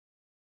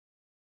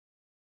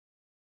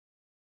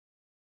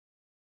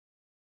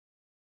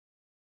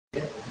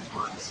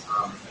this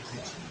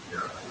extension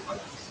here, I'd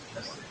like to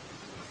suggest it.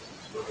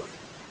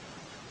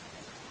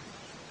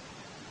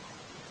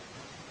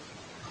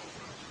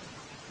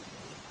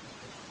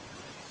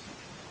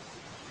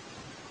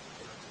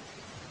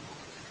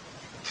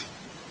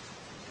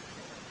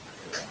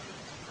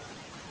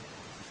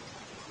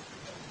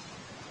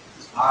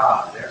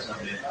 There's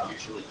somebody that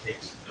usually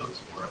takes notes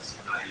for us.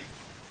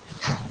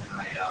 Can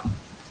I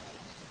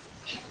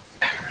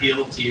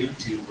appeal to you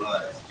to do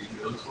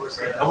notes for us?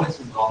 No one's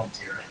been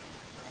volunteering.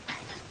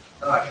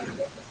 Oh, I should have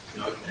done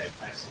that. Okay,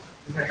 excellent.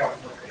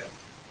 Yeah,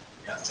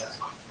 that's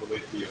fine. We'll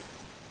wait for you.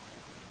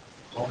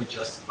 Only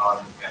just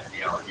about at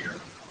the hour here.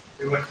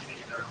 We went to the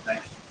other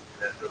thing.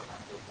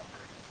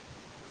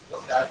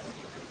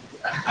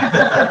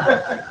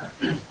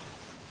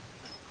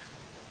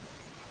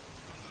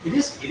 It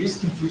is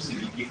confusing.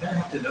 You kind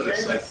of have to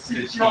notice, like,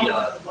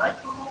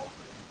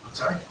 I'm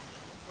sorry?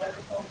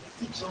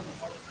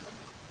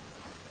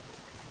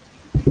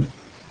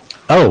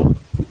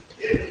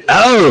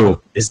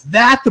 Oh, is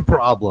that the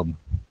problem?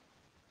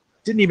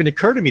 Didn't even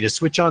occur to me to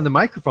switch on the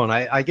microphone.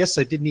 I guess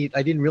I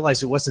didn't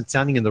realize it wasn't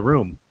sounding in the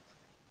room.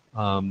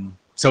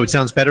 So it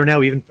sounds better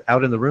now, even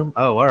out in the room?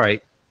 Oh, all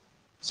right.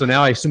 So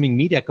now I'm assuming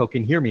Meet Echo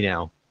can hear me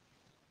now.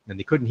 And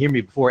they couldn't hear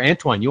me before.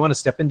 Antoine, you want to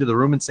step into the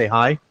room and say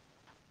hi?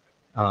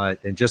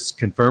 And just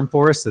confirm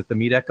for us that the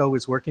Meet Echo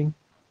is working?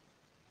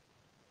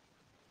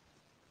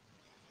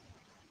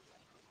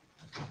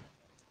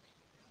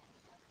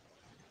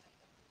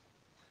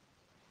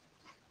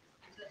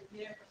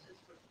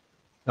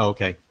 Oh,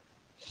 okay.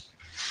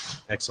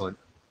 Excellent.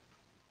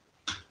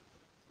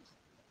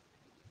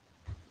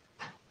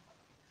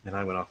 And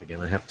I went off again.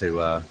 I have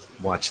to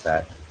watch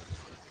that.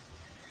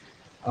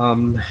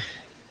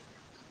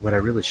 What I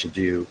really should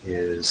do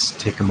is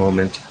take a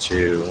moment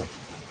to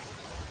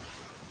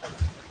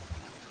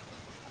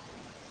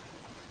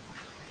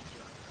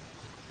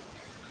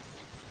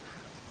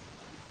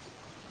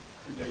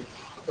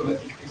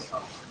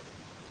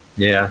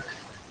yeah.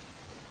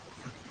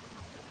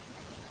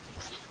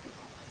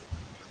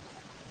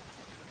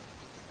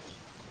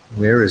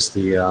 Where is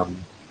the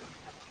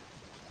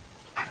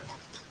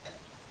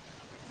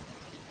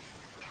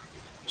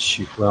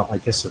shoot? Well, I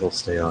guess it'll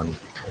stay on.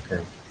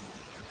 Okay.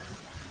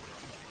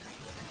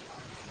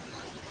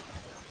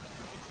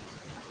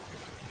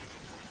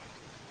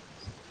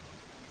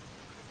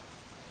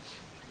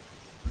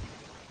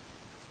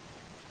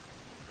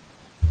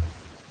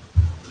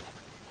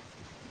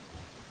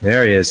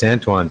 There he is,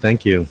 Antoine.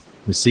 Thank you.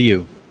 We see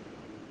you.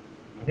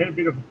 I had a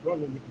bit of a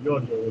problem with the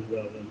audio as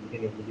well at the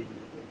beginning of the video.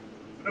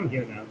 I'm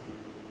here now.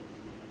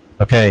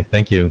 Okay,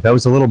 thank you. That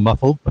was a little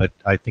muffled, but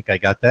I think I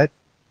got that.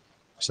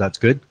 So that's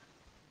good.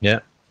 Yeah.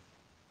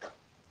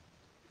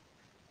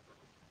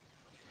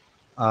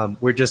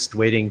 We're just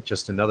waiting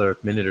just another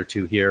minute or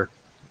two here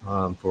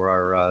for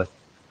our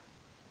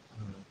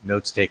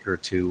notes taker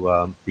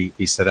to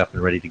be set up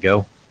and ready to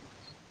go.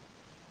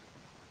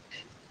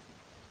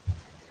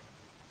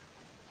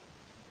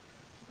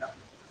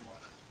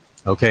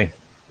 Okay,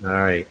 all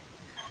right.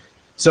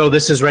 So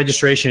this is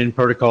registration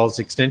protocols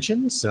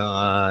extensions.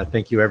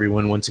 Thank you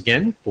everyone once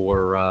again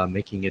for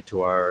making it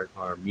to our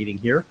meeting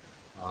here.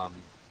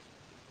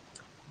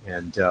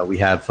 And we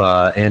have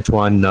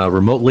Antoine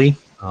remotely,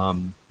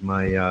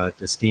 my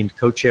esteemed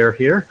co-chair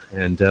here,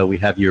 and we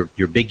have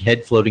your big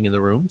head floating in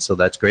the room, so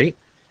that's great.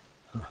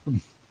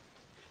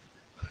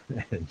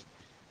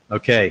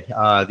 Okay,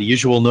 the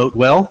usual note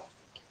well.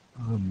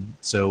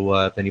 So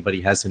if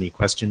anybody has any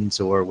questions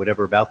or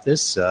whatever about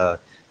this,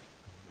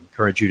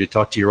 encourage you to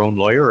talk to your own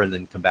lawyer and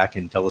then come back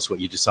and tell us what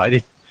you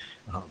decided.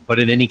 But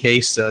in any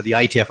case, the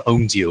IETF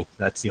owns you.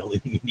 That's the only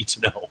thing you need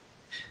to know.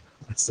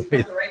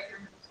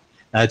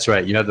 That's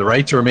right. You have the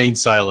right to remain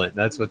silent.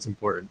 That's what's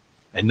important.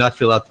 And not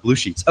fill out the blue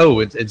sheets. Oh,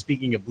 and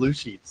speaking of blue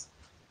sheets,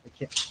 I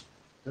can't.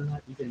 They're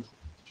not even.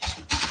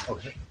 Oh,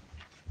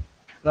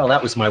 well,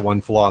 that was my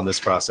one flaw in this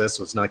process,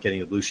 was not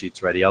getting the blue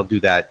sheets ready. I'll do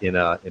that in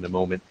a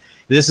moment.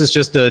 This is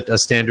just a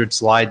standard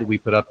slide that we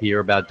put up here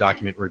about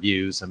document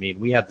reviews. I mean,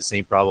 we have the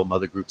same problem.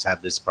 Other groups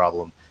have this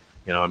problem.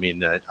 You know, I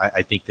mean,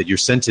 I think that you're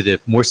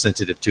more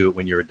sensitive to it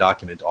when you're a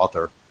document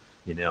author,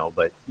 you know.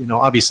 But, you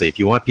know, obviously, if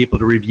you want people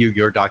to review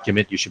your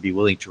document, you should be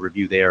willing to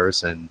review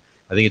theirs. And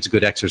I think it's a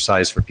good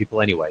exercise for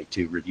people anyway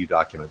to review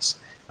documents.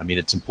 I mean,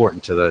 it's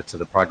important to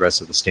the progress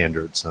of the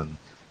standards, and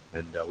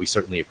we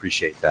certainly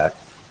appreciate that.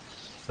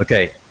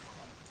 Okay,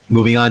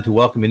 moving on to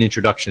welcome and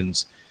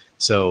introductions.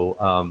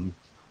 So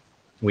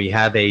we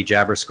have a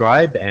Jabber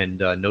scribe and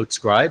note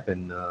scribe,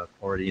 and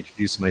already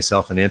introduced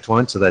myself and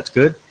Antoine, so that's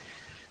good.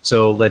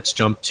 So let's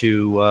jump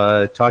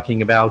to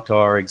talking about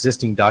our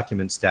existing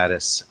document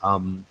status.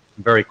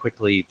 Very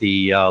quickly,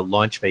 the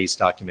launch phase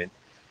document.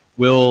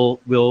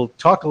 We'll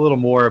talk a little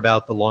more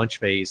about the launch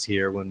phase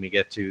here when we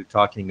get to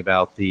talking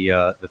about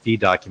the fee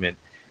document.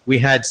 We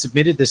had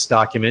submitted this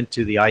document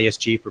to the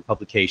ISG for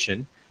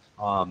publication.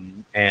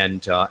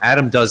 And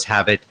Adam does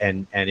have it,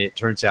 and it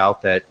turns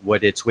out that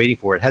what it's waiting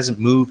for, it hasn't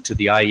moved to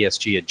the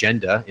IESG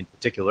agenda in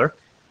particular,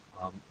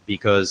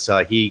 because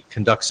he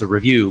conducts a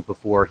review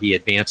before he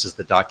advances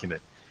the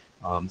document.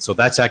 So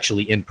that's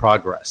actually in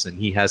progress, and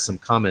he has some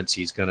comments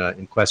he's going to,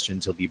 in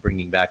questions, he'll be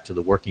bringing back to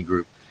the working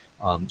group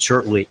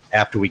shortly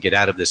after we get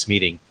out of this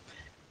meeting.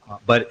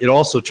 But it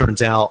also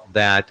turns out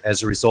that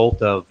as a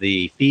result of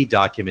the fee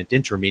document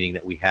interim meeting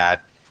that we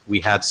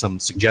had some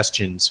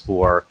suggestions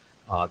for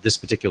this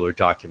particular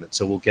document.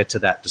 So we'll get to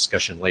that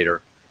discussion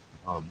later.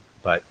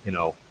 But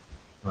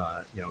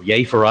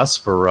yay for us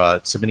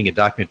for submitting a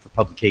document for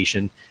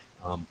publication.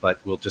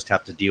 But we'll just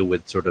have to deal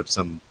with sort of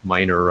some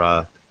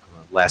minor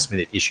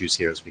last-minute issues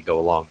here as we go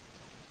along.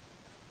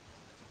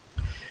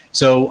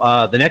 So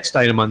the next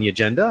item on the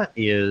agenda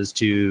is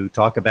to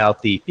talk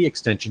about the fee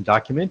extension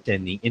document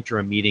and the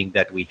interim meeting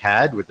that we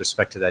had with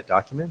respect to that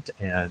document.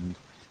 And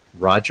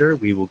Roger,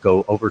 we will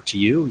go over to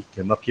you. You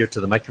come up here to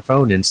the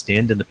microphone and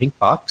stand in the pink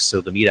box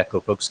so the Meet Echo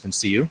folks can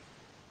see you.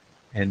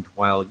 And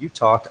while you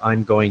talk,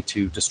 I'm going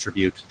to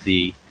distribute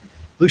the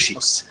blue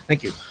sheets.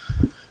 Thank you.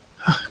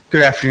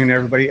 Good afternoon,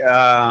 everybody.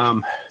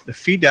 The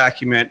fee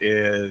document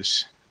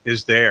is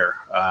there.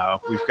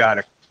 We've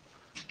got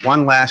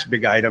one last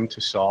big item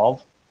to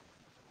solve.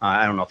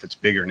 I don't know if it's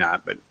big or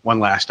not, but one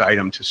last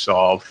item to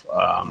solve,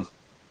 and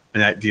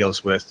that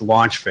deals with the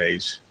launch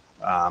phase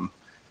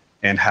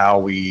and how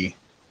we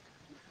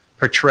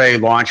portray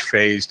launch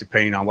phase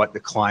depending on what the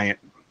client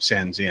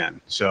sends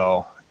in.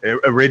 So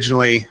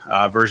originally,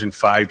 version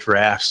 5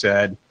 draft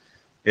said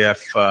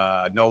if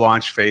no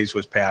launch phase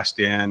was passed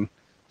in,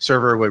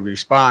 server would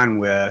respond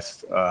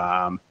with,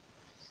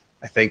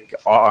 I think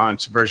on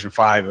version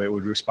 5, it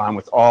would respond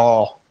with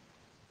all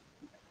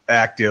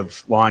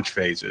active launch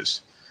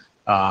phases.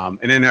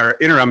 And in our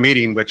interim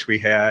meeting, which we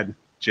had,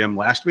 Jim,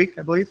 last week,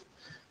 I believe,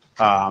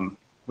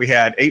 we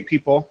had 8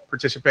 people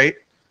participate.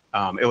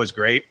 It was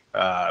great,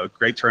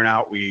 great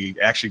turnout. We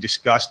actually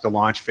discussed the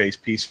launch phase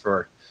piece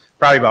for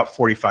probably about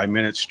 45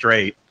 minutes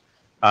straight,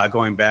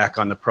 going back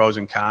on the pros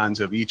and cons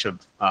of each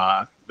of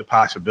the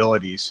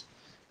possibilities.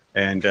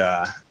 And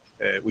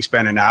we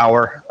spent an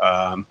hour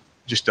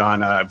just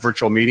on a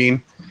virtual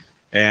meeting.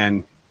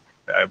 And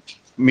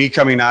me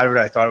coming out of it,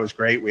 I thought it was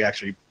great. We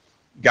actually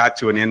got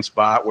to an end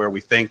spot where we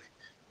think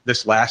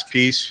this last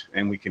piece,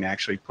 and we can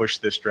actually push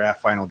this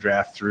final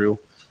draft through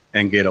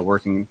and get a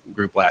working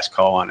group last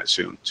call on it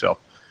soon. So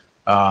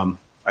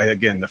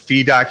again, the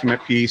fee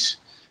document piece,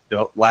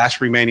 the last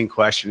remaining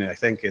question, I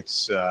think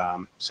it's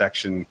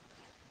section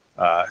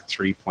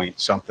 3 point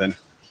something,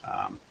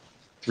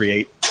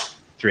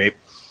 3.8.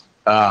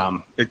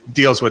 It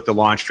deals with the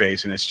launch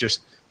phase, and it's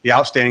just the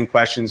outstanding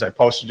questions. I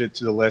posted it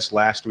to the list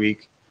last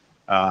week.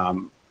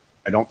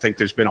 I don't think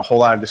there's been a whole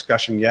lot of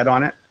discussion yet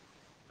on it.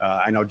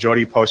 I know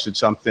Jody posted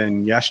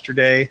something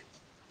yesterday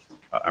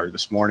or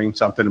this morning,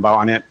 something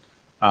about it,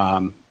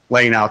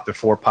 laying out the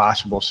 4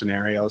 possible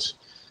scenarios.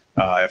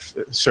 If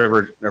the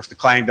server, or if the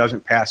client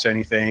doesn't pass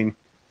anything,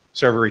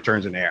 server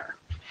returns an error.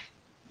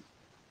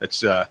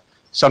 It's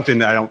something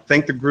that I don't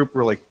think the group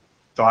really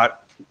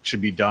thought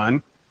should be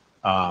done.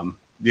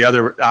 The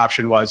other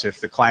option was if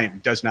the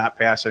client does not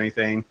pass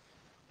anything,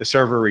 the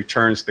server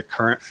returns the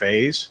current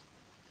phase.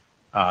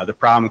 The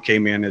problem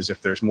came in is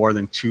if there's more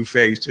than 2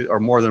 phases or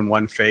more than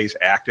 1 phase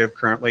active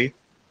currently,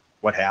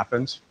 what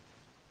happens?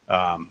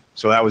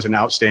 So that was an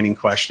outstanding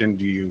question.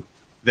 Do you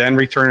then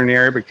return an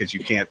error because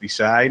you can't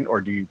decide,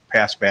 or do you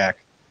pass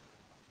back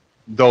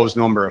those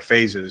number of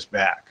phases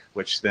back,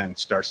 which then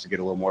starts to get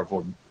a little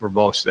more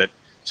verbose that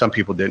some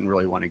people didn't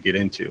really want to get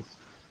into.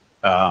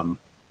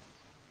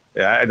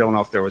 Yeah, I don't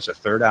know if there was a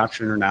third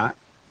option or not.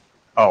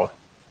 Oh,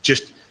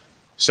 just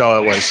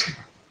so it was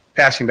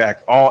passing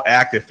back all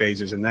active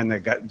phases, and then they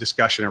got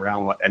discussion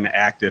around what an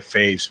active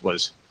phase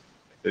was,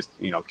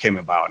 came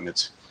about,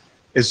 and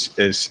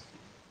is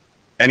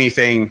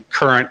anything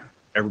current.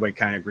 Everybody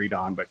kind of agreed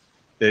on, but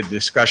the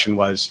discussion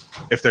was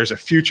if there's a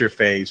future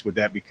phase, would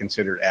that be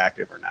considered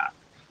active or not?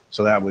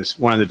 So that was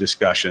one of the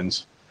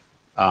discussions,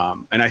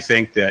 and I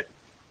think that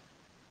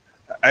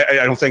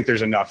I don't think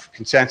there's enough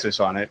consensus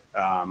on it.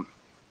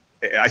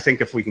 I think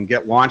if we can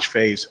get launch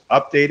phase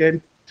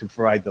updated to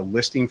provide the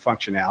listing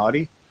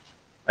functionality,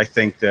 I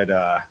think that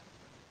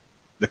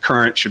the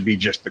current should be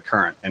just the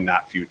current and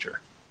not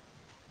future,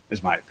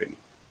 is my opinion.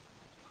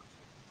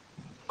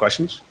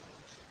 Questions?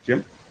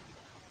 Jim?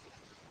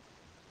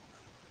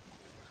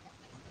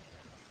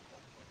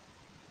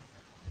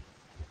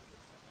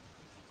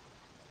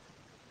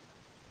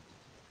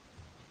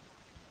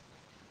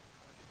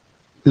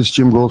 This is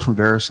Jim Gold from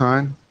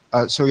VeriSign.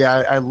 So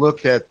yeah, I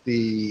looked at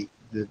the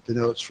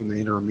notes from the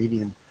interim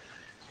meeting,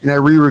 and I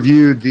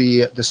re-reviewed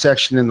the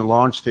section in the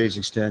launch phase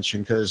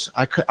extension because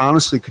I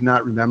honestly could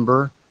not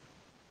remember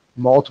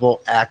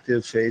multiple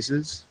active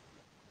phases.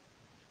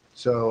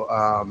 So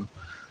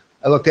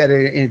I looked at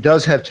it, and it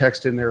does have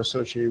text in there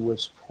associated with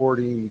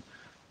supporting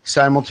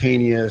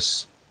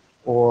simultaneous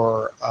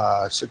or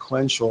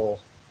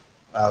sequential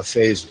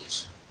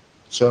phases.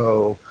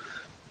 So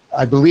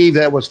I believe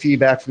that was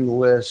feedback from the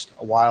list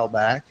a while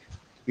back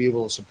to be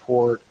able to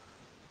support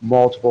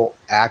multiple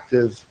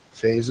active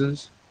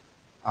phases.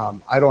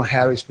 I don't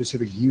have a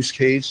specific use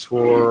case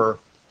for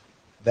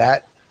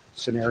that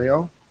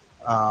scenario.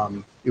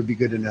 It would be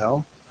good to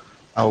know.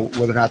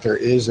 whether or not there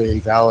is a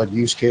valid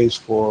use case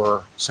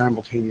for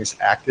simultaneous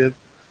active.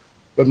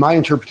 But my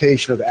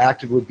interpretation of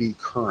active would be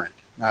current,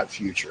 not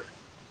future.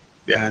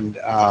 Yeah. And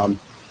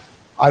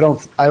I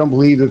don't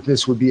believe that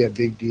this would be a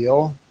big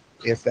deal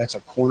if that's a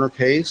corner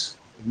case.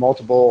 If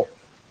multiple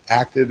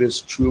active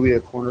is truly a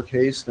corner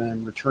case,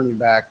 then returning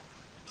back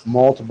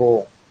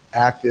multiple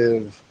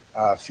active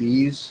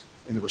fees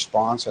in the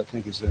response, I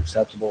think, is an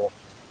acceptable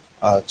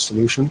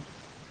solution.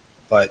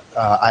 But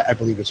I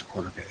believe it's a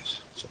corner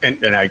case. So.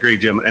 And I agree,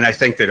 Jim. And I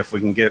think that if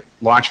we can get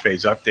launch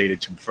phase updated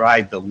to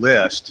provide the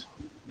list,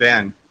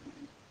 then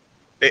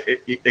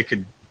it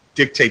could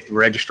dictate the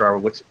registrar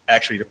what's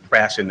actually to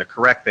pass in the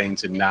correct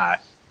things and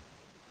not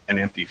an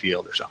empty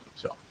field or something.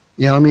 So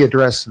yeah, let me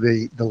address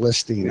the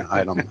listing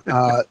item.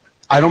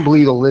 I don't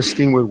believe the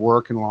listing would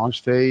work in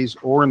launch phase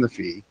or in the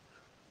fee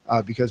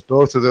because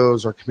both of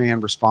those are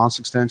command response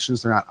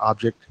extensions. They're not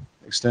object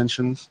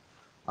extensions.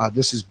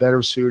 This is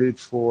better suited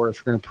for if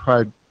you're going to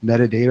provide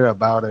metadata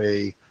about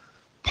a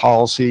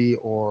policy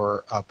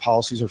or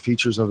policies or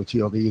features of a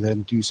TLD,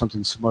 then do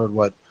something similar to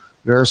what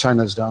VeriSign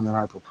has done in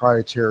our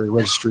proprietary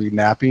registry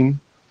mapping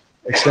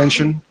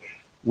extension,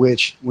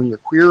 which when you're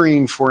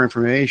querying for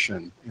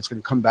information, it's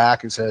going to come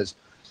back and says,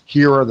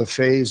 here are the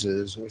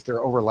phases. If they're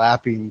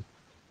overlapping,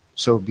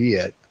 so be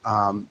it.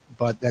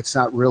 But that's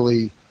not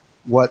really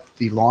what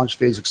the launch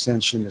phase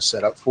extension is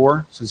set up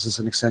for, since it's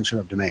an extension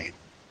of domain.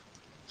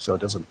 So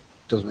it doesn't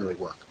really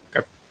work.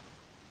 Okay.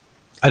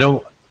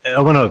 I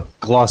want to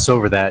gloss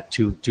over that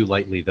too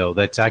lightly, though.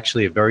 That's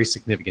actually a very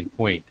significant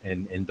point.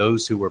 And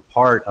those who were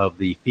part of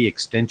the fee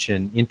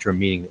extension interim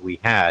meeting that we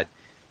had,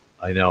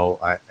 I know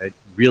I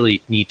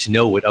really need to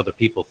know what other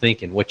people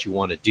think and what you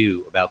want to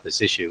do about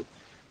this issue.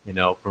 You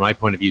know, from my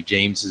point of view,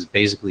 James is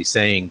basically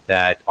saying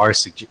that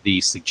the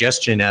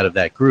suggestion out of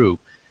that group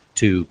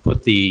to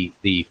put the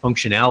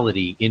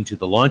functionality into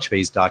the launch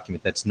phase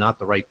document, that's not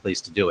the right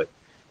place to do it.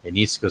 It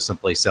needs to go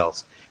someplace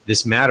else.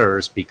 This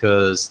matters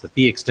because the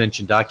fee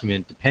extension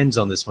document depends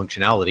on this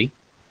functionality.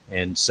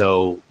 And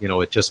so, you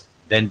know, it just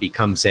then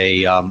becomes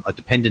a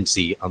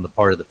dependency on the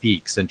part of the fee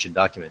extension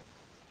document.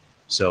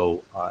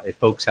 So if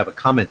folks have a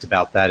comment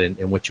about that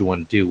and what you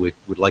want to do,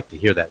 would like to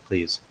hear that,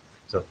 please.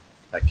 So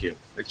back to you.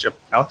 Thanks, Jim.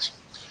 Alex?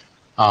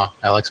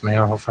 Alex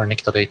Meyerhofer,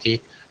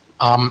 Nick.at.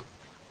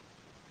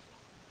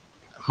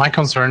 My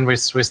concern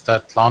with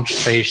that launch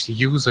phase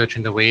usage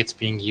and the way it's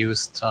being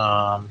used,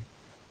 I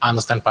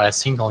understand by a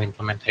single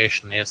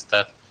implementation, is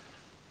that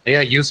they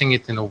are using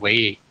it in a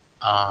way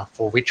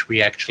for which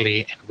we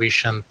actually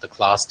envision the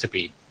class to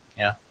be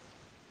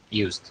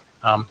used.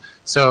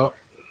 So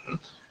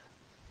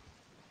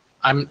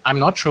I'm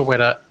not sure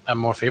whether a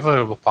more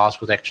favorable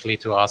path would actually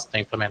to ask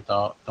the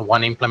implementer, the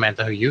one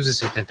implementer who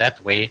uses it in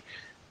that way,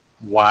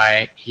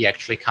 why he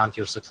actually can't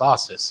use the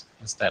classes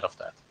instead of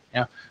that.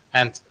 Yeah.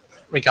 And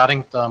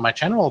regarding my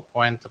general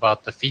point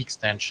about the fee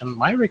extension,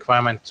 my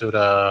requirement to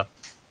the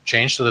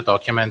change to the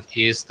document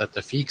is that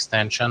the fee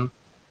extension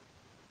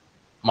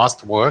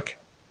must work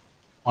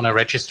on a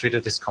registry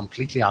that is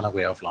completely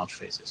unaware of launch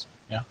phases.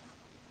 Yeah,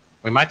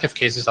 we might have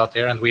cases out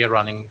there, and we are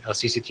running a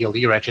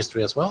ccTLD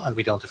registry as well, and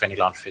we don't have any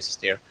launch phases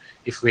there.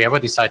 If we ever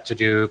decide to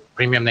do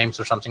premium names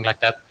or something like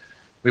that,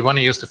 we want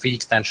to use the fee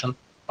extension,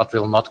 but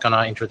we're not going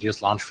to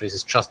introduce launch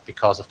phases just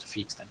because of the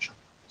fee extension.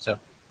 So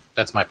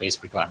that's my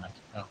base requirement.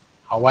 Yeah.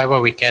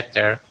 However we get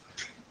there,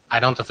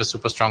 I don't have a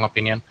super strong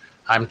opinion.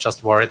 I'm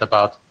just worried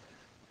about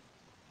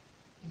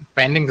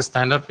bending the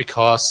standard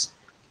because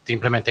the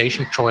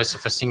implementation choice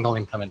of a single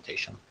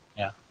implementation.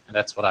 Yeah, and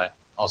that's what I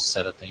also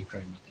said at the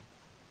interim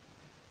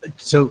meeting.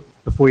 So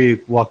before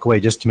you walk away,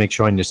 just to make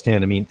sure I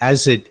understand, I mean,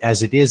 as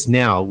it is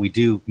now, we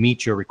do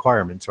meet your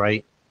requirements,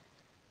 right?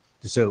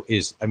 So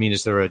is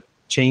there a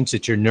change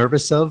that you're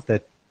nervous of?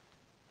 That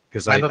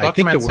because the I think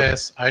document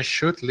says I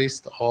should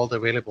list all the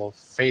available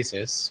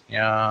phases.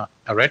 Yeah,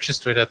 a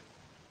registry that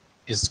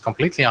is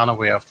completely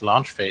unaware of the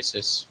launch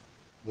phases,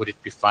 would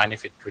it be fine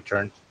if it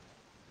returned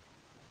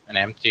an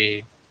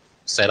empty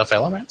set of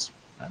elements?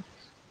 Yeah.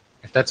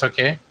 If that's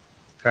okay,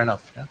 fair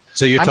enough. Yeah.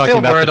 So you're talking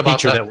about the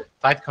feature that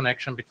tight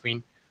connection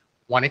between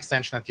one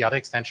extension and the other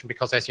extension,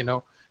 because as you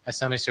know, as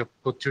soon as you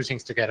put two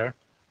things together,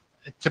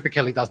 it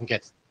typically doesn't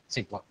get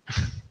simpler.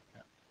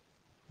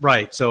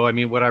 Right. So I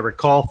mean, what I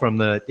recall from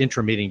the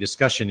interim meeting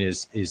discussion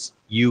is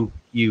you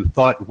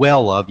thought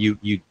well of you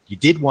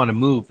did want to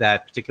move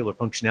that particular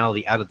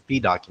functionality out of the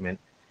fee document,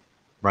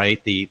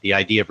 right? The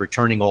idea of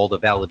returning all the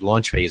valid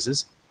launch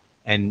phases,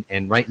 and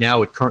right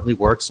now it currently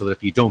works so that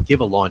if you don't give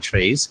a launch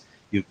phase,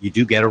 you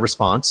do get a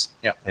response.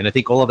 Yeah. And I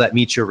think all of that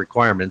meets your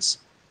requirements.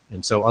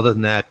 And so other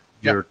than that,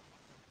 you're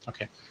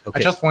okay. I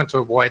just want to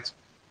avoid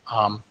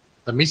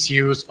the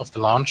misuse of the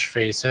launch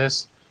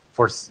phases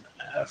for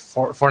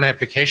an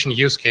application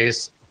use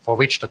case for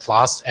which the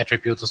class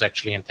attribute was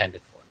actually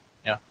intended for.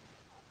 Yeah,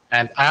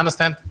 and I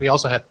understand we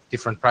also had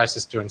different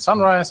prices during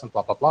Sunrise and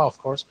blah blah blah, of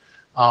course.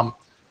 But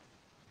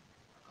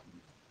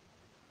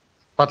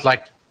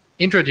like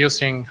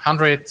introducing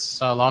 100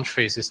 launch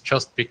phases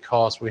just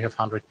because we have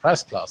 100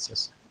 price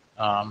classes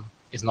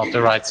is not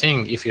the right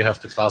thing if you have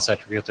the class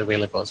attribute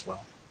available as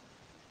well.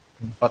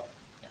 But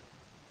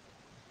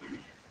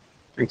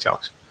Thanks,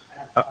 Alex.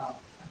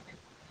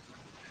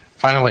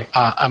 finally,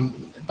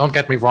 don't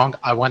get me wrong,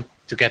 I want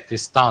to get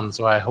this done,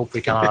 so I hope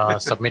we can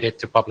submit it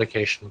to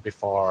publication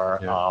before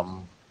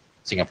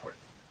Singapore.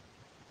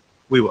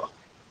 We will.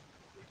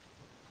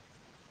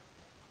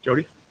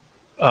 Jody?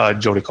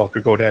 Jody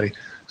Calker, GoDaddy.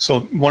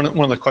 So one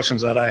of the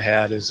questions that I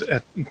had is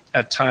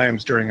at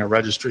times during a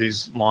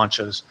registry's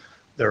launches,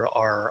 there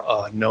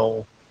are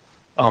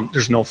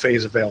there's no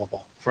phase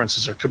available. For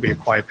instance, there could be a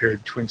quiet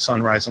period between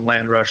Sunrise and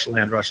Land Rush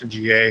and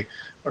GA,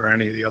 or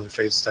any of the other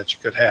phases that you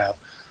could have.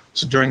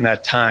 So during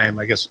that time,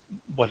 I guess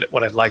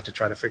what I'd like to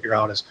try to figure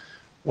out is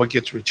what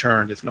gets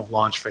returned if no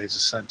launch phase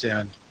is sent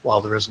in while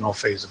there is no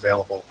phase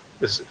available.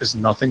 Is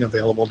nothing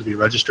available to be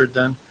registered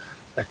then?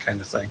 That kind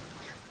of thing.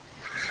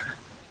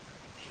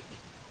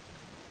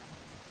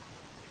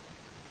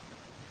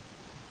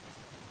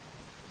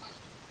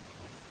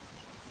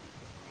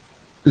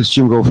 This is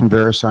Jim Gold from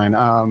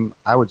VeriSign.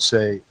 I would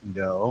say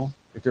no.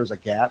 If there's a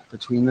gap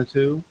between the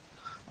two,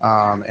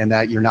 and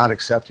that you're not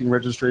accepting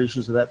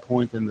registrations at that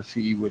point, then the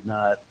fee would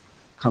not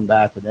come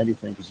back with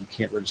anything because you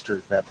can't register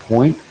at that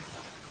point.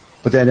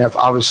 But then if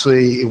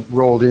obviously it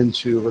rolled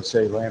into, let's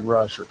say, Land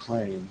Rush or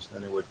claims,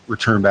 then it would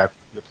return back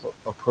the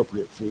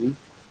appropriate fee.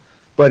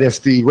 But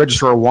if the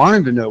registrar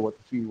wanted to know what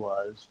the fee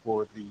was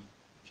for the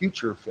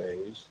future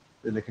phase,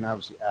 then they can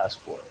obviously ask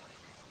for it.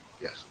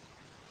 Yes.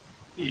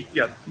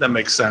 Yeah, that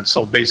makes sense.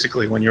 So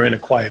basically, when you're in a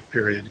quiet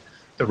period,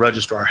 the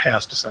registrar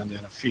has to send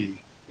in a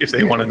fee if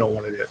they want to know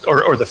what it is,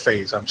 or the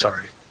phase, I'm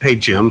sorry. Hey,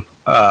 Jim,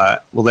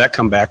 will that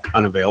come back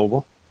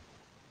unavailable?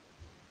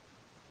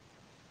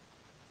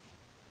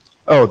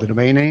 Oh, the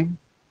domain name?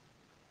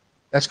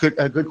 That's good.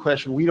 A good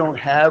question. We don't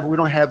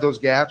have those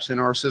gaps in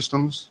our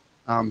systems.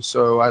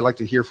 So I'd like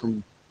to hear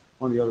from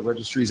one of the other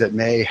registries that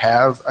may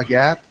have a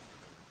gap.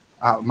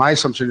 My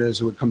assumption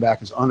is it would come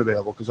back as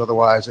unavailable because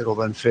otherwise it'll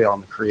then fail on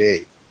the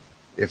create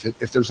if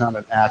there's not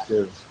an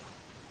active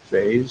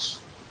phase.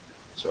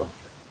 So.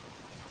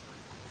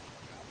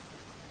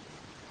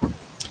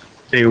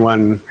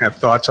 Anyone have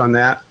thoughts on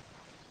that?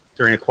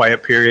 During a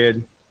quiet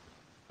period,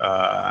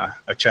 a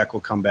check will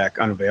come back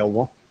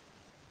unavailable.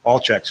 All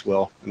checks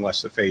will,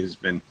 unless the phase has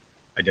been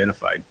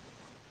identified.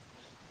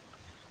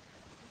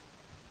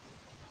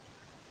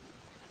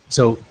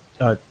 So,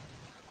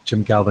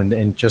 Jim Galvin,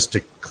 and just to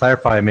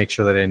clarify, make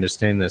sure that I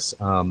understand this,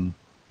 because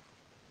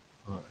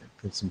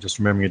I'm just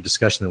remembering a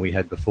discussion that we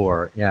had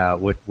before. Yeah,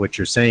 what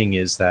you're saying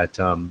is that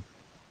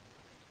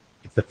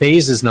if the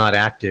phase is not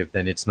active,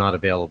 then it's not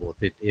available.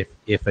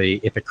 If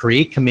a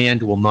create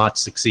command will not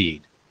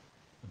succeed,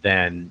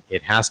 then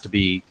it has to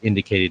be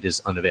indicated as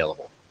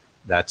unavailable.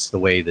 That's the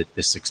way that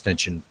this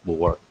extension will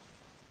work.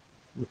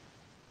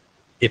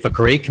 If a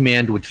create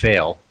command would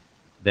fail,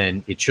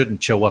 then it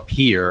shouldn't show up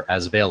here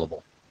as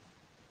available.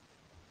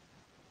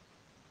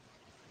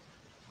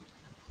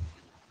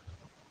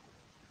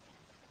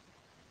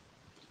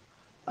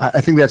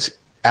 I think that's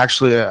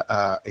actually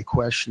a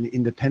question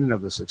independent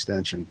of this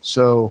extension.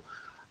 So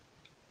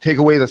take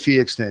away the fee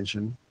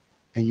extension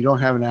and you don't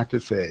have an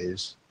active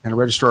phase and a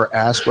registrar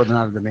asks whether or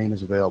not a domain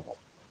is available.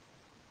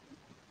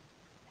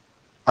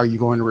 Are you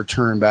going to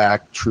return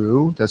back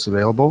true, that's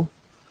available?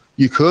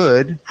 You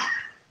could,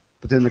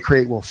 but then the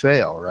create will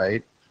fail,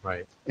 right?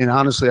 Right. And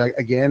honestly,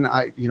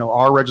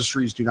 our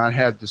registries do not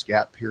have this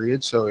gap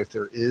period. So if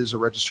there is a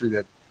registry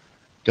that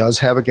does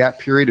have a gap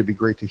period, it'd be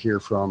great to hear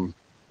from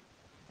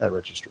that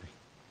registry.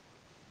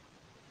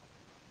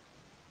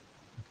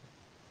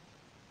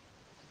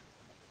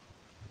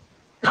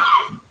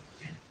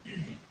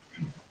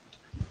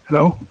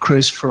 Hello,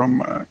 Chris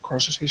from Core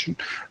Association.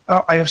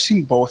 I have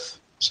seen both.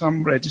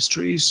 Some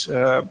registries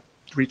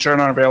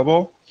return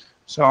unavailable,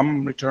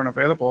 some return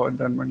available, and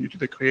then when you do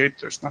the create,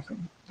 there's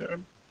nothing there.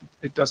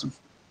 It doesn't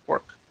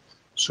work.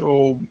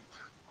 So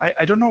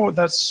I don't know if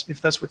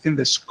that's within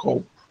the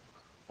scope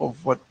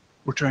of what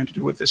we're trying to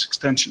do with this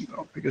extension,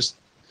 though, because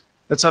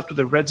that's up to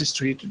the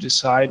registry to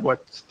decide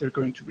what they're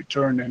going to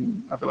return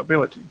in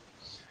availability.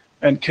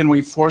 And can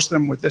we force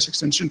them with this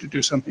extension to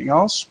do something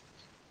else?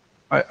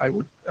 I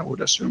would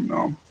assume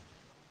no.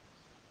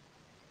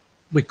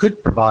 We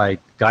could provide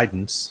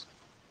guidance,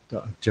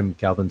 Jim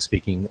Galvin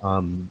speaking.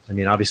 I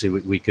mean, obviously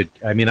we could,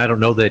 I mean, I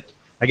don't know that,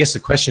 I guess the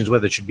question is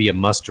whether it should be a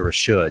must or a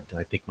should.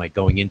 I think my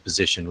going in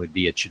position would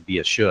be it should be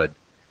a should,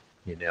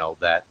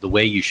 that the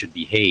way you should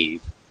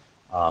behave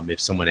if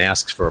someone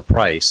asks for a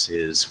price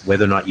is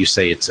whether or not you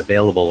say it's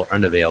available or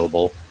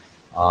unavailable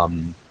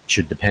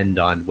should depend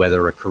on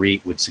whether a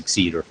create would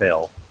succeed or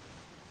fail.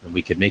 And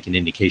we could make an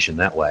indication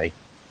that way.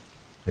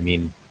 I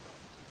mean,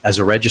 as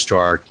a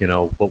registrar,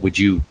 what would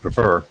you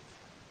prefer?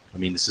 I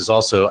mean, this is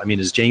also, I mean,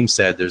 as James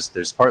said,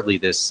 there's partly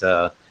this,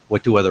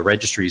 what do other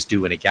registries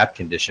do in a gap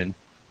condition?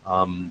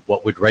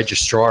 What would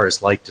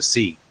registrars like to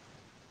see?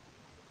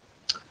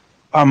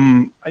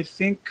 I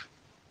think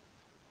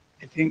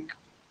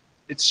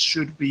it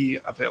should be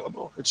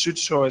available. It should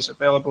show as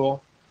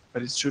available,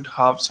 but it should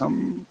have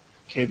some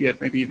caveat,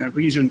 maybe in a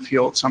region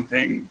field,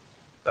 something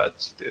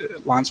that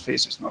the launch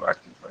phase is not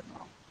active right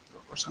now.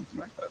 or something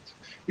like that.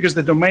 Because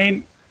the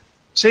domain,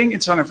 saying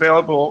it's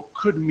unavailable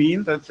could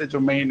mean that the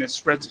domain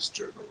is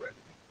registered already.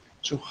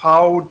 So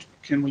how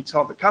can we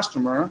tell the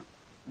customer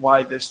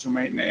why this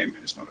domain name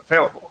is not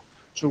available?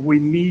 So we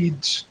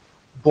need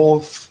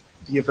both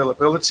the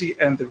availability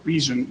and the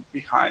reason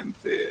behind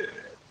the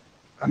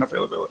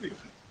unavailability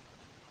of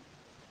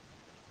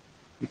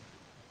it.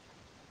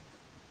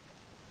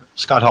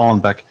 Scott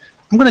Hollenbeck.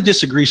 I'm going to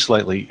disagree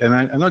slightly, and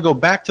I'm going to go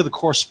back to the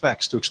core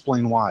specs to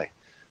explain why.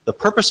 The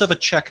purpose of a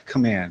check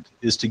command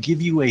is to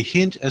give you a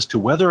hint as to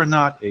whether or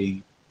not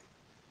a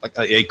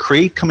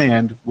create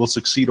command will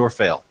succeed or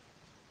fail,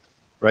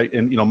 right?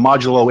 And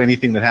modulo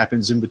anything that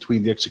happens in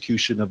between the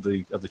execution of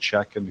the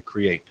check and the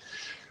create,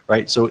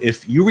 right? So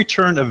if you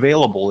return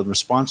available in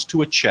response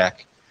to a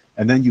check,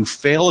 and then you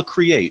fail a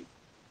create,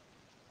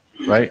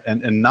 right?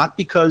 And not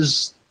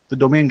because the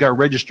domain got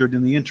registered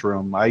in the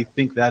interim, I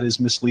think that is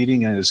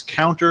misleading and is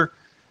counter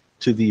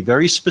to the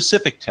very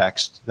specific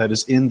text that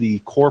is in the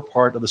core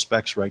part of the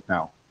specs right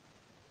now.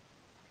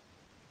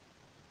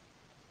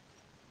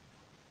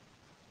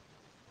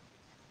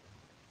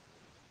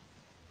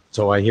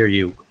 So I hear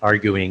you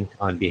arguing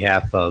on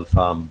behalf of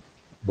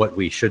what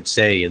we should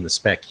say in the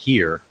spec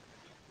here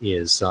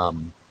is,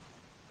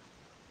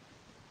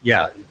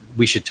 yeah,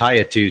 we should tie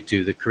it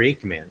to the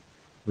create command.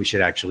 We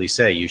should actually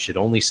say you should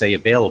only say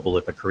available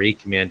if a create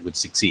command would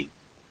succeed.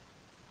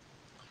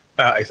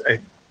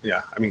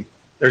 Yeah, I mean,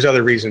 there's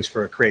other reasons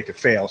for a create to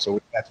fail, so we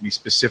have to be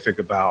specific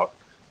about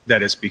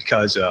that it's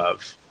because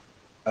of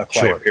a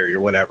quiet Sure. period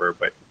or whatever,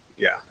 but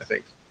yeah, I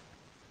think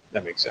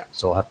that makes sense.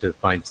 So I'll have to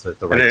find the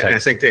And right I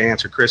text. think to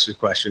answer Chris's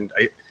question,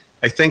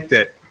 I think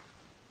that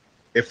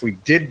if we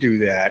did do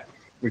that,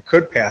 we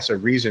could pass a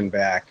reason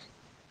back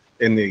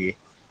in the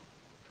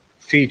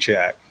fee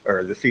check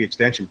or the fee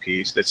extension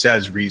piece that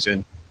says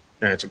reason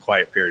and it's a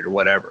quiet period or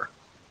whatever.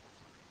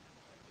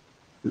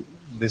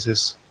 This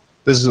is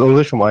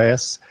Ulrich from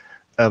IS.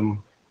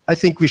 I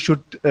think we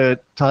should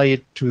tie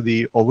it to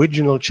the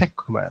original check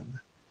command,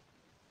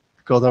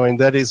 because I mean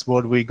that is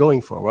what we're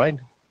going for, right?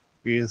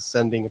 We're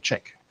sending a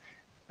check,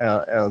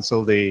 and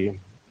so the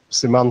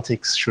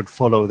semantics should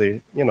follow the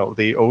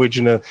the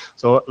original.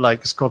 So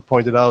like Scott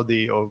pointed out,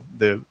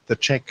 the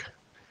check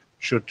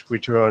should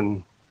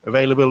return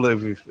available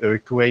if a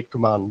create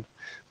command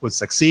would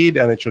succeed,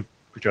 and it should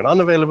return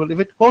unavailable if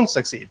it won't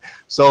succeed.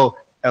 So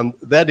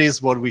that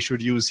is what we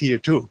should use here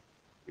too.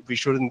 We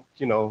shouldn't,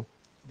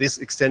 this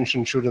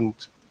extension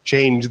shouldn't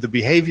change the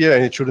behavior,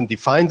 and it shouldn't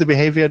define the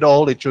behavior at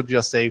all. It should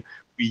just say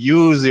we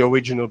use the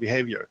original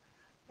behavior,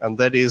 and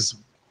that is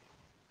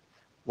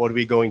what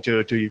we're going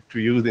to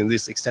use in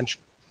this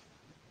extension.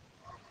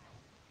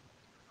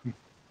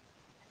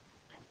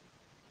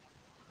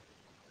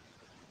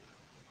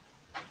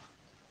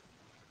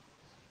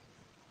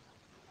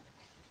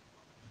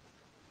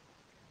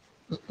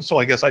 So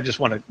I guess I just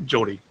want to,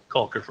 Jody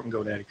Kalker from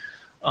GoDaddy.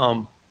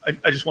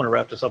 I just want to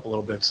wrap this up a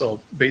little bit.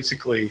 So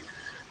basically,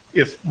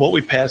 if what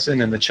we pass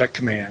in the check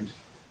command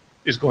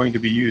is going to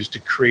be used to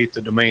create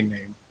the domain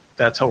name,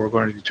 that's how we're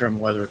going to determine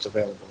whether it's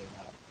available or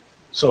not.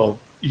 So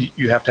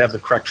you have to have the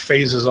correct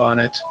phases on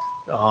it,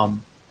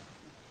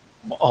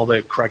 all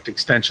the correct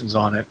extensions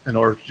on it in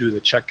order to do the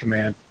check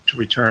command to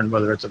return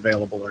whether it's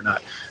available or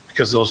not,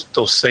 because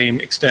those same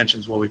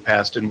extensions will be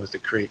passed in with the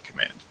create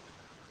command.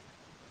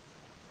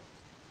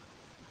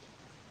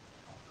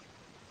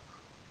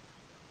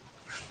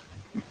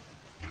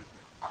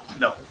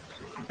 No.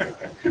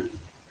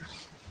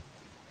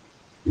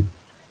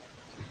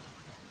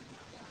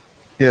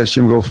 Yes,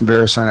 Jim Gold from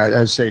VeriSign.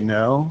 I'd say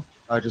no,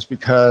 just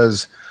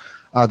because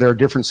there are a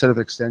different set of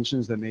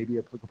extensions that may be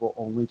applicable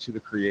only to the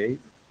create.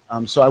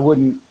 So I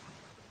wouldn't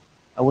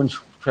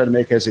try to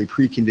make as a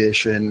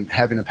precondition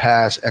having to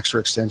pass extra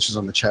extensions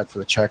on the check for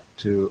the check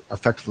to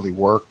effectively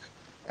work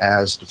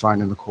as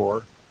defined in the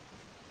core.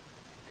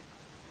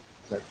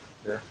 Is that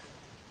fair?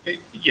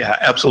 Yeah,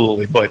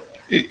 absolutely. But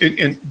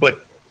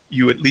but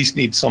you at least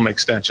need some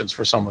extensions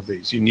for some of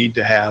these. You need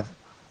to have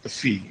the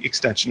fee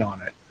extension on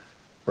it,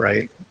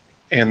 right?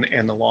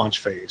 And the launch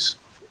phase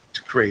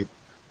to create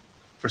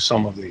for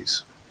some of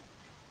these.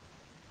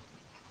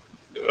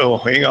 Oh,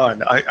 hang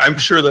on. I'm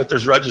sure that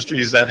there's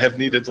registries that have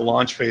needed the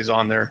launch phase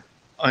on there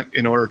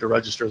in order to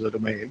register the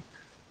domain.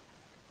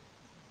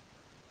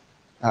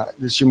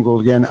 This is Jim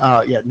Gold again.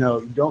 Yeah, no,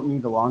 you don't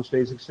need the launch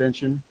phase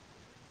extension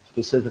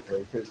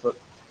specifically, because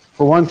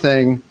for one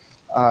thing,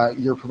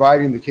 you're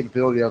providing the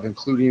capability of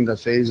including the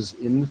phases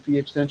in the fee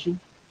extension,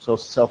 so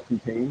it's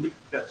self-contained.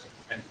 Yes.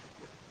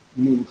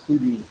 You mean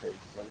including the phases?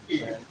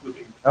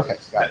 Including. Okay,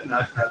 got it.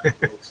 Not the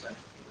full extent,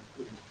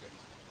 but including the phase.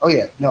 Oh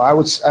yeah, no, I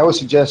would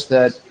suggest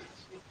that.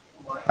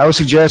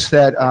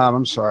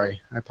 I'm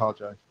sorry, I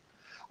apologize.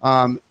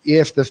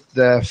 If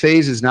the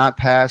phase is not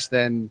passed,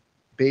 then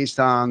based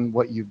on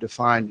what you've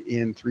defined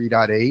in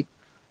 3.8,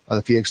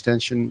 the fee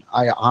extension,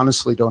 I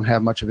honestly don't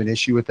have much of an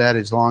issue with that,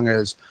 as long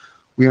as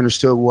we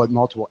understood what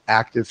multiple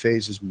active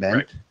phases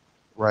meant,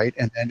 right?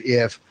 And then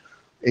if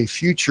a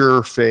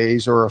future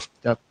phase, or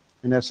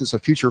in essence a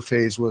future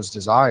phase was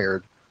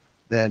desired,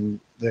 then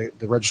the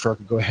registrar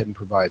could go ahead and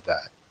provide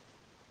that.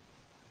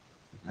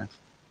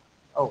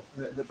 Oh,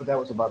 but that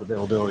was about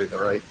availability,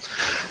 though, right?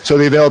 So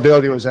the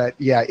availability was that,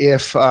 yeah,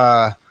 if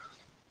the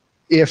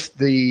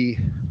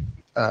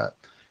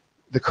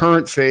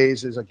current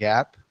phase is a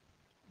gap,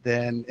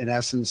 then in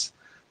essence,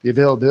 the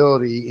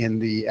availability in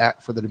the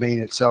act for the domain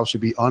itself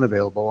should be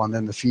unavailable, and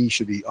then the fee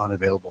should be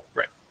unavailable.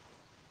 Right.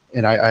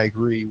 And I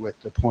agree with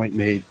the point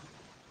made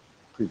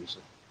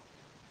previously.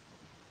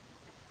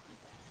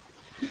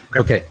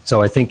 Okay,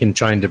 so I think in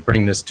trying to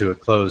bring this to a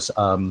close,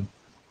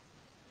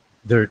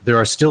 there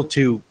are still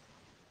two.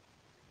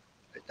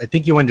 I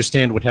think you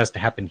understand what has to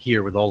happen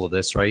here with all of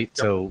this, right? Yep.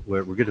 So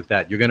we're good at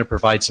that. You're going to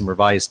provide some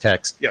revised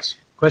text. Yes.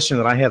 Question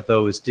that I have,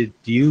 though, is do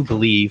you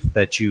believe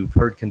that you've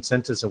heard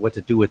consensus of what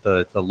to do with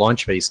the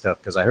launch phase stuff?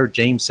 Because I heard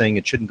James saying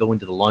it shouldn't go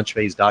into the launch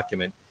phase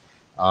document.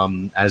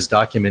 As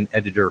document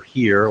editor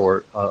here,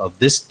 or of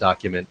this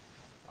document,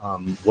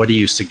 what are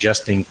you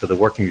suggesting for the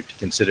working group to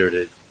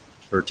consider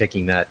for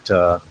taking that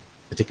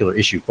particular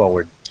issue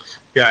forward?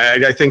 Yeah,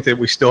 I think that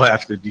we still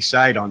have to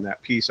decide on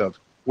that piece of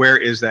where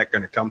is that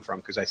going to come from,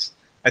 because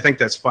I think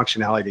that's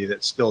functionality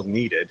that's still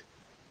needed.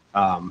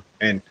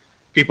 And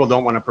people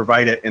don't want to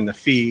provide it in the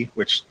fee,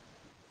 which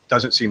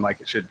doesn't seem like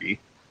it should be.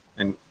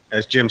 And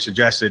as Jim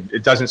suggested,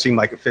 it doesn't seem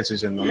like it fits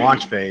in the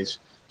launch phase.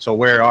 So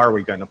where are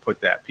we going to put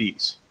that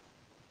piece?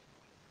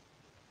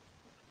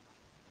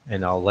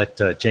 And I'll let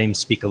James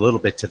speak a little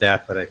bit to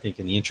that, but I think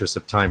in the interest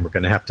of time, we're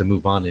going to have to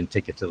move on and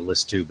take it to the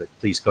list too, but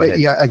please go ahead.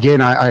 Yeah, again,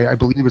 I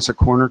believe it's a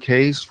corner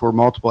case for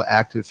multiple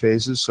active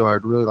phases, so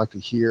I'd really like to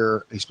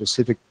hear a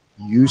specific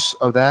use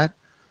of that.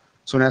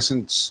 So in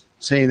essence,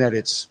 saying that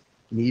it's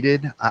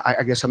needed,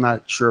 I guess I'm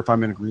not sure if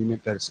I'm in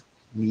agreement that it's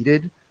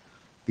needed,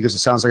 because it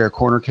sounds like a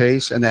corner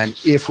case. And then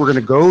if we're going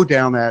to go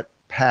down that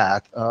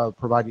path of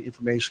providing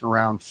information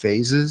around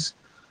phases,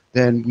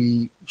 then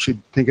we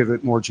should think of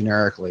it more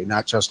generically,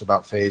 not just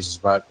about phases,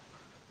 but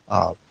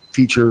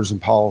features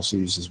and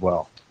policies as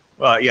well.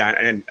 Well, yeah,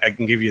 and I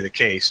can give you the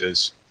case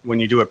is when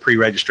you do a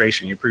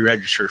pre-registration, you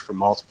pre-register for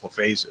multiple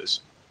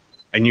phases,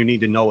 and you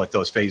need to know what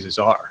those phases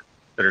are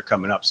that are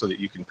coming up so that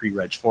you can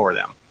pre-reg for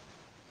them.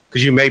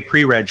 Because you may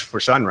pre-reg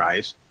for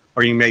Sunrise,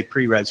 or you may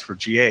pre-reg for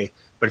GA,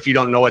 but if you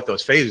don't know what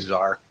those phases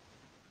are,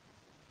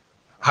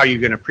 how are you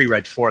going to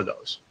pre-reg for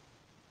those?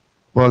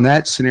 Well, in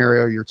that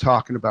scenario, you're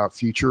talking about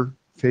future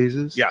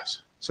phases.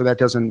 Yes. So that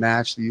doesn't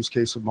match the use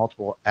case of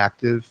multiple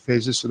active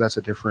phases. So that's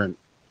a different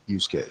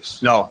use case.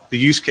 No, the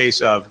use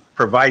case of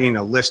providing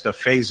a list of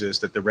phases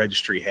that the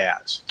registry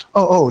has.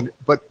 Oh,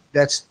 but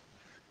that's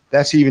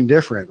even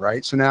different,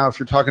 right? So now if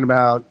you're talking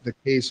about the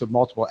case of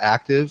multiple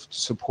active to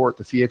support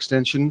the fee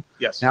extension,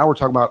 Yes. now we're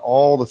talking about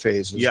all the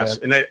phases. Yes,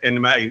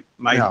 and my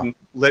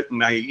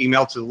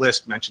email to the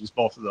list mentions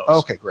both of those.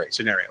 Okay, great.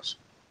 Scenarios.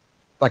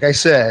 Like I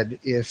said,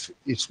 if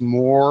it's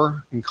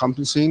more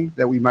encompassing,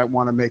 that we might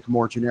want to make a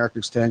more generic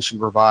extension,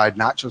 provide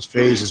not just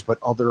phases, but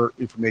other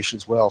information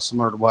as well,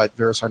 similar to what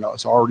VeriSign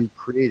has already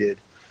created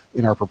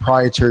in our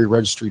proprietary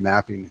registry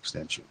mapping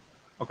extension.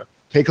 Okay.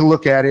 Take a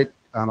look at it.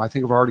 I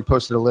think I've already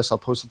posted a list. I'll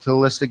post it to the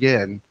list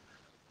again.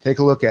 Take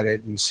a look at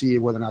it and see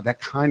whether or not that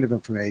kind of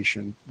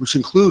information, which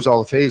includes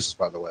all the phases,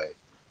 by the way,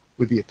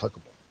 would be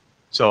applicable.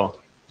 So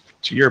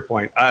to your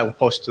point, I will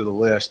post to the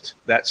list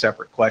that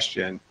separate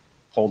question,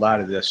 pulled out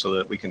of this so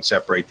that we can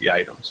separate the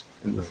items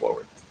and move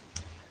forward.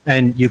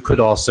 And you could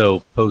also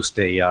post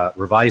a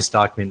revised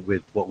document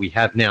with what we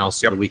have now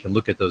so that we can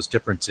look at those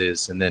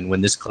differences. And then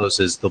when this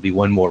closes, there'll be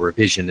one more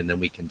revision and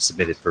then we can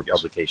submit it for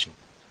publication.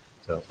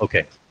 So,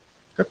 okay.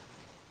 Good.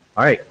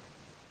 All right.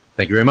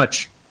 Thank you very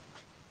much.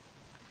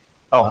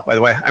 Oh, by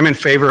the way, I'm in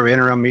favor of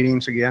interim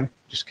meetings again,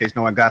 just in case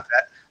no one got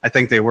that. I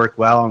think they work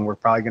well and we're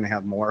probably going to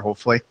have more,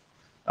 hopefully.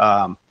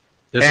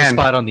 There's a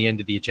spot on the end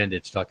of the agenda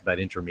to talk about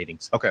interim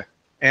meetings. Okay.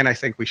 And I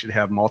think we should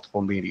have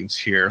multiple meetings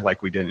here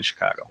like we did in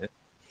Chicago.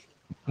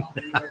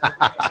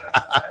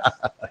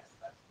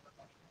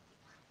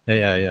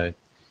 Yeah.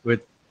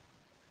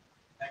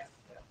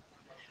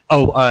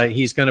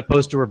 He's going to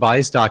post a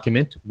revised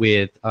document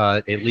with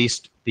at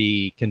least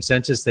the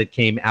consensus that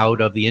came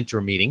out of the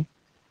interim meeting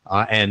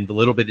and the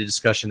little bit of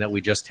discussion that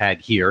we just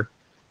had here.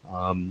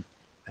 And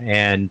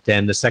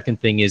then the second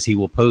thing is he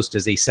will post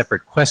as a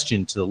separate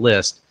question to the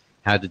list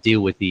how to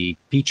deal with the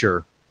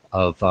feature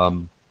of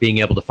being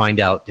able to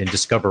find out and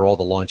discover all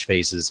the launch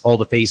phases, all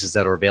the phases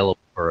that are available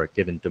for a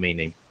given domain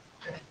name.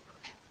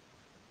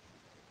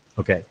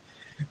 Okay.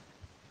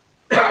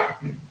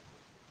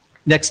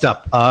 Next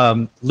up,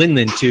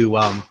 Linlin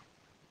to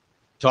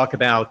talk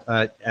about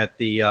at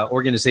the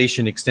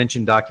organization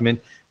extension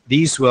document.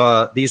 These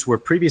were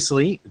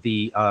previously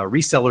the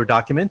reseller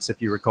documents,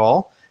 if you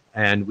recall,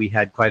 and we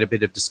had quite a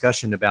bit of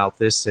discussion about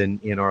this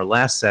in our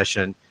last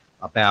session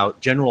about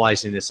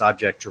generalizing this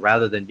object to,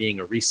 rather than being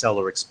a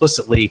reseller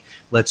explicitly,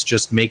 let's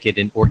just make it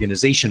an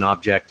organization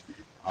object.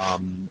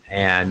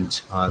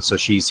 So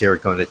she's here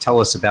going to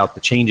tell us about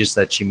the changes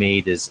that she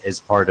made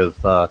as part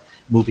of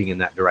moving in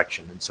that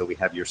direction. And so we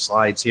have your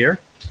slides here.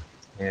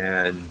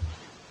 And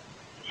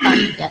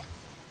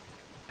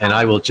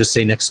I will just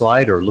say next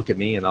slide or look at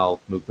me and I'll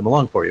move them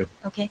along for you.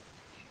 Okay.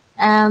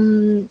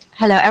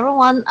 Hello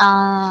everyone,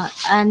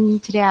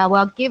 and today I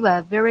will give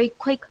a very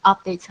quick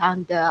update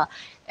on the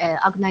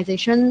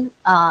organization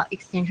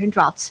extension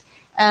drafts.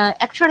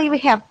 Actually, we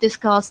have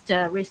discussed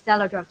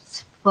reseller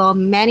drafts for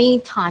many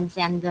times,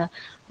 and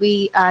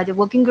the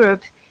working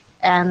group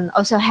and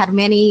also had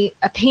many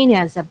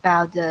opinions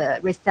about the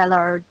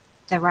reseller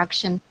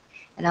direction.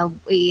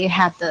 We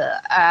had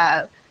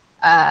the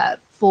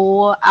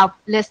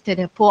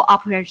listed four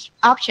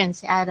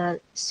options at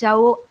a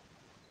Seoul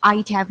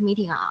IETF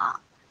meeting, I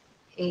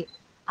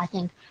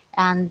think.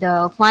 And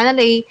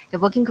finally, the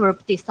working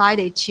group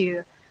decided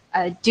to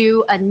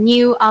do a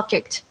new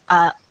object,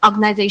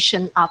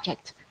 organization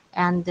object.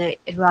 And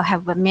it will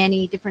have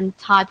many different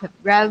type of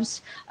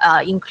roles,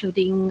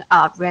 including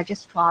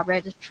registrar,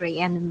 registry,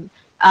 and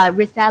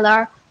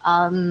reseller,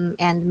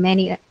 and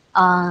many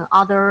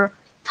other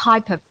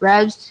type of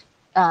roles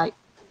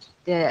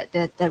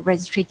the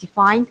registry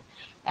defined.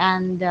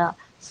 And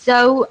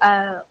so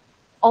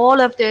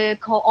all of the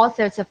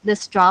co-authors of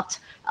this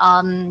draft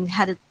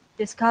had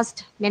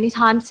discussed many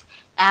times,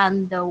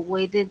 and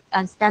we did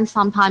spend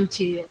some time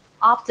to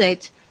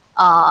update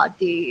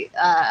the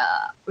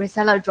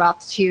reseller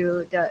draft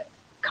to the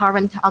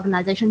current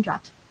organization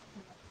draft.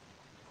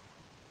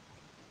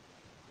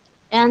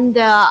 And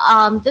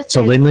this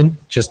So Lin,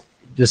 just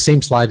the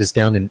same slide is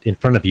down in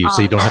front of you,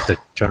 so you don't have to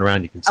turn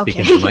around. You can speak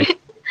into the mic.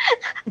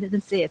 I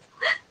didn't see it.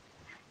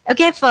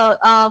 Okay, for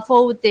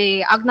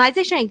the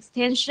organization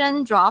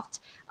extension draft,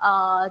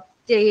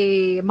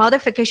 the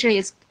modification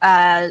is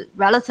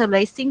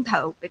relatively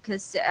simple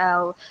because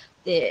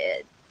there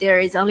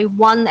is only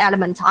one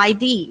element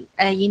ID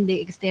in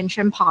the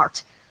extension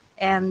part,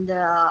 and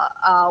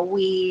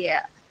we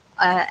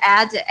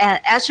add an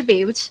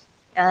attribute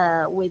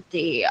with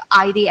the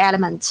ID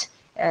element,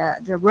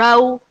 the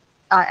row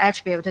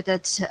attribute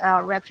that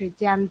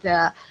represent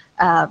the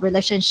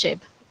relationship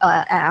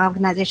an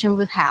organization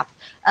would have.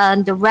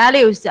 And the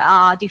values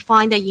are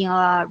defined in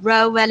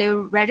row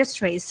value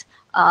registries,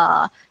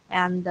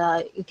 and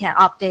you can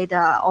update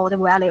all the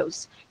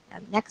values.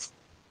 Next.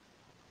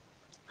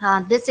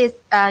 This is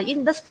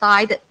in the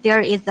slide.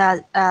 There is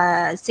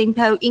a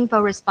simple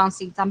info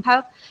response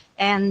example,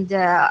 and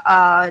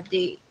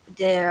the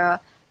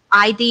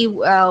ID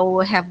will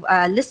have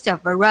a list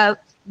of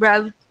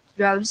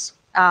rows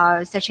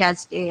such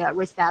as the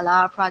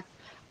reseller,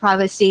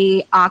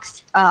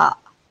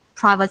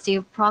 privacy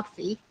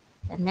proxy.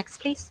 And next,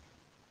 please.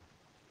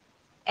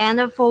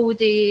 And for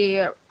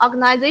the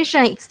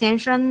organization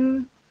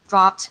extension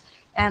draft,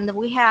 and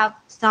we have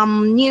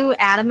some new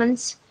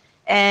elements,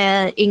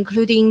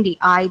 including the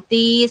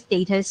ID,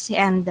 status,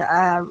 and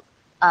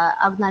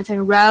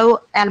organization row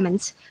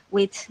elements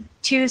with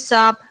two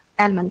sub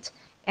elements.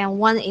 And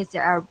one is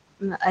a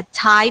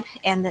type,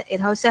 and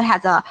it also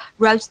has a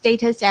row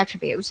status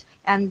attribute.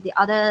 And the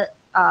other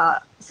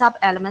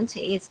sub-element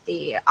is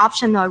the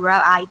optional row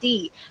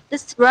ID.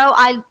 This row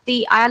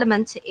ID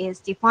element is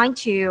defined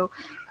to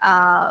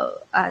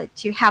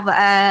have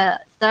a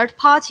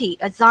third-party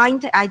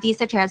assigned ID,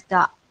 such as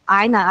the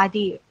INA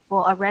ID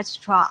for a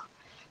registrar.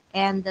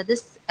 And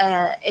this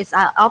is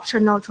an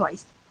optional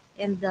choice.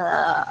 And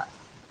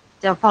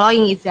the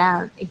following is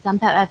an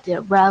example of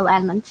the row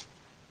element.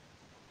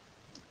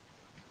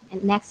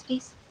 And next,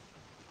 please.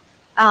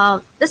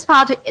 This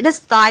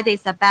slide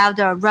is about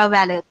the row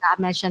values I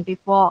mentioned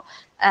before.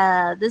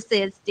 This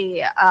is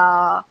the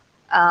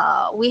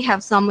we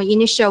have some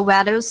initial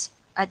values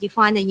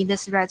defined in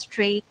this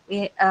registry.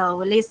 We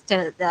list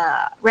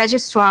the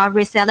registrar,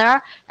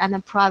 reseller, and the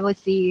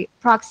privacy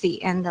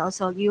proxy, and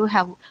also you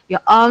have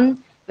your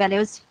own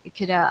values. You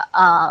could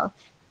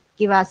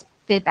give us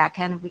feedback,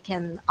 and we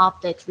can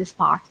update this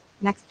part.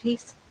 Next,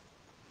 please.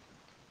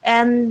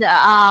 And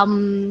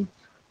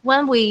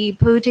when we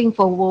putting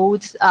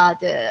forward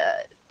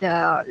the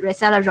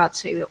reseller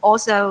drafts,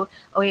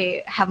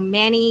 we have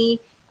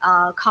many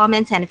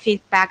comments and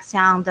feedbacks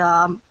on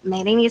the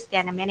mailing list,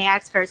 and many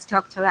experts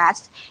talk to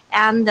us.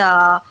 And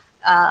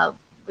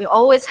we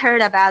always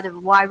heard about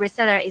why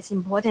reseller is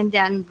important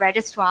than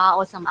registrar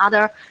or some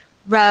other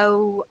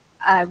rows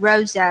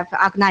of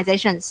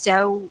organizations.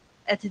 So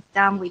at the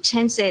time we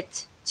changed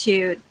it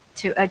to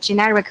a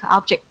generic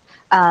object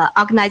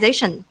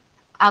organization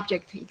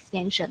object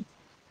extension.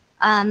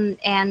 And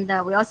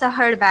we also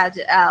heard about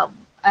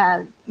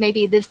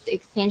maybe this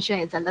extension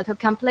is a little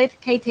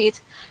complicated,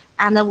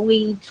 and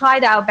we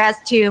tried our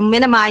best to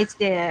minimize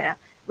the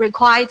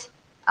required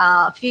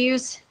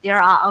fields.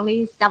 There are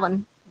only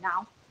 7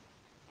 now.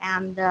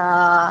 And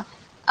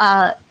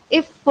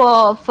if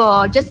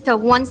for just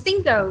one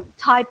single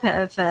type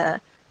of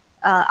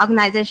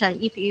organization,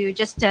 if you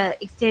just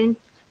extend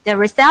the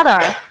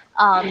reseller,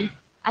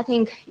 I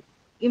think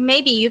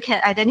maybe you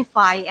can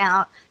identify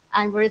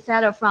and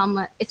reseller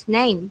from its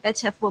name.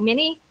 But for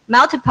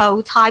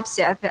multiple types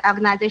of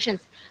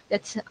organizations,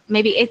 that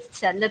maybe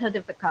it's a little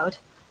difficult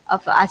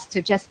for us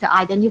to just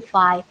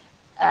identify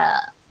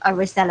a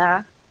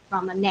reseller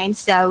from a name.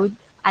 So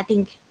I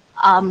think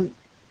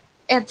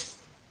it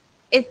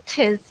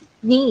is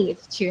need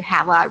to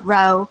have a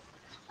row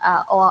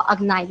or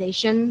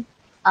organization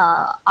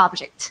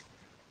object.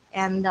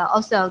 And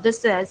also,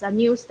 this is a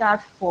new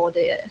start for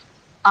the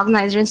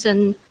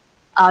organization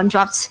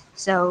drafts.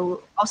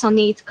 So also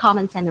need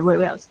comments and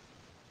reviews.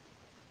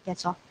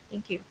 That's all.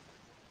 Thank you.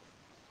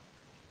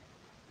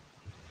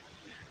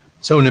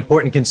 So an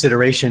important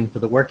consideration for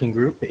the working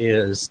group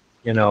is,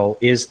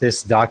 is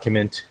this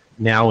document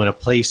now in a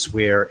place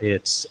where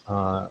it's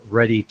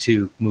ready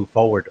to move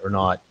forward or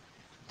not?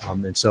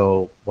 And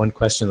so one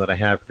question that I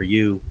have for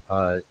you,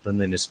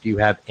 Lin, is do you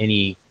have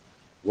any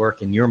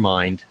work in your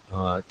mind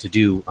to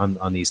do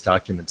on these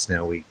documents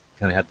now? We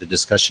kind of had the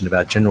discussion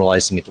about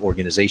generalizing it to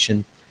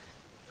organization.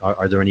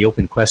 Are there any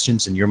open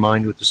questions in your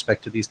mind with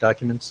respect to these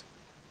documents?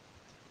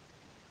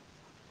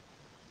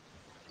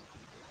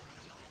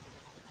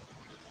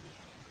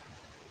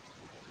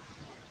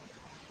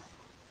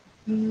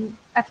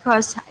 Of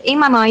course, in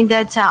my mind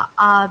that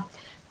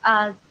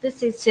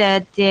this is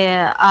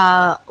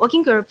the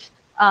working group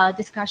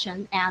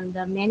discussion, and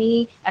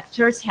many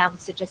actors have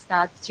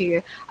suggested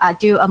to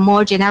do a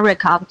more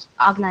generic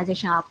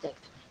organization update.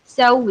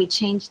 So we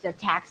changed the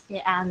text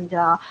and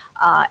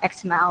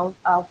XML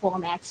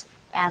formats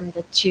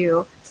and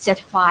to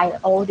certify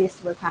all these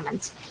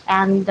requirements.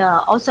 And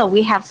also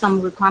we have some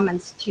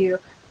requirements to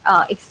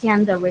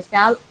extend the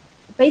result.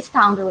 Based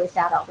on the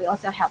result, we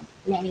also have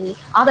many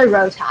other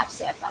role types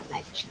of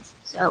organizations.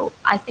 So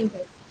I think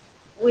that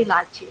we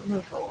like to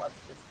move forward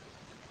with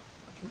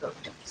working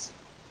group jobs.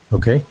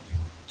 Okay,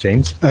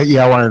 James?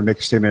 Yeah, I wanted to make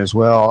a statement as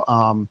well.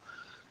 I'm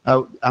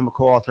a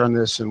co-author on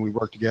this, and we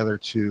worked together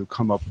to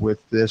come up with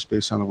this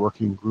based on the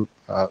working group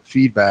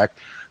feedback.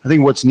 I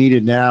think what's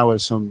needed now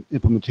is some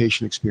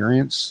implementation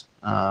experience.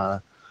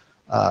 And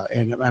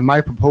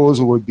my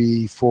proposal would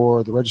be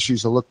for the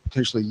registries to look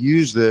potentially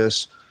use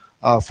this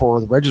for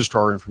the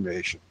registrar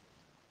information.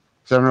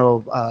 So I don't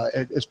know,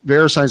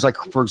 VeriSign's, like,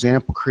 for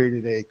example,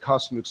 created a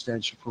custom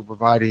extension for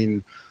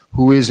providing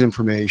WHOIS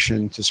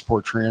information to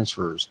support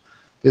transfers.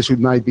 This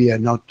might be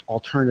an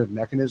alternative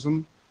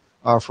mechanism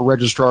for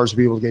registrars to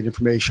be able to get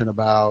information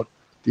about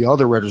the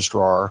other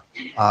registrar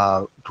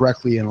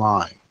directly in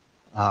line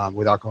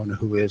without going to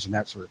WHOIS and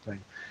that sort of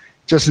thing.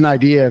 Just an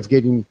idea of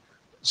getting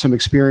some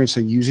experience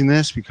in using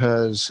this,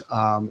 because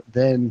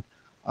then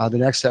the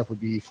next step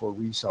would be for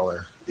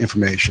reseller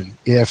information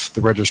if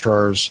the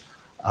registrars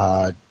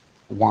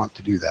want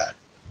to do that.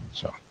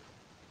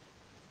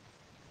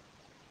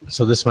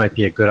 So this might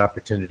be a good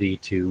opportunity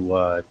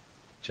to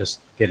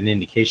just get an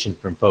indication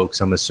from folks.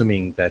 I'm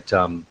assuming that,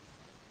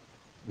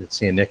 let's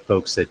say, Nick,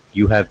 folks, that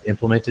you have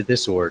implemented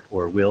this or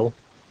will?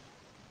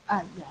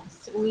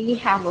 Yes, we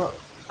have.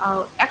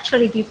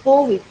 Actually,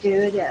 before we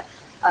do the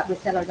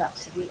reseller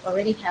docs, we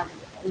already have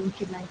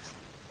implemented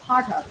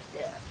part of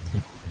the.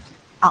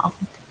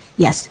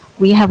 Yes,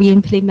 we have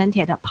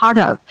implemented a part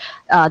of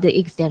the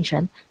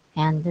extension,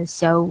 and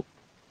so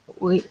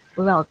we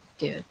will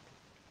do.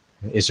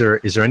 Is there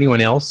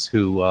anyone else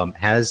who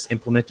has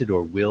implemented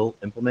or will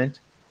implement,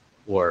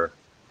 or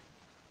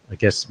I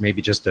guess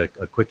maybe just a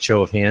quick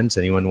show of hands?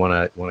 Anyone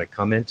want to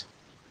comment?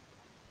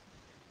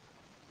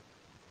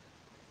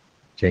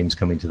 James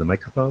coming to the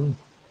microphone.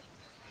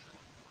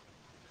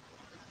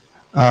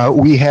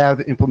 We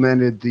have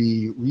implemented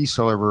the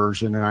reseller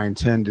version, and I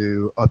intend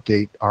to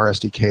update our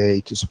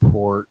SDK to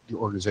support the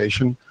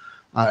organization.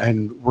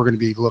 And we're going to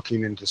be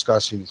looking and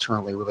discussing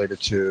internally related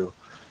to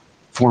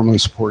formally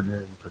supporting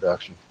it in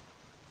production.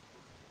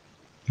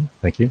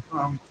 Thank you.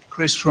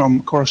 Chris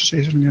from Core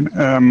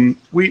Association.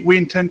 We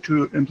intend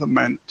to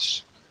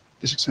implement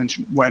this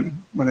extension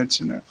when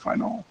it's in a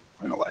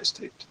finalized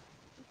state.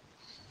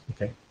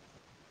 Okay.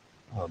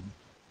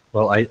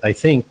 Well, I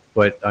think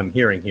what I'm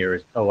hearing here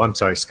is, oh, I'm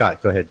sorry,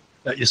 Scott, go ahead.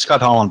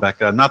 Scott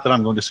Hollenbeck. Not that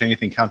I'm going to say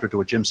anything counter to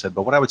what Jim said,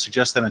 but what I would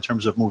suggest then in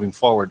terms of moving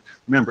forward,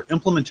 remember,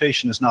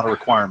 implementation is not a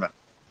requirement,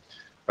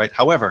 right?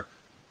 However,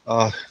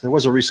 there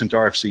was a recent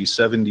RFC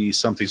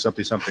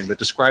 70-something that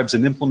describes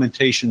an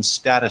implementation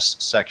status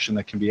section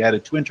that can be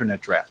added to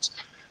internet drafts.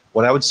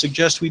 What I would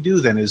suggest we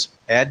do then is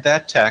add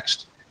that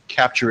text,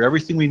 capture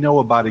everything we know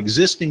about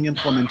existing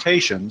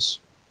implementations,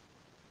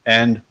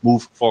 and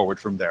move forward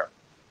from there.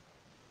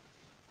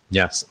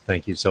 Yes,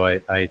 thank you. So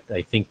I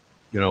think,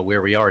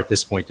 where we are at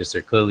this point is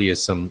there clearly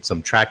is some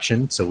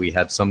traction. So we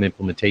have some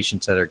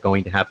implementations that are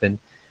going to happen,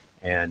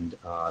 and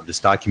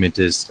this document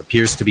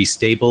appears to be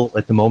stable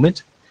at the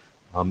moment.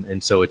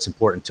 And so it's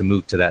important to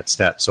move to that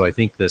step. So I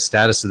think the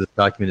status of the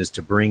document is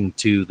to bring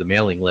to the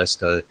mailing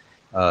list a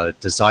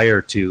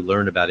desire to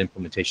learn about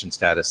implementation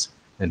status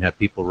and have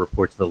people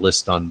report to the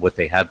list on what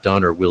they have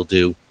done or will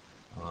do,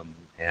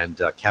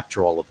 and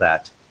capture all of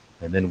that.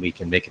 And then we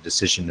can make a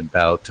decision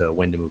about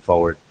when to move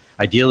forward.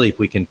 Ideally, if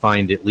we can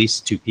find at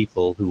least 2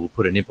 people who will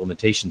put an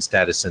implementation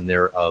status in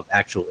there of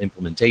actual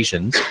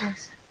implementations,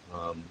 Yes.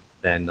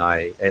 then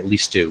at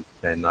least 2,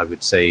 then I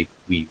would say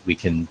we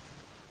can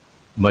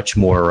much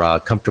more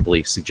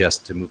comfortably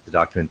suggest to move the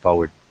document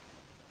forward.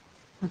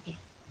 Okay.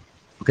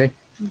 Okay?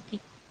 Okay.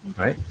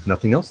 All right.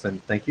 Nothing else then.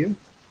 Thank you.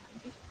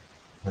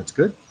 That's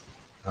good.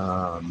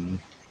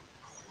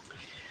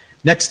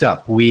 Next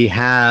up, we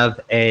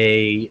have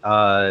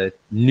a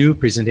new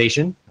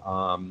presentation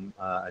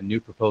a new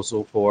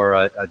proposal for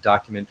a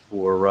document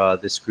for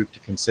this group to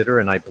consider,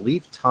 and I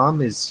believe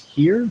Tom is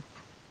here.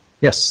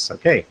 Yes,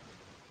 okay.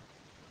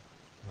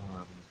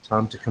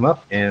 Tom to come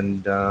up,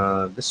 and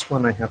this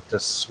one I have to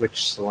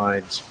switch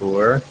slides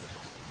for.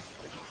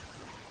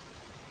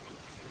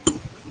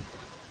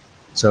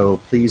 So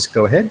please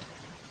go ahead.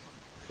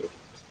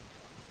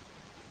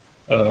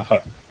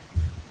 Hi.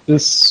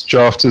 This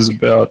draft is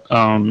about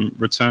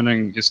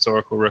returning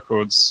historical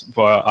records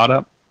via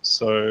RDAP,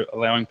 so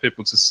allowing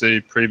people to see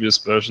previous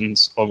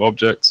versions of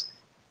objects,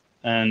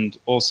 and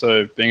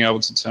also being able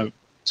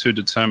to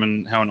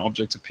determine how an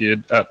object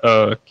appeared at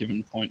a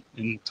given point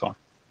in time.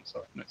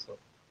 Sorry, next slide.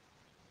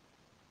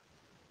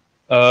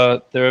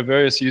 There are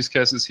various use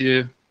cases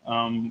here.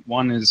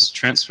 One is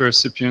transfer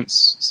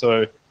recipients,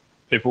 so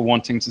people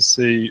wanting to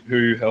see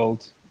who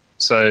held,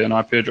 say, an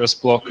IP address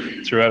block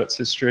throughout its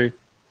history.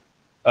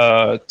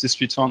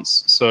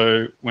 Disputants,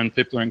 so when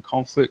people are in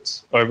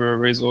conflict over a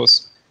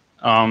resource,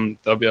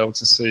 they'll be able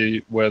to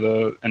see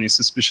whether any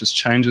suspicious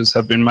changes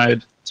have been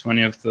made to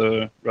any of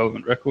the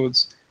relevant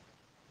records.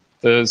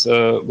 There's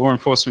law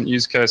enforcement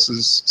use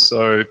cases,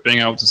 so being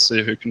able to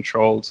see who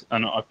controlled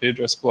an IP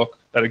address block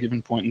at a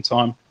given point in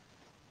time.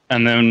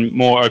 And then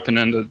more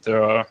open-ended,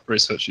 there are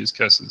research use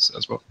cases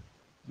as well.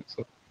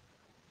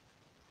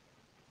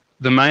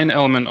 The main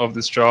element of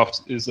this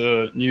draft is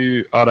a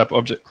new RDAP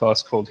object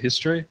class called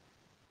history.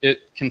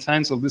 It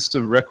contains a list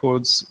of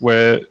records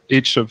where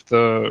each of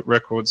the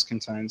records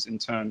contains, in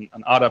turn,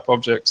 an RDAP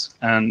object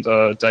and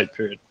a date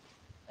period.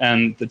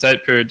 And the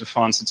date period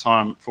defines the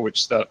time for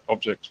which that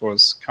object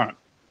was current.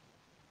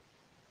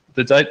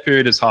 The date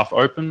period is half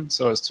open,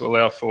 so as to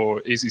allow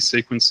for easy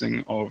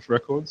sequencing of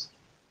records.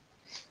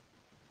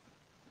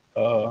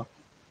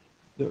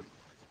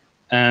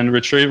 And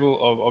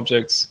retrieval of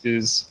objects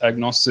is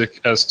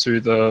agnostic as to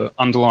the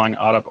underlying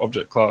RDAP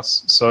object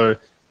class. So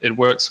it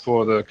works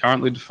for the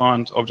currently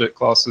defined object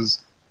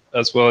classes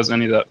as well as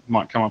any that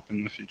might come up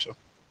in the future.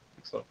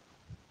 So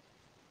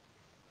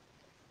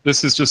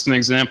this is just an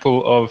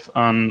example of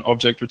an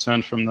object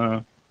returned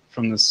from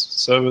this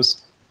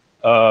service.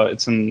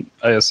 It's an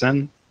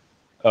ASN.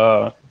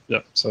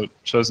 Yeah, so it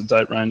shows the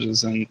date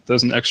ranges, and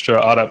there's an extra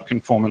RDAP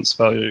conformance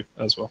value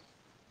as well.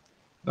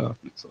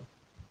 Next slide.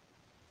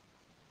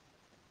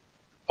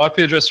 IP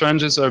address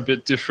ranges are a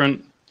bit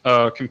different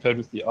compared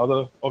with the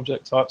other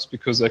object types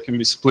because they can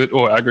be split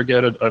or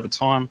aggregated over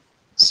time.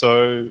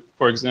 So,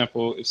 for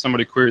example, if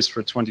somebody queries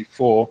for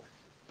 24,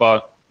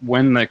 but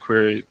when they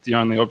query, the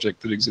only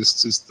object that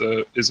exists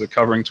is a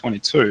covering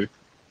 22,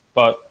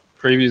 but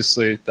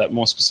previously that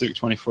more specific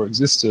 24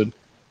 existed,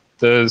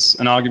 there's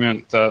an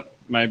argument that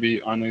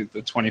maybe only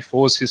the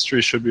 24's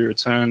history should be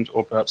returned,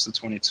 or perhaps the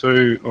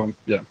 22, or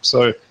yeah.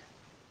 So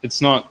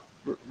it's not,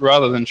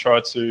 rather than try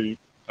to,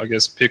 I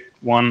guess, pick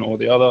one or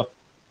the other,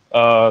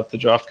 the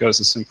draft goes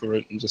a simple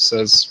route and just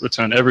says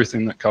return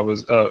everything that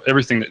covers,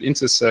 everything that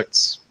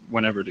intersects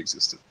whenever it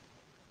existed.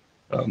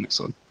 Next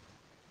slide.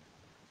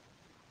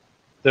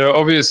 There are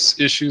obvious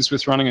issues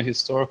with running a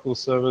historical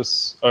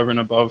service over and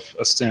above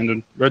a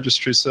standard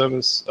registry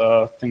service,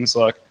 things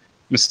like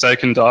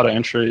mistaken data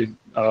entry,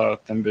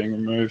 them being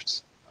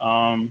removed,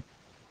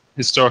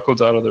 historical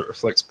data that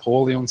reflects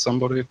poorly on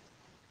somebody,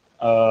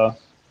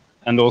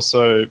 and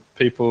also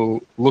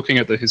people looking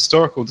at the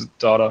historical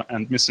data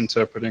and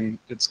misinterpreting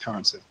its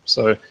currency.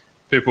 So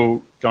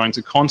people going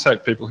to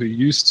contact people who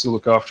used to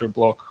look after a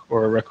block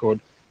or a record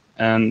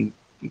and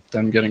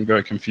then getting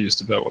very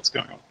confused about what's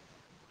going on.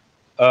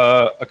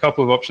 A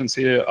couple of options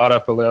here.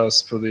 RDAP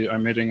allows for the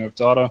omitting of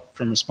data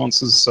from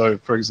responses. So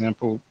for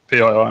example,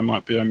 PII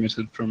might be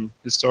omitted from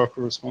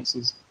historical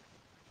responses.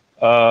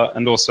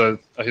 And also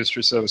a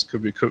history service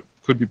could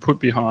be put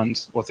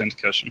behind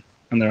authentication.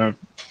 And there are a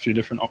few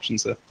different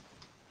options there.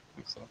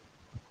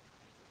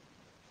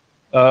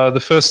 The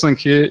first link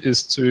here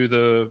is to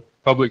the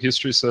public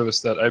history service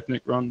that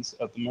APNIC runs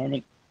at the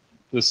moment.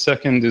 The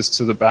second is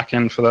to the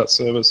backend for that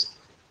service.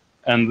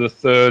 And the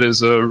third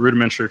is a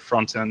rudimentary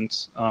front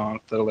end that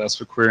allows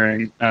for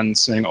querying and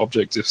seeing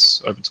object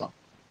diffs over time.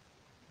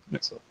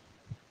 Next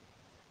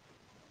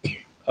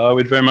slide.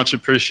 We'd very much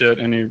appreciate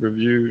any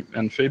review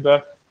and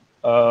feedback.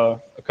 A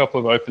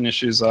couple of open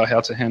issues are how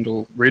to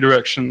handle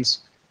redirections.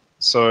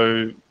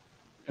 So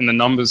in the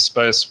numbers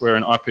space where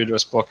an IP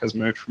address block has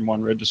moved from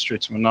one registry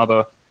to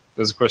another,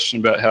 there's a question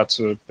about how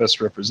to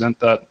best represent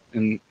that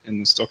in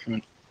this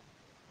document.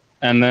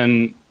 And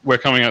then we're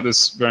coming at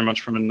this very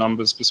much from a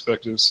numbers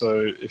perspective.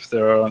 So if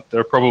there are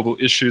probable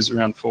issues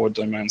around forward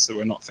domains that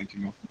we're not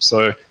thinking of.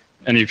 So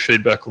any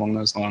feedback along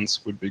those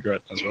lines would be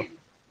great as well.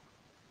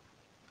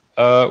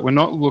 We're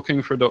not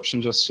looking for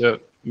adoption just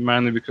yet,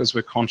 mainly because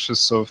we're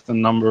conscious of the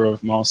number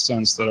of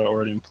milestones that are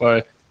already in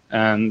play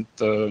and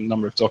the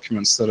number of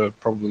documents that are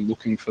probably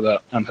looking for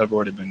that and have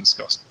already been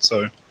discussed.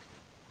 So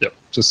yeah,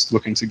 just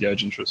looking to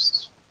gauge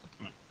interests.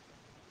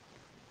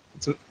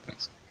 That's it,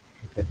 thanks.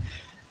 Okay.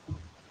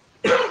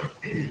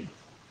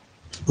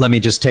 Let me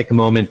just take a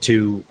moment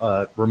to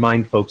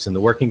remind folks in the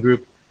working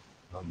group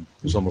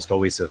There's almost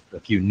always a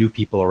few new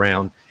people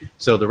around.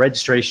 So the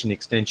registration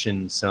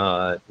extensions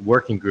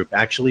working group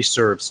actually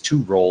serves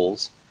two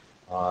roles.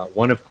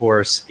 One, of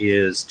course,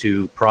 is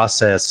to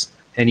process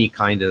any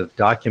kind of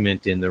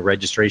document in the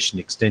registration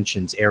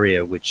extensions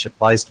area, which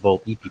applies to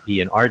both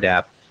EPP and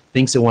RDAP,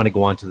 things that want to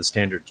go onto the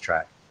standards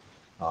track.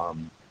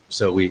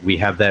 So we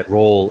have that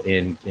role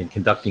in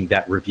conducting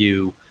that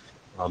review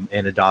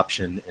and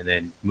adoption, and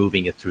then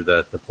moving it through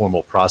the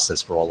formal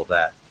process for all of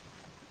that.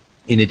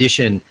 In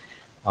addition,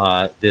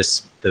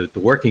 the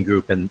working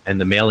group and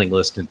the mailing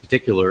list in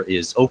particular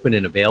is open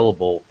and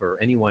available for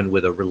anyone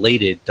with a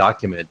related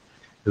document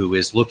who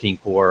is looking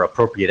for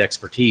appropriate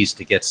expertise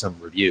to get some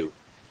review.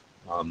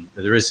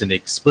 There is an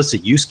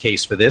explicit use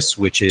case for this,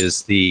 which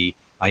is the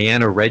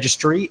IANA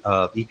registry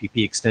of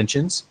EPP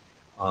extensions.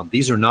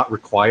 These are not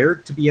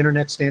required to be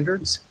internet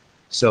standards,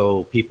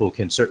 so people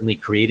can certainly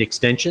create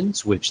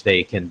extensions, which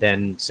they can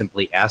then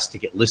simply ask to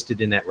get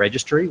listed in that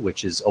registry,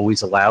 which is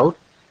always allowed.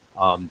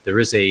 There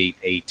is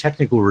a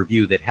technical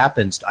review that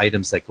happens to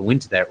items that go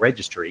into that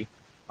registry,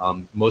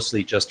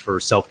 mostly just for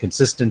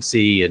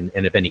self-consistency and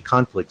if any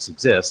conflicts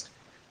exist.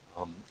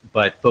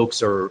 But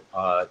folks are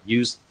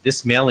use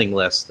this mailing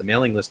list, the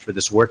mailing list for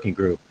this working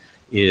group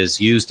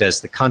is used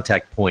as the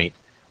contact point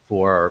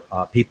for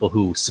people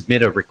who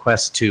submit a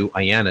request to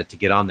IANA to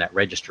get on that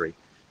registry.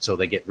 So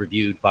they get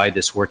reviewed by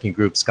this working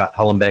group. Scott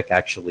Hullenbeck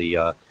actually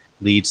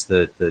leads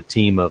the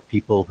team of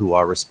people who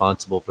are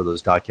responsible for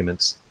those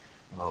documents.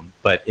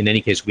 But in any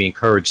case, we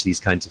encourage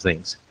these kinds of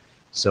things.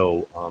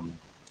 So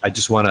I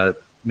just want to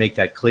make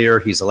that clear.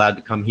 He's allowed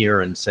to come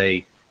here and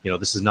say, you know,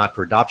 this is not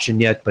for adoption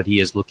yet, but he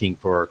is looking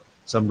for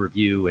some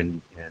review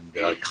and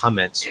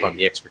comments from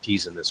the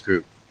expertise in this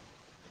group.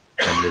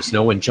 And there's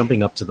no one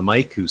jumping up to the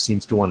mic who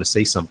seems to want to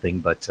say something,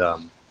 but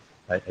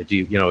I do,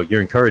 you know,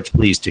 you're encouraged,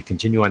 please, to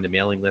continue on the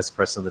mailing list,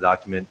 press on the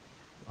document,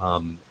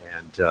 and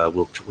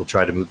we'll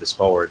try to move this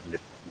forward. And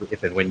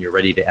if and when you're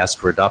ready to ask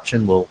for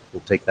adoption, we'll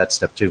take that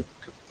step too.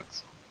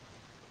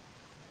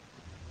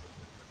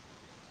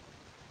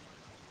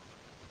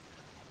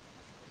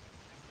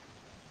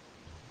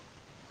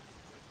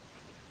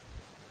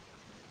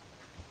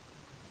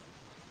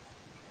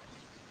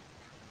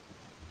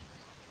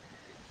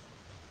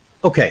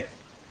 Okay,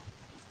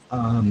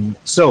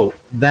 so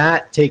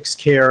that takes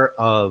care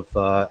of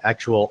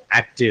actual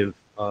active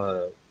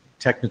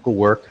technical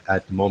work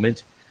at the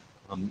moment.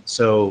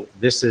 So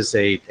this is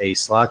a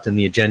slot in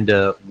the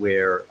agenda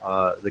where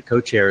the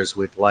co-chairs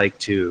would like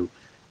to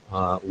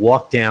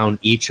walk down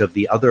each of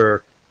the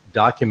other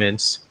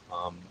documents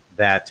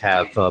that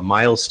have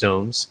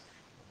milestones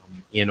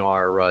in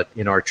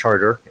our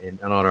charter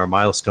and on our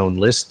milestone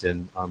list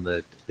and on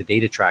the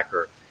data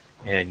tracker,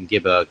 and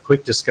give a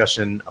quick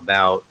discussion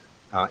about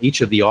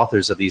each of the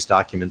authors of these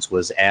documents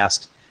was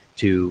asked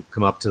to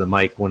come up to the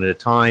mic one at a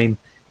time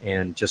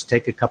and just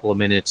take a couple of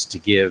minutes to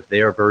give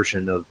their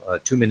version of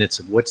 2 minutes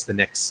of what's the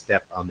next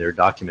step on their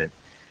document.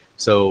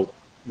 So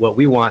what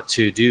we want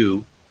to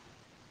do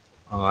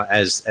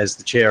as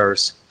the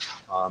chairs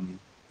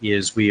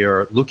is we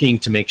are looking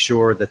to make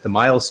sure that the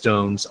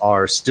milestones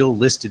are still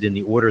listed in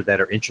the order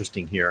that are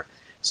interesting here.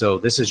 So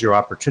this is your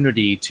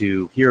opportunity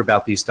to hear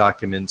about these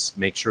documents,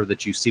 make sure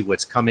that you see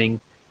what's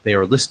coming. They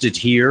are listed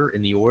here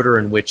in the order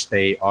in which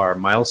they are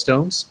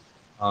milestones.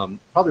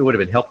 Probably would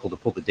have been helpful to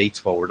pull the dates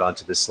forward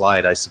onto this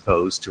slide, I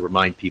suppose, to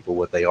remind people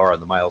what they are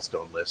on the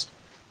milestone list.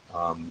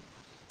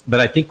 But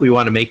I think we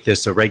want to make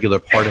this a regular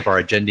part of our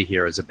agenda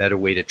here as a better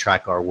way to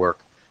track our work,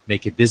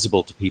 make it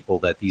visible to people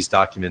that these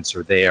documents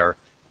are there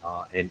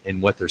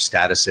and what their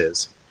status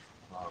is.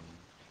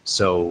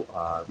 So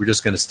we're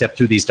just going to step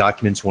through these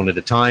documents one at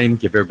a time,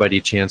 give everybody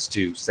a chance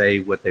to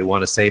say what they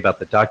want to say about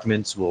the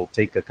documents. We'll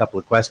take a couple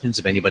of questions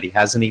if anybody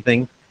has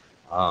anything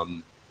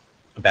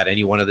about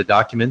any one of the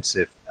documents.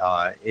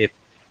 If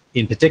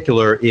in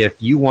particular, if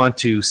you want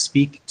to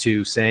speak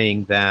to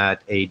saying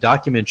that a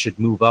document should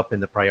move up in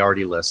the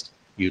priority list,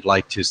 you'd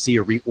like to see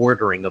a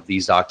reordering of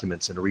these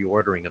documents and a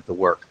reordering of the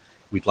work,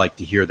 we'd like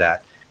to hear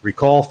that.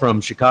 Recall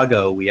from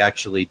Chicago, we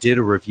actually did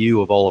a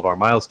review of all of our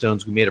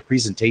milestones. We made a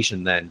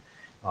presentation then.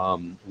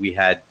 We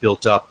had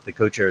built up, the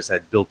co-chairs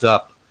had built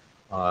up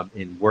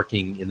in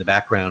working in the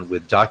background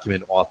with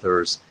document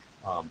authors,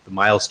 the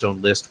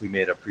milestone list. We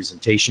made a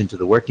presentation to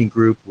the working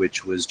group,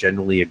 which was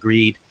generally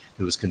agreed.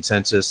 There was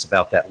consensus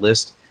about that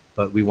list,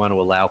 but we want to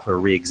allow for a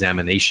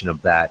re-examination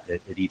of that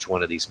at each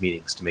one of these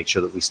meetings to make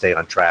sure that we stay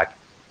on track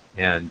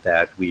and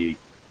that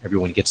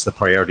everyone gets the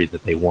priority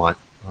that they want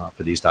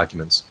for these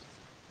documents.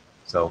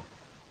 So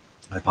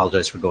I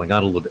apologize for going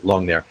on a little bit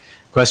long there.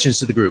 Questions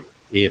to the group?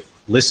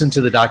 Listen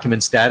to the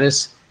document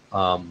status.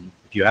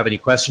 If you have any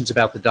questions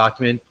about the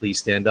document, please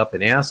stand up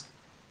and ask,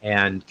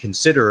 and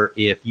consider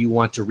if you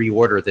want to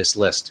reorder this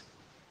list,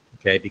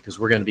 okay? Because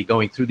we're going to be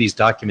going through these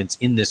documents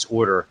in this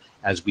order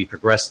as we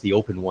progress the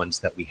open ones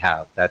that we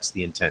have. That's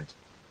the intent.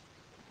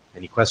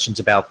 Any questions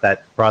about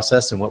that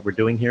process and what we're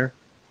doing here?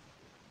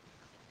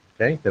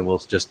 Okay, then we'll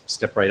just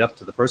step right up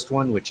to the first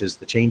one, which is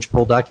the change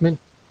poll document.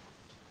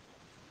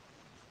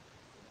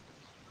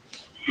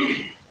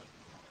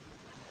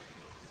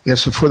 Yeah,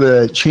 so for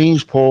the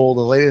change poll,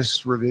 the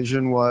latest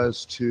revision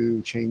was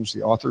to change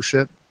the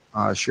authorship.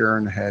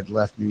 Sharon had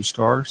left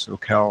Newstar, so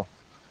Cal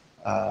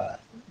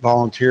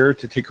volunteered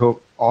to take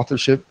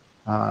authorship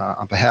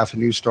on behalf of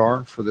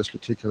Newstar for this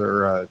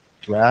particular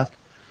draft.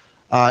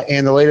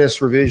 And the latest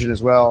revision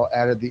as well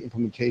added the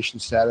implementation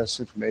status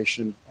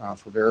information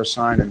for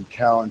VeriSign, and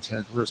Cal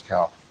intends, where's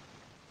Cal?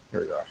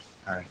 Here we are.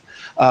 All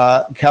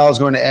right. Cal is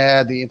going to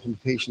add the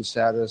implementation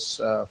status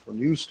for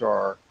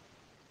Newstar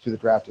to the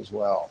draft as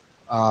well.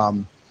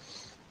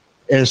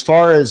 As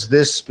far as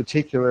this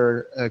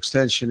particular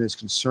extension is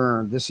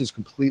concerned, this is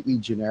completely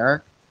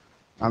generic.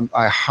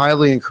 I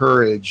highly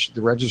encourage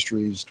the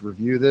registries to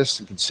review this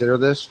and consider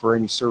this for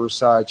any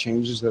server-side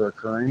changes that are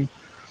occurring.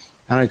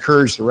 And I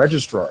encourage the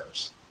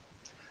registrars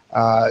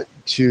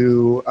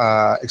to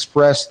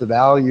express the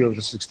value of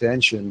this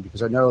extension,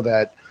 because I know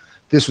that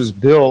this was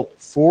built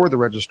for the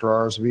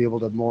registrars to be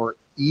able to more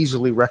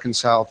easily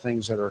reconcile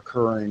things that are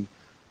occurring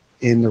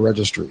in the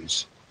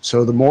registries.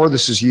 So the more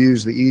this is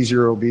used, the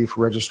easier it will be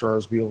for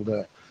registrars to be able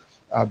to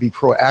be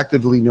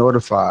proactively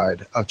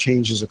notified of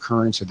changes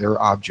occurring to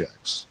their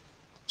objects.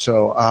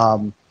 So,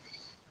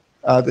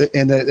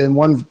 and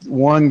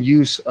one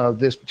use of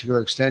this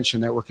particular extension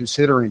that we're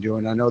considering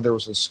doing, I know there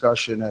was a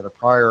discussion at a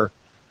prior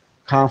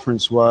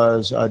conference,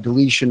 was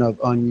deletion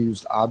of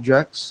unused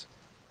objects.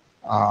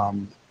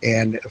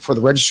 And for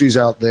the registries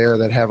out there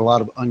that have a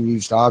lot of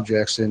unused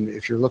objects, and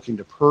if you're looking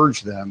to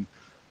purge them,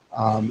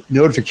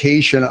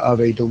 notification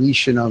of a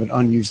deletion of an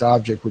unused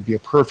object would be a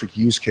perfect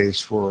use case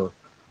for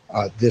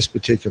this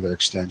particular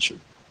extension.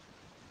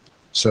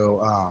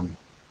 So,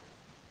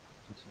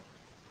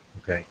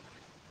 Okay.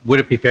 Would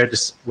it be fair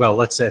to, well,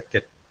 let's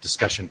get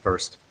discussion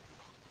first.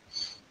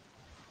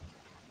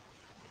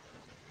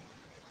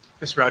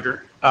 Yes,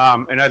 Roger.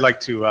 And I'd like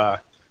to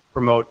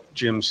promote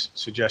Jim's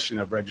suggestion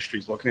of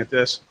registries looking at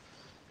this.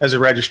 As a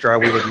registrar,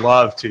 we would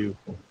love to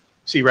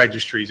see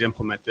registries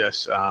implement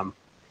this.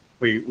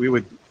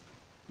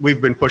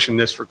 We've been pushing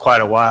this for quite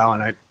a while,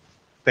 and I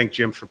thank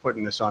Jim for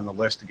putting this on the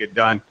list to get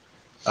done.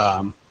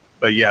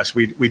 But yes,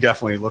 we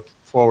definitely look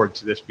forward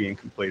to this being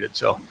completed.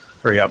 So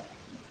hurry up.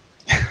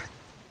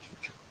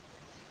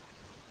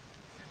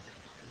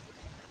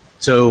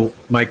 So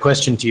my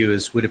question to you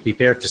is, would it be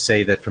fair to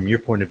say that from your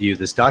point of view,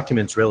 this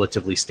document's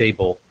relatively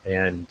stable,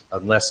 and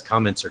unless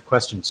comments or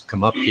questions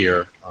come up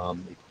here,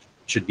 it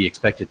should be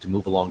expected to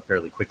move along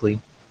fairly quickly?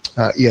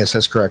 Yes,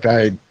 that's correct.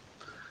 I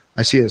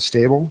see it as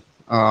stable,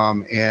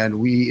 and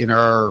we, in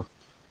our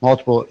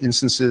multiple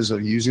instances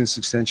of using this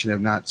extension,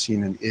 have not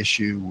seen an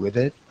issue with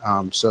it.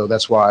 So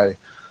that's why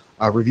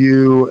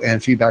review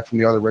and feedback from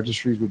the other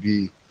registries would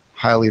be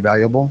highly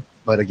valuable.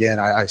 But again,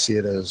 I see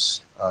it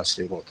as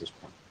stable at this point.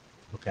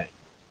 Okay.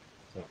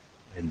 So,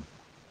 and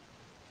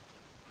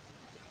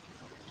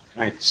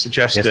can I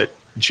suggest Yes. that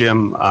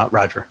Jim,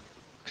 Roger,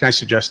 can I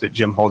suggest that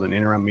Jim hold an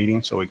interim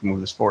meeting so we can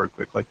move this forward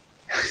quickly?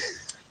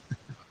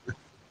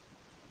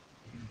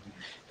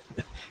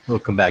 we'll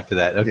come back to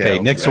that. Okay,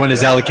 Yeah, next one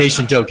is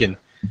allocation token.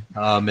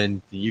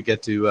 And you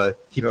get to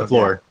keep the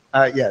floor.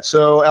 Yeah,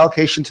 so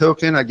allocation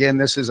token, again,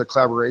 this is a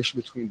collaboration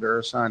between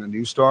VeriSign and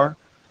Newstar.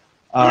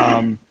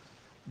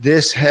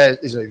 This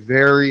is a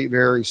very,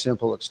 very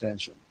simple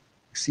extension,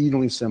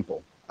 exceedingly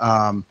simple.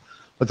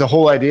 But the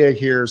whole idea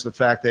here is the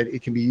fact that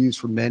it can be used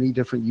for many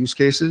different use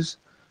cases.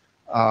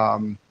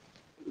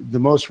 The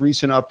most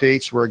recent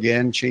updates were,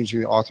 again,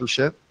 changing the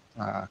authorship.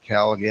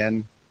 Cal,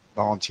 again,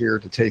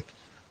 volunteered to take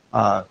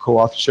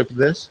co-authorship of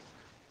this.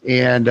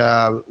 And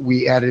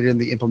we added in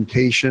the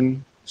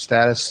implementation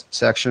status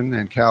section,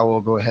 and Cal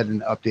will go ahead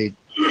and update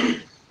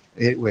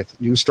it with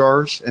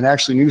Newstars. And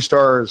actually,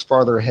 Newstar is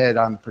farther ahead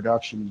on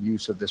production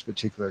use of this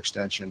particular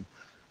extension.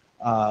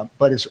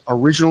 But its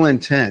original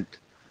intent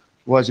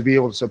was to be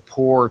able to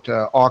support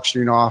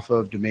auctioning off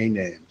of domain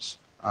names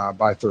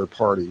by third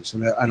parties,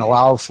 and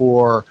allow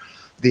for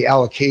the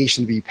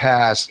allocation to be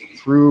passed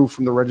through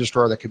from the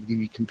registrar that could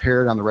be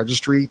compared on the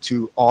registry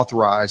to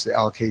authorize the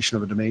allocation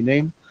of a domain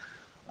name.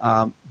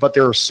 But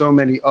there are so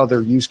many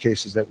other use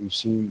cases that we've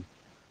seen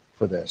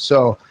for this.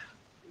 So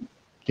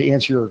to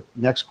answer your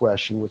next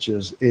question, which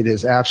is, it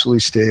is absolutely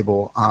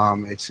stable.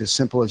 It's as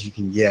simple as you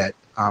can get,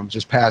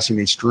 just passing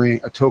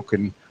a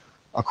token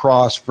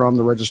across from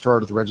the registrar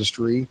to the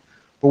registry.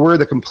 But where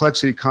the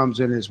complexity comes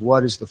in is,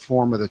 what is the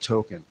form of the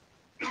token?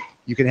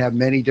 You can have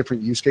many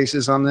different use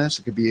cases on this.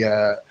 It could be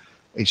a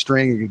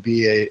string, it could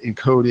be an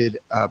encoded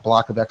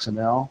block of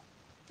XML.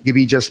 It could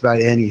be just about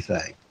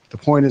anything. The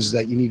point is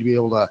that you need to be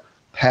able to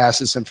pass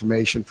this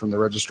information from the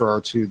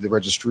registrar to the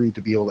registry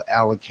to be able to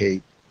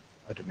allocate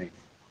a domain.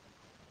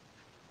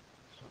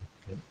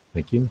 Okay,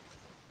 thank you.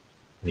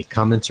 Any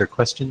comments or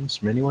questions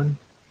from anyone?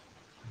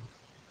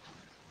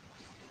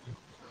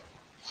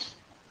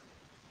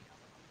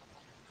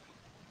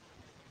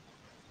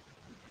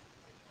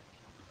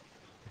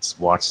 It's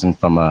Watson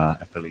from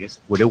Affiliates.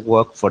 Would it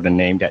work for the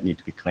name that need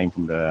to be claimed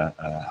from the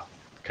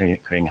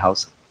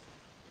clearinghouse?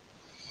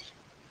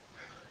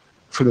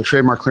 For the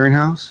trademark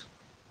clearinghouse?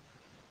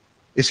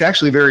 It's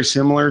actually very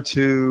similar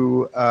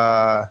to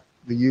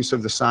the use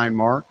of the sign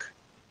mark.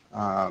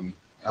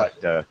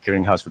 But the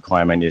clearinghouse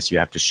requirement is you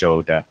have to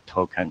show that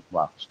token.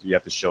 Well, you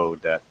have to show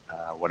that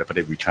whatever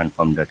they return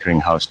from the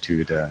clearinghouse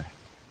to the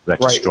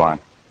registrant.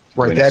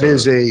 Right, that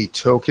is a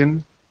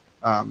token.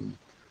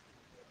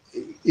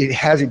 It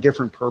has a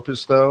different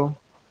purpose though,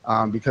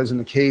 because in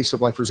the case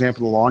of, like, for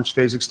example, the launch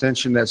phase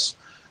extension, that's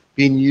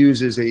being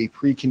used as a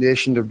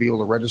precondition to be able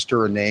to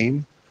register a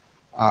name.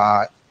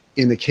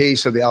 In the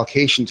case of the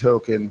allocation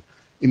token,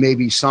 it may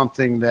be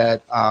something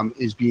that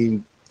is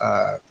being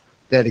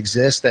that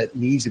exists that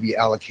needs to be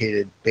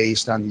allocated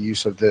based on the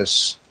use of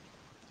this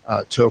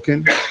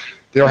token.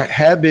 There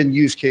have been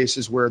use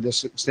cases where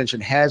this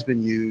extension has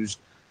been used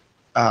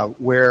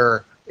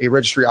where a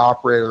registry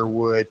operator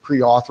would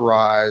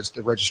pre-authorize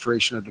the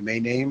registration of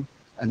domain name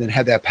and then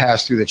have that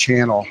pass through the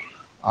channel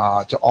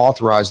to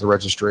authorize the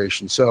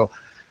registration. So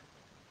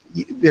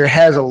there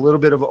has a little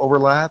bit of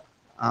overlap,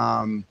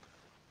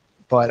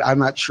 but I'm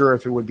not sure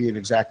if it would be an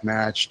exact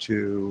match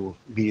to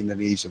meeting the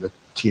needs of the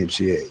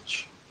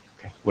TMCH.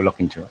 Okay, we'll look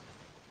into it.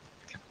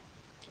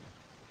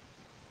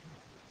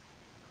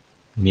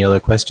 Any other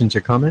questions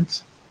or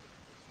comments?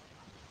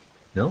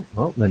 No?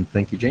 Well, then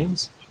thank you,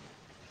 James.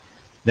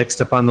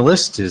 Next up on the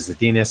list is the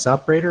DNS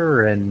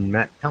operator and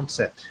Matt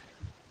Pouncett.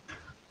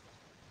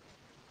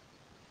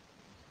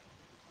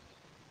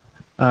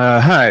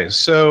 Hi.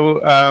 So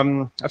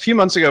a few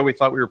months ago, we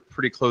thought we were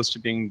pretty close to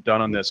being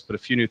done on this, but a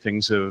few new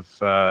things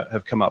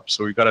have come up.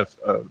 So we've got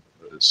a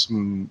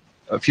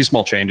few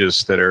small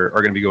changes that are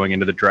going to be going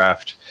into the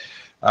draft.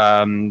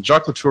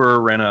 Jacques Latour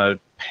ran a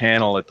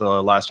panel at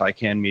the last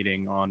ICANN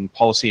meeting on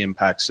policy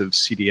impacts of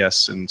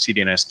CDS and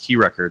CDNS key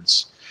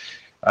records.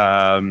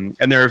 And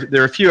there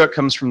are a few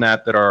outcomes from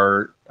that that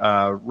are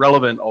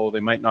relevant, although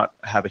they might not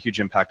have a huge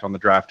impact on the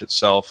draft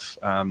itself.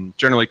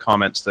 Generally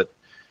comments that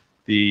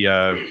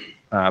the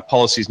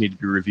policies need to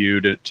be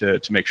reviewed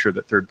to make sure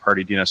that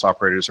third-party DNS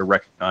operators are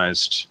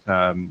recognized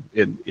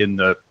in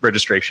the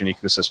registration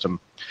ecosystem.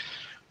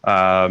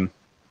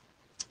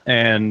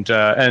 And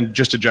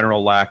just a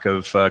general lack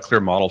of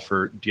clear model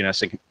for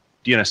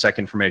DNSSEC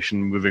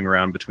information moving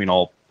around between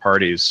all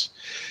parties.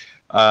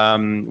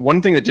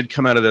 One thing that did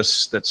come out of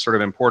this that's sort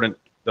of important,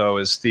 though,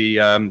 is the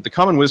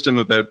common wisdom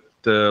about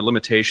the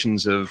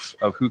limitations of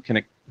who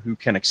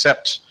can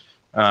accept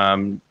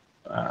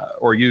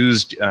or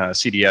use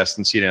CDS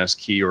and CDNS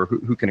key, or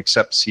who can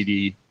accept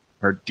CD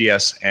or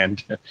DS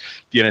and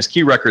DNS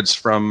key records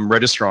from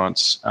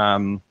registrants.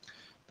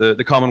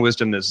 The common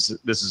wisdom is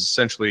this is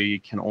essentially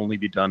can only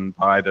be done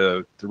by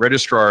the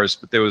registrars,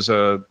 but there was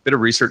a bit of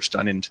research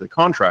done into the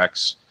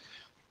contracts,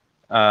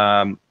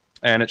 and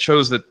it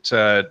shows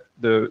that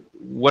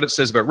what it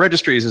says about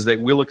registries is they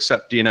will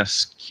accept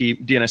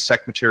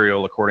DNSSEC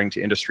material according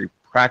to industry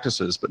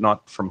practices, but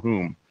not from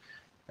whom.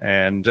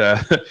 And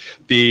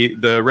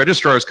the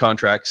registrar's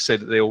contracts say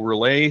that they will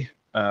relay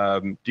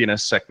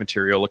DNSSEC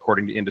material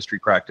according to industry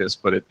practice,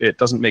 but it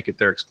doesn't make it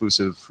their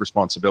exclusive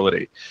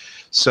responsibility.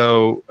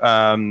 So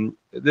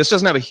this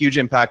doesn't have a huge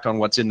impact on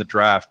what's in the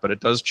draft, but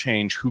it does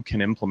change who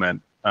can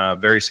implement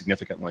very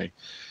significantly.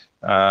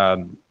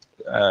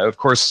 Of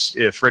course,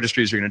 if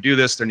registries are going to do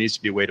this, there needs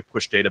to be a way to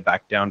push data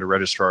back down to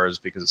registrars,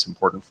 because it's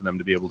important for them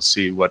to be able to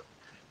see what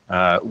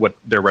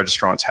their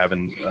registrants have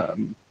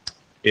in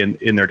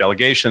their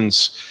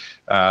delegations.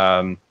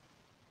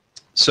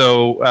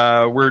 So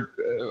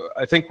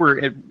I think we're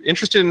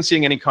interested in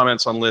seeing any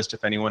comments on list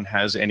if anyone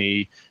has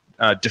any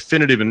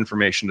definitive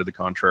information to the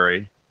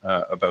contrary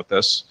about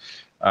this,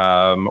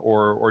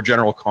 or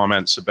general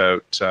comments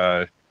about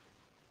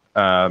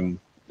how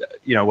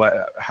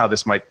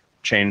this might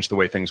change the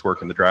way things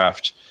work in the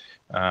draft.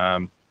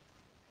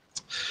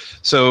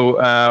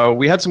 So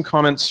we had some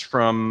comments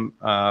from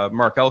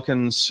Mark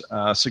Elkins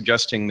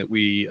suggesting that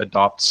we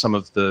adopt some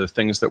of the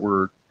things that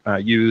were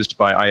used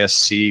by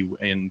ISC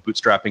in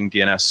bootstrapping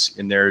DNS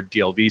in their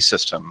DLV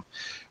system.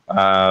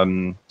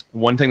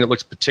 One thing that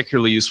looks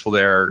particularly useful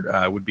there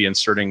would be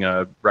inserting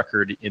a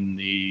record in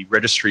the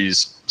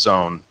registries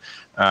zone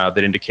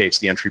that indicates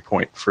the entry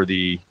point for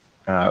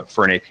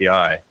for an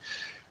API.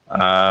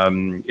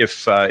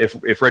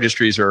 If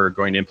registries are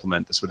going to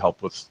implement this, would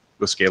help with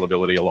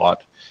scalability a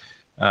lot.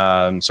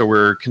 So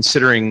we're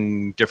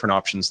considering different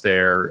options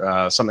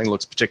there. Something that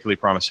looks particularly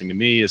promising to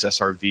me is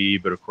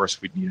SRV, but of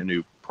course we'd need a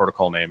new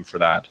protocol name for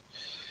that.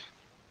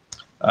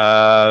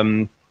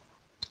 So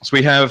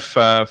we have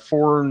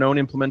 4 known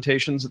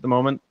implementations at the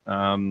moment.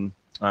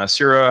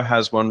 Sira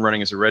has one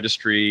running as a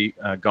registry.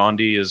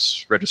 Gandhi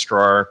is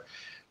registrar.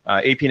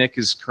 APNIC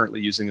is currently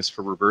using this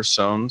for reverse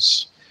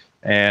zones.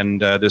 And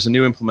there's a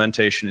new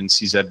implementation in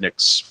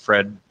CZNIC's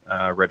FRED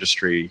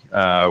registry,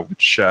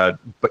 which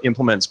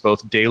implements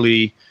both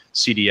daily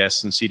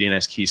CDS and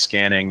CDNS key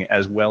scanning,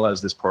 as well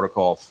as this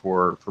protocol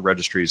for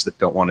registries that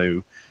don't want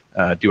to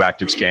do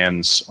active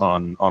scans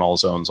on all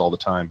zones all the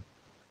time.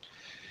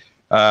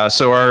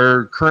 So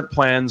our current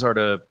plans are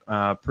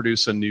to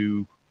produce a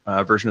new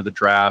version of the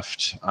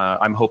draft.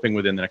 I'm hoping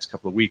within the next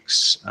couple of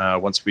weeks,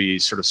 once we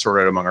sort of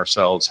sort out among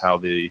ourselves how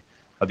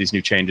these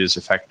new changes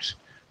affect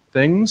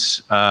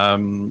things.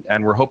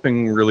 And we're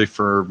hoping really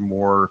for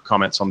more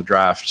comments on the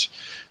draft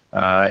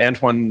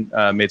Antoine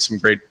made some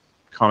great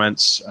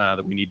comments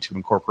that we need to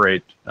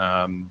incorporate.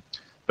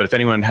 But if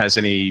anyone has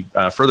any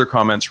further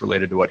comments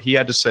related to what he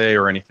had to say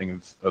or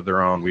anything of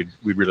their own, we'd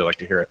really like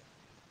to hear it.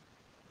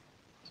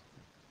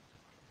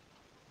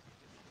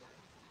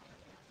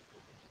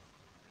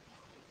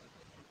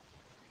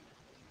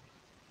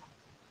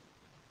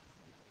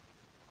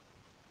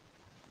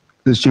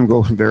 This is Jim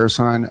Gold from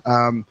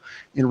VeriSign.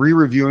 In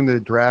re-reviewing the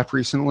draft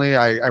recently,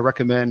 I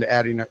recommend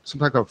adding some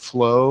type of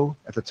flow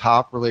at the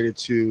top related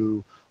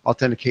to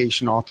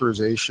authentication,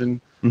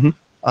 authorization,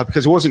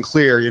 because it wasn't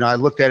clear. You know, I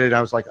looked at it and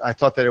I was like, I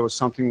thought that it was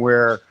something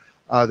where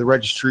the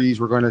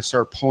registries were going to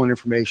start pulling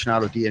information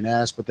out of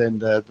DNS, but then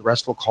the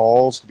restful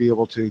calls to be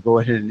able to go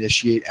ahead and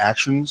initiate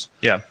actions.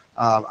 Yeah.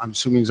 I'm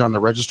assuming it's on the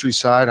registry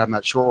side. I'm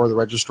not sure, or the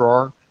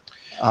registrar.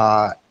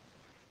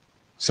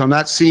 So I'm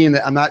not seeing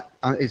that. I'm not.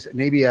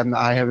 Maybe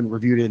I haven't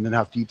reviewed it in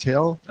enough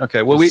detail.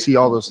 Okay. Well, we see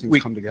all those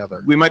things come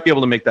together. We might be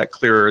able to make that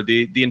clearer.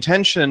 The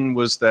intention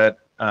was that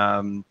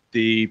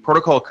the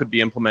protocol could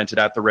be implemented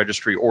at the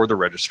registry or the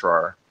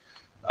registrar.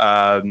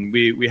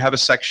 We have a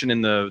section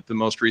in the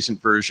most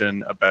recent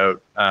version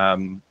about.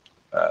 I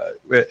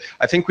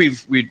think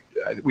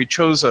we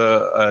chose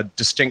a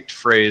distinct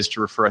phrase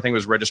to refer. I think it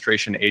was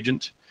registration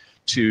agent.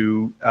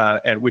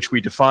 And which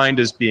we defined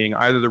as being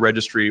either the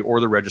registry or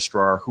the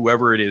registrar,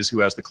 whoever it is who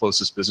has the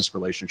closest business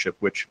relationship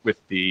with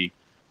the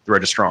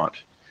registrant,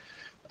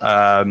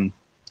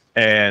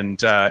 and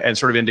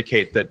sort of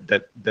indicate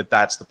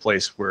that's the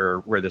place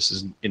where this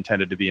is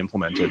intended to be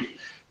implemented,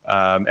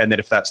 and that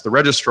if that's the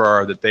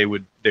registrar, that they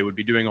would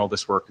be doing all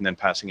this work and then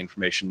passing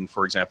information,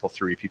 for example,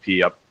 through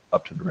EPP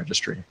up to the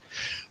registry.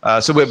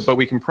 But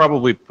we can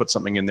probably put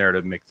something in there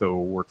to make the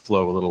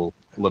workflow a little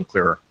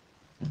clearer.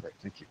 Great,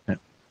 thank you. Yeah.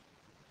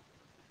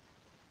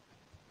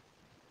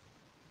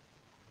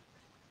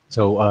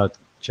 So,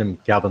 Jim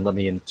Galvin, let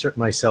me insert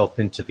myself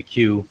into the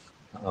queue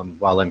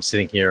while I'm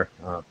sitting here,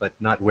 but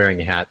not wearing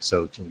a hat.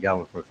 So, Jim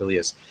Galvin from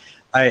Affiliates.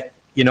 I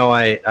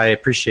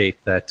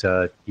appreciate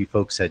that you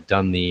folks had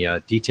done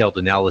the detailed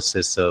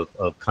analysis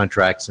of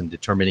contracts and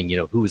determining,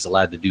 who is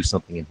allowed to do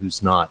something and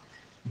who's not.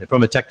 And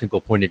from a technical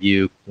point of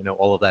view,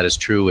 all of that is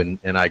true, and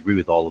I agree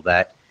with all of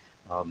that.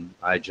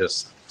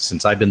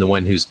 Since I've been the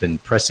one who's been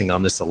pressing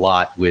on this a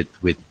lot with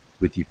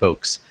you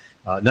folks,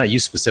 not you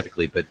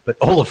specifically, but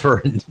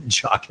Oliver and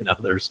Jacques and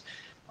others,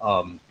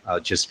 I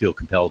just feel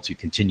compelled to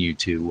continue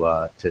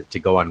to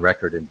go on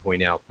record and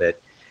point out that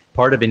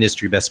part of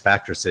industry best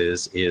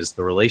practices is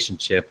the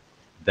relationship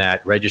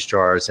that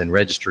registrars and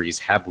registries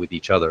have with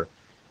each other.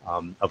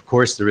 Of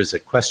course, there is a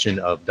question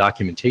of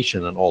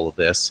documentation on all of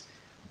this,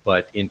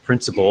 but in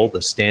principle,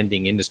 the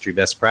standing industry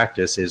best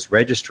practice is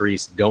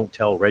registries don't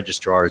tell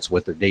registrars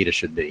what their data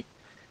should be.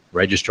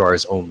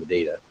 Registrars own the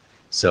data.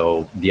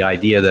 So the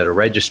idea that a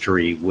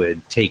registry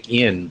would take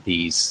in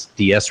these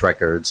DS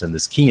records and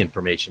this key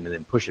information and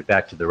then push it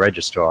back to the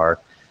registrar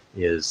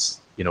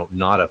is,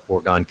 not a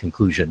foregone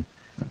conclusion.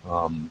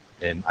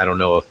 And I don't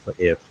know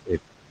if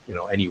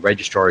any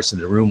registrars in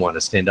the room want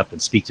to stand up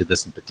and speak to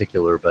this in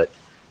particular, but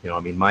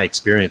my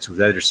experience with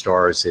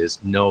registrars is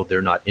no,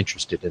 they're not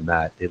interested in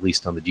that, at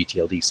least on the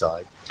GTLD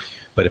side.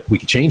 But if we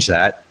could change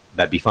that,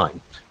 that'd be fine.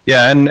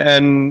 Yeah,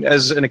 and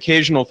as an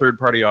occasional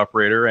third-party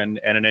operator and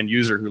an end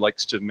user who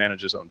likes to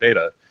manage his own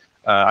data,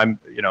 I'm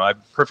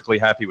perfectly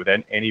happy with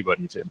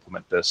anybody to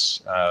implement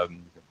this.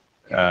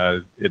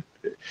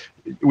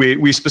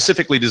 We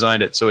specifically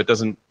designed it so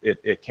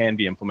it can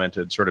be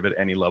implemented sort of at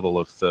any level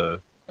of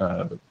the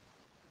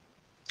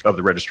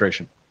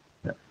registration.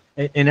 Yeah.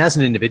 And as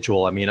an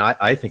individual,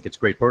 I think it's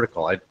great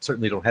protocol. I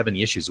certainly don't have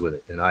any issues with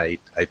it, and I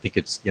think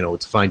it's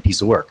it's a fine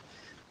piece of work.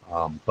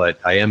 But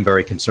I am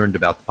very concerned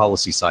about the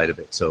policy side of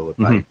it. So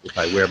if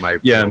I wear my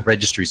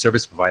registry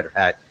service provider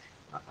hat,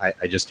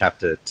 I just have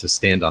to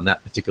stand on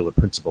that particular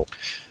principle.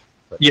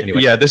 But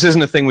anyway. Yeah, this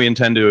isn't a thing we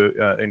intend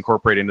to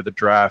incorporate into the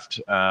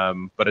draft,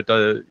 but it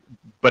does.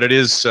 But it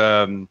is.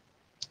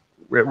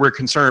 We're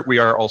concerned. We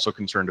are also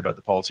concerned about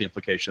the policy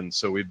implications.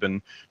 So we've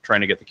been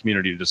trying to get the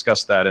community to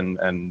discuss that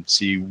and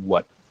see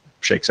what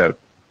shakes out.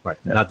 Right.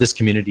 Yeah. Not this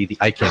community, the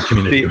ICANN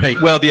community. Right.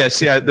 Well,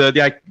 yes, yeah,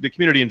 the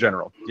community in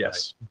general.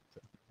 Yes. Right.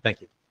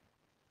 Thank you.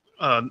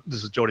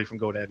 This is Jody from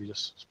GoDaddy,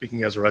 just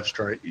speaking as a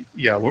registrar.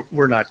 Yeah,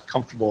 we're not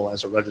comfortable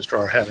as a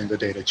registrar having the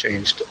data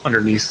changed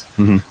underneath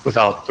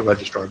without the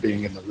registrar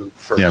being in the loop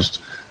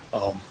first.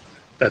 Yeah.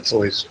 That's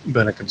always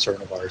been a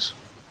concern of ours,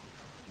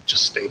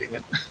 just stating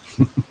it.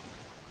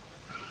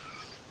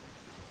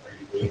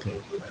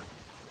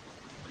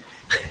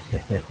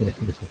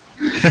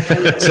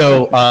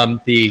 So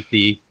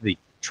the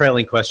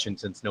trailing question,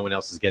 since no one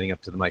else is getting up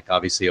to the mic,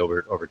 obviously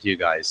over to you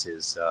guys,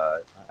 is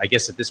I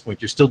guess at this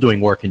point you're still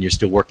doing work and you're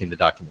still working the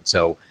document.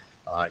 So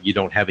you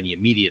don't have any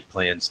immediate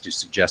plans to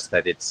suggest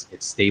that it's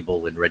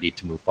stable and ready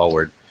to move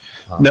forward.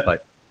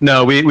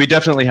 No, we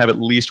definitely have at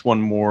least one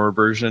more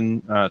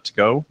version to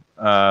go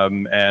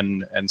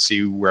and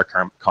see where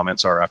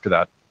comments are after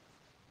that.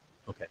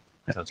 Okay,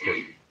 sounds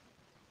good.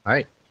 All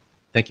right,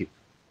 thank you.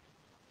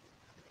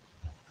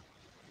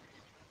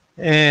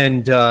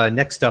 And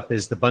next up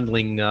is the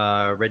bundling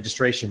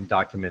registration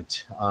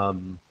document.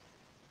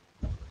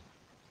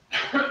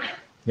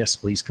 Yes,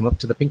 please come up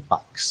to the pink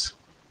box.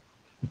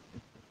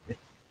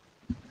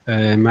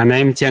 My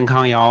name is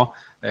Jiankang Yao.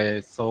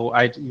 So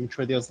I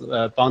introduce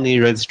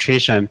bundling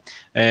registration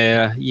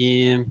I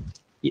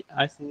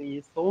think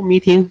in Seoul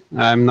meeting.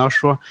 I'm not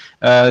sure.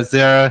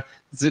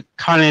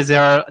 Currently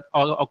there,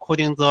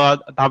 according to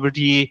the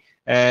WG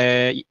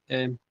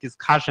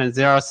discussion,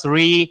 there are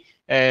 3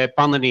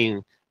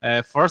 bundling.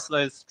 First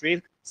is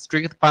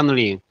strict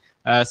bundling.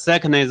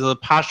 Second is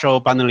partial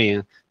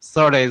bundling.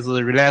 Third is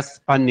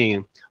relaxed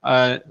bundling.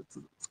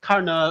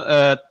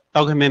 Current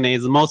document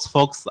is most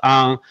focused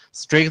on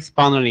strict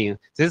bundling.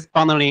 This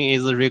bundling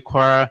is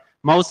require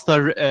most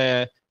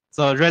the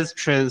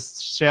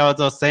registrants share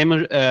the same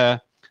a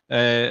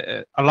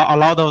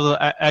lot of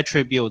the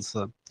attributes.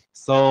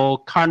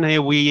 So currently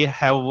we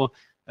have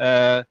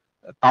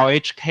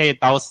 .hk,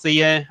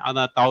 .cn, and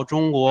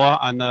 .zhongguo,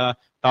 and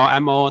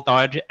 .mo,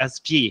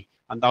 .sg,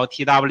 and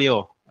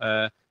 .tw.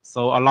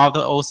 So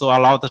also a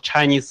lot of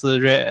Chinese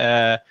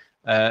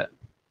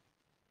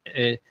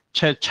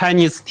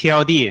Chinese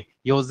TLD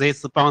use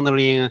this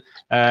bundling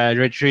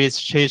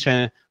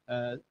registration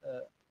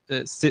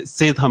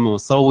system.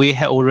 So we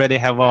already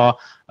have a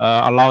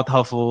lot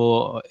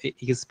of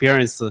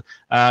experience.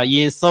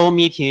 In Seoul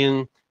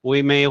meeting,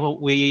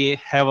 we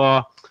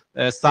have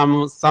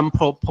some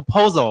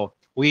proposal.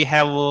 We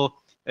have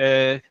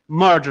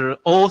merged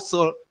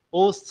also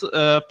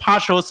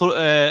partial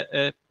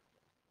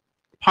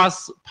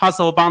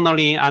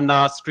bundling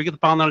and strict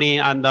bundling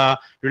and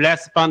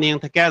relaxed bundling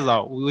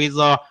together with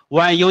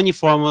one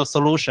uniform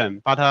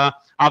solution. But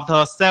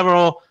after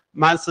several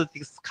months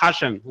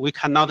discussion, we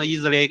cannot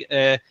easily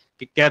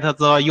get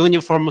the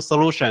uniform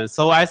solution.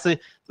 So I think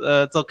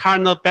the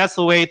current best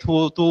way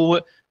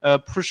to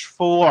push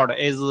forward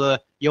is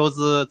use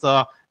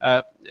the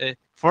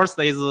first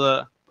is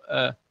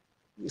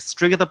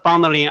strict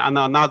bundling and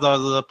another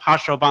is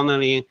partial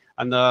bundling,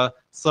 and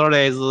third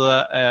is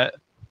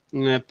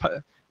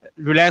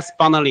relaxed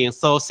bundling.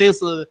 So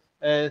since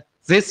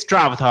this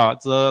draft,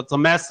 the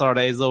method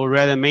is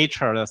already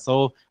matured,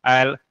 so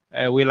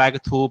we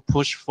like to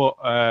push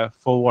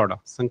forward.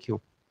 Thank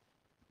you.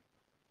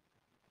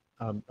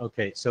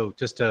 Okay, so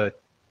just a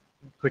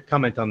quick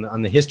comment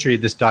on the history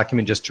of this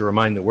document, just to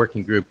remind the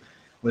working group.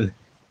 When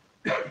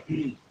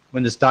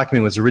this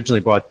document was originally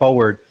brought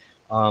forward,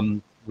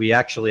 we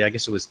actually, I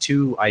guess it was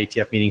 2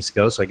 IETF meetings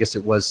ago, so I guess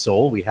it was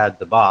Seoul, we had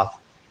the BOF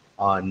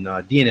on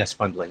DNS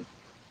bundling.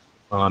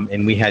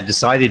 And we had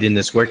decided in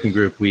this working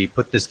group, we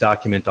put this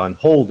document on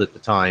hold at the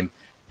time,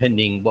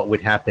 pending what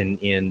would happen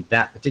in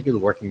that particular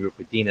working group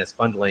with DNS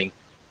bundling.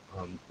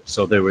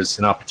 So there was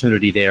an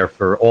opportunity there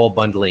for all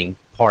bundling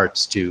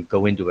parts to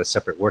go into a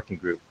separate working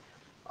group.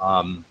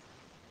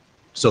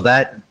 So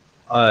that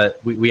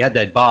we had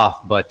that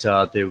BOF, but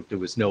there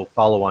was no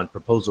follow-on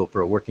proposal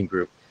for a working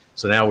group.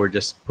 So now we're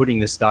just putting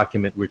this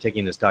document, we're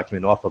taking this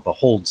document off of a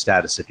hold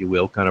status, if you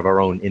will, kind of our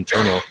own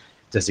internal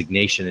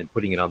designation, and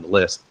putting it on the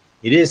list.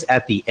 It is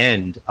at the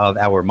end of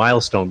our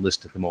milestone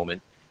list at the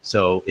moment,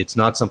 so it's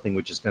not something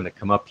which is going to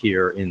come up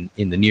here in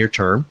the near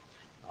term.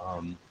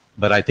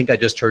 But I think I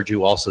just heard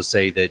you also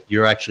say that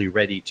you're actually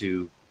ready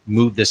to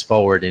move this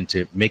forward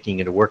into making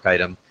it a work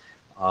item.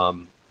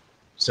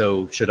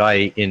 So should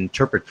I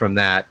interpret from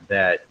that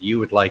that you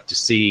would like to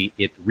see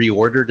it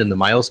reordered in the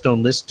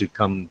milestone list to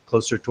come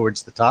closer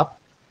towards the top?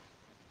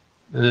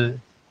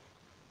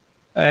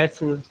 I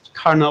think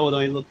current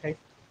order is okay.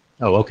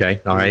 Oh,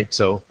 okay. All right.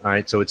 So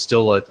it's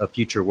still a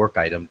future work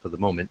item for the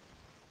moment.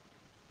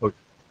 Go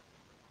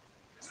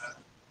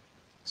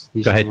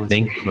ahead,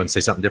 Ning. You want to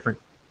say something different?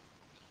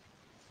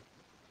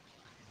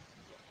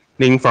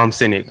 Ning from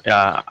Cynic.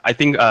 I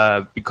think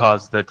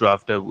because the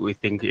draft we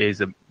think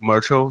is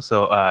mutual,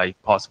 so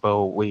if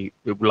possible, we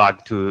would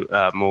like to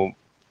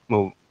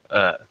move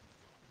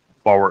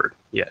forward.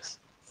 Yes.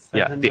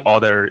 Yeah. The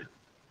order,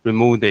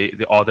 remove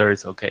the order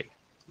is okay.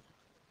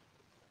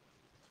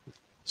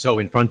 So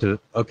in front of,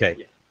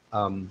 okay,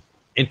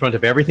 in front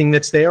of everything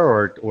that's there,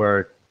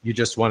 or you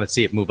just want to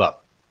see it move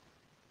up?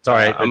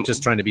 Sorry, I'm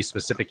just trying to be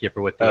specific here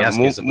for what the ask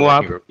is. Move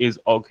up is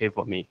okay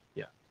for me.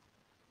 Yeah.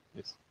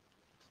 Yes.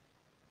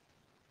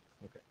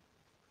 Okay.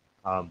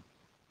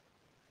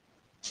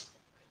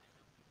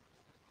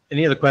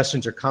 Any other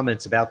questions or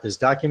comments about this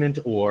document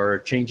or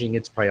changing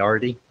its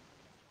priority?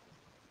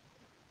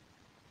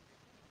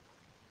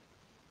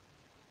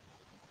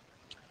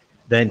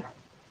 Then,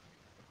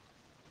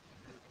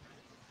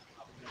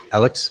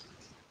 Alex?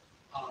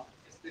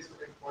 Is this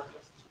important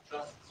to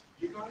just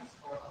you guys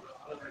or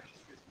other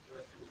registries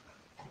interested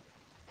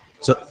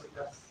in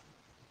that?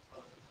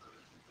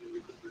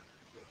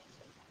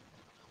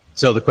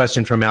 So the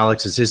question from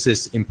Alex is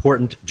this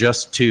important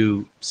just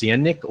to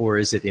CNNIC, or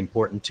is it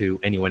important to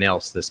anyone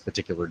else, this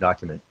particular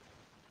document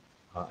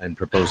and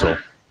proposal?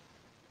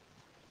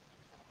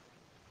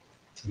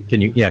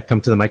 Can you,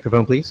 come to the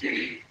microphone, please?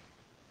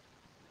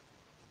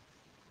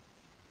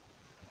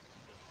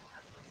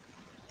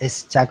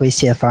 It's Jia Gui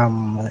Xie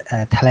from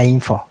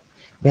Teleinfo.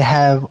 we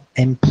have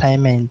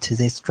implemented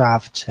this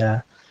draft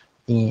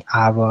in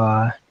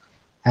our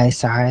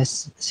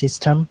SRS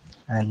system,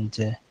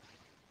 and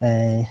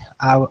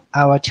our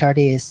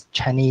TLD is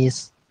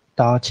Chinese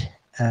dot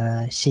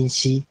信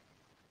息.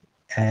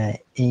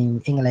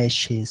 In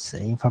English is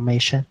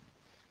information.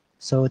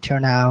 So till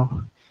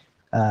now,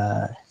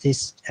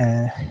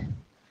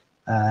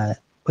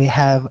 we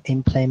have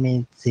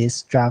implemented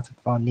this draft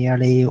for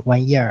nearly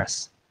 1 year.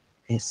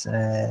 It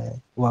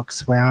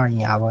works well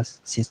in our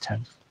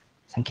system.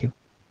 Thank you.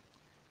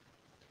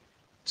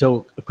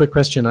 So a quick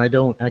question, I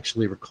don't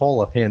actually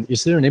recall offhand.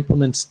 Is there an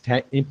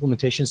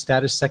implementation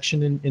status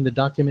section in the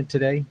document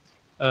today?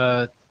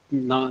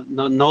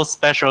 No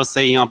special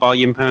saying about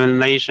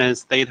implementation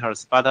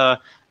status, but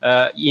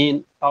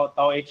in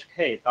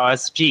 .hk,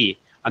 .sg,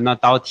 and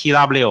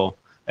 .tw,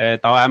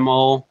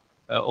 .mo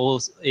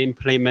also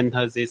implement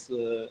this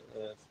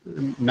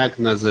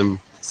mechanism.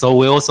 So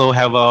we also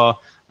have a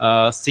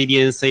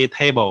CDNC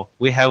table.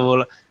 We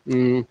have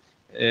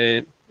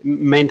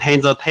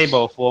maintained the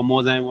table for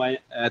more than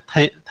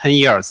 10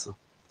 years.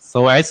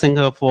 So I think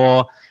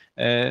for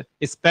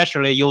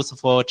especially used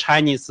for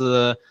Chinese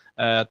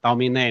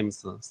domain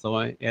names. So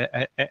I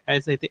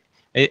think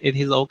it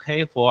is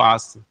okay for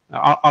us.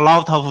 A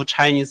lot of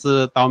Chinese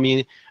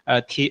domain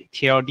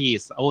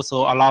TLDs,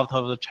 also a lot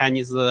of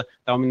Chinese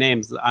domain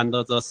names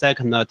under the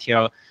second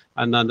tier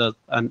and the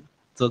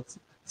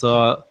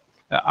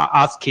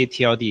ASCII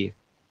TLD.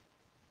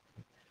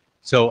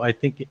 So I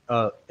think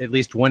at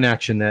least one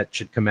action that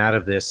should come out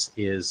of this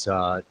is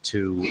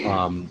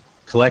to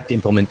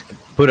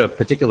put a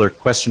particular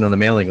question on the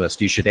mailing list.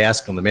 You should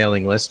ask on the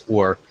mailing list,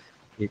 or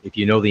if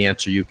you know the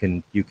answer, you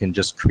can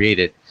just create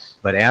it.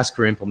 But ask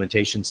for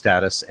implementation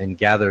status and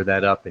gather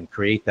that up and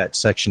create that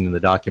section in the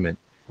document.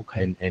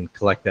 Okay. And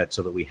collect that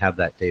so that we have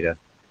that data.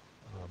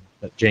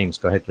 But James,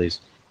 go ahead, please.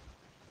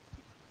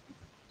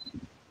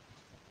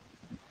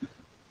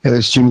 Hey,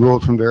 this is Jim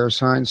Gould from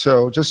VeriSign.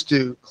 So just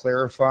to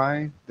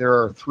clarify, there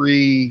are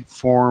 3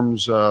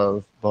 forms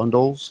of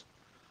bundles.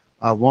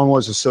 One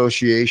was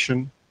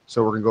association.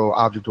 So we're going to go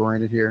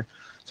object-oriented here.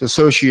 So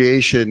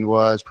association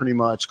was pretty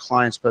much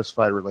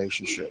client-specified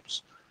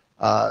relationships.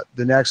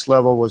 The next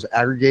level was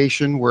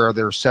aggregation, where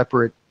there are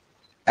separate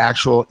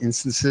actual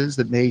instances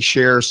that may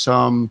share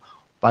some,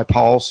 by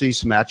policy,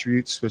 some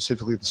attributes,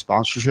 specifically the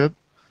sponsorship.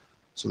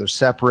 So they're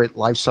separate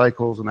life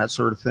cycles and that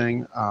sort of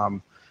thing.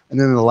 And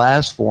then the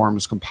last form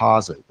is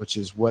composite, which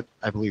is what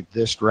I believe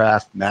this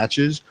draft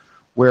matches,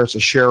 where it's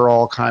a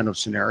share-all kind of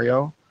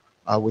scenario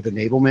with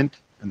enablement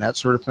and that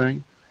sort of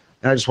thing.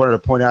 And I just wanted to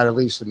point out, at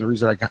least, and the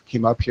reason I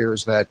came up here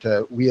is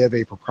that we have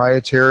a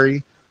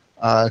proprietary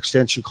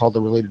extension called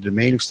the related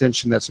domain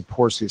extension that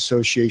supports the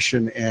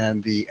association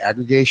and the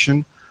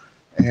aggregation.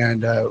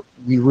 And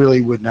we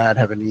really would not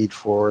have a need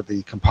for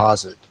the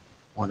composite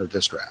one of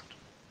this draft.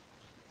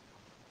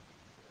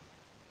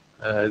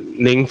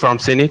 Ning from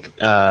Cynic,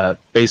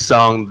 based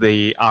on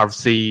the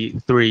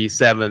RFC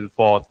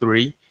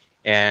 3743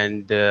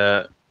 and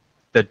the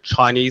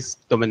Chinese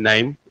domain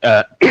name,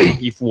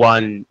 if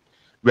one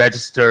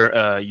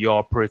register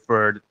your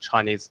preferred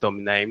Chinese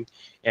domain name,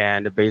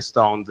 and based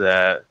on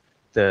the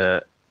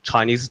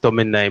Chinese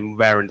domain name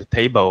variant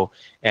table,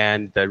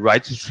 and the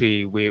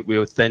registry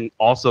will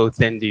also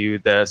send you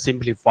the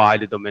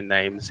simplified domain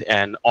names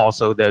and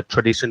also the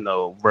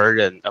traditional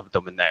version of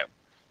domain name.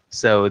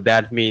 So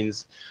that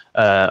means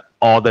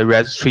all the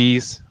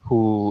registries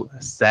who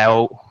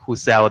sell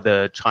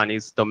the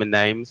Chinese domain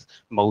names,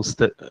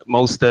 most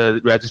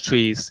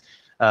registries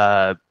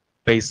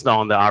based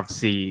on the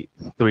RFC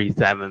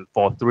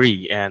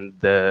 3743 and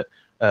the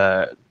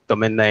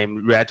domain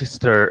name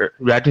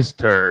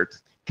registered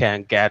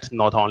can get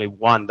not only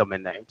one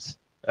domain names.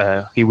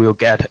 He will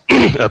get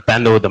a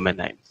bundle domain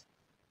names.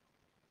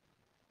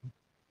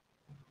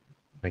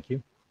 Thank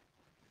you.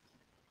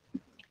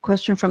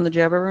 Question from the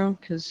Jabber room,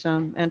 because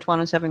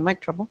Antoine is having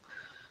mic trouble.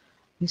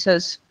 He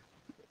says,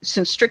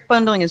 since strict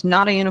bundling is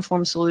not a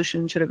uniform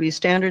solution, should it be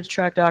standards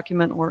track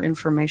document or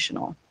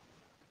informational?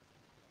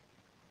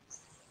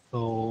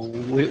 So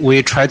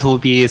we try to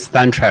be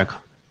standard track.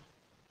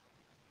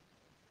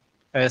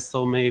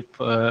 So maybe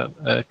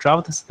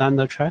draft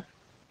standard track.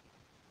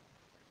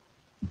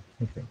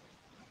 Okay.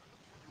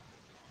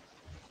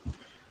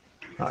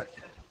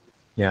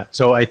 Yeah,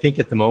 so I think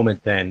at the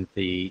moment then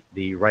the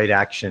right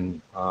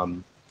action,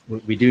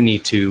 we do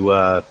need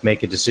to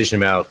make a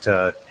decision about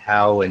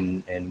how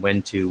and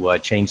when to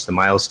change the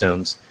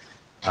milestones.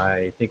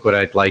 I think what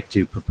I'd like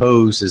to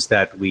propose is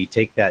that we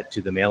take that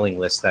to the mailing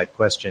list, that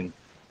question,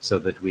 so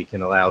that we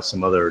can allow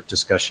some other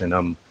discussion.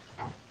 I'm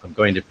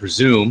going to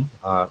presume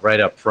right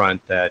up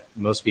front that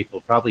most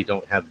people probably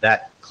don't have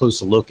that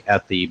close a look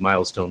at the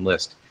milestone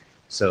list.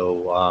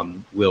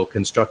 So we'll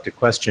construct a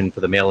question for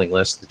the mailing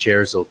list. The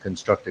chairs will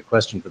construct a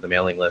question for the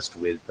mailing list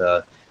with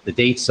the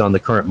dates on the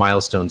current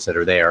milestones that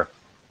are there,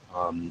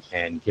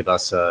 and give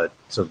us so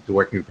the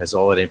working group has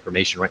all that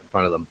information right in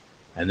front of them,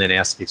 and then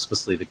ask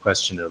explicitly the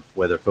question of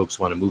whether folks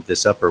want to move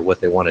this up or what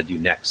they want to do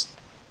next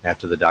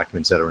after the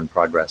documents that are in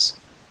progress.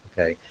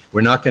 Okay,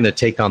 we're not going to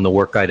take on the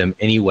work item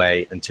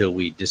anyway until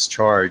we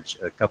discharge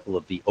a couple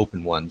of the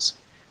open ones.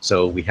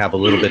 So we have a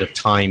little bit of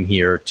time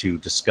here to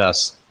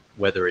discuss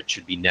whether it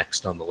should be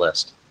next on the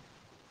list.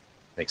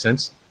 Make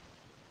sense?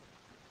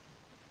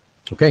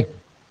 Okay,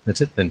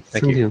 that's it then.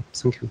 Thank you.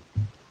 Thank you.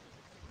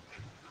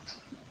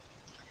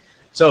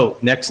 So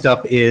next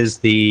up is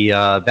the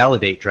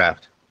validate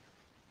draft.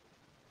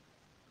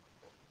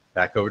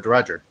 Back over to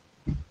Roger.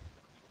 I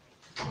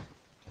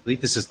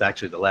believe this is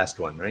actually the last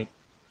one, right?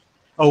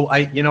 Oh,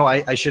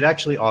 I should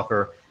actually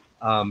offer,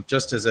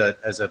 just as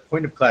a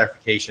point of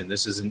clarification,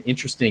 this is an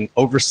interesting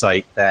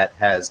oversight that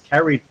has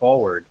carried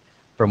forward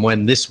from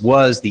when this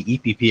was the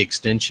EPP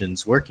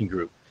Extensions Working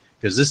Group,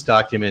 because this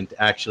document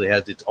actually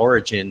has its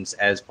origins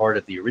as part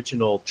of the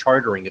original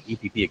chartering of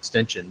EPP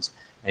Extensions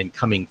and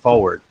coming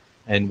forward.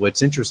 And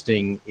what's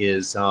interesting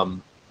is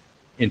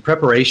in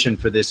preparation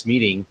for this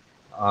meeting,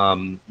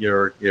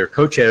 your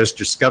co-chairs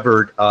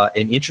discovered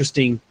an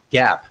interesting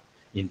gap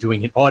in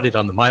doing an audit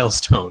on the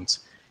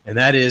milestones. And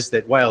that is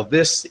that while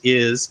this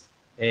is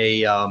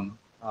an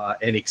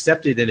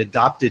accepted and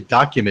adopted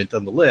document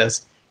on the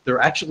list,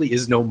 there actually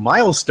is no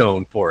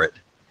milestone for it.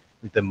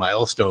 The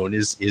milestone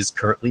is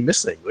currently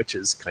missing, which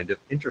is kind of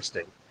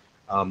interesting.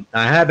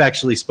 I have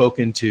actually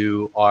spoken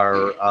to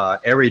our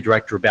area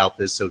director about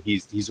this, so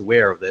he's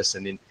aware of this,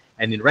 and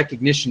in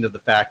recognition of the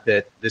fact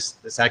that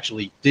this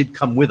actually did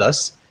come with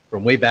us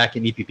from way back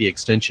in EPP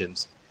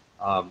Extensions,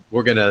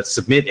 we're going to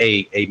submit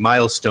a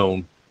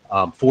milestone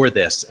for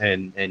this,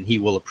 and he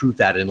will approve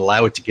that and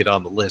allow it to get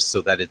on the list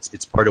so that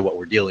it's part of what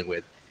we're dealing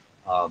with.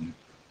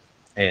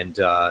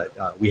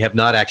 We have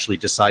not actually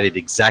decided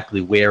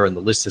exactly where in the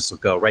list this will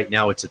go. Right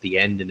now it's at the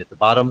end and at the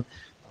bottom.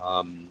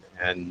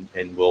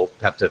 And we'll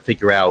have to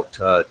figure out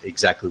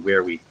exactly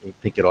where we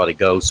think it ought to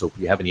go. So if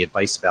you have any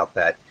advice about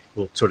that,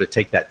 we'll sort of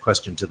take that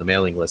question to the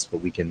mailing list, but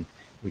we can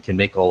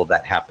make all of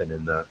that happen,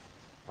 and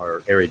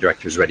our area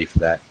director is ready for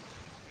that.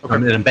 Okay.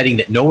 And I'm betting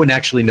that no one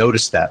actually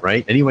noticed that,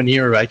 right? Anyone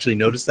here actually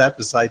noticed that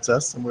besides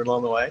us somewhere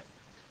along the way?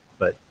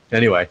 But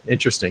anyway,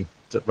 interesting.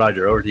 So,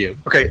 Roger, over to you.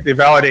 Okay, the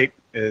validate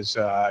is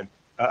a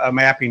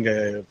mapping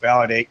to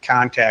validate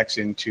contacts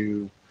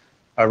into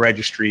a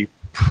registry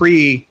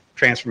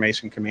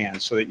pre-transformation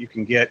command so that you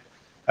can get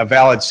a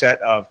valid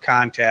set of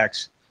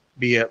contacts,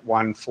 be it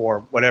one for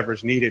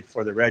whatever's needed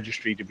for the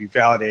registry to be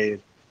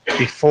validated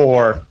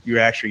before you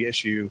actually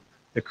issue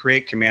the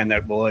create command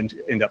that will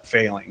end up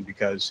failing,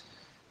 because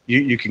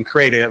you can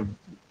create a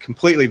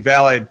completely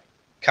valid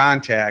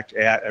contact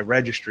at a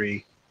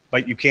registry,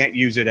 but you can't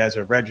use it as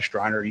a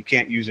registrant, or you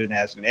can't use it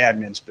as an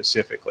admin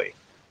specifically.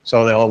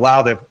 So they'll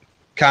allow the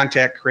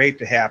contact create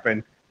to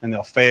happen, and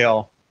they'll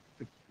fail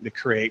the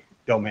create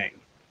domain.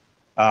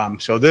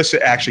 So this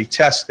actually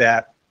tests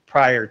that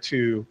prior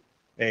to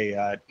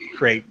a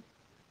create,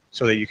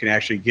 so that you can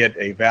actually get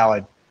a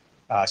valid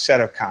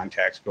set of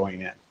contacts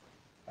going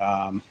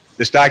in.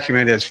 This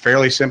document is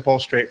fairly simple,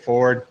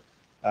 straightforward.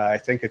 I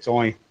think it's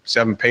only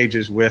 7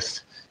 pages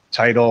with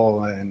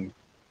title and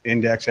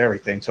index,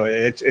 everything. So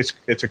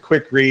it's a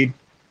quick read.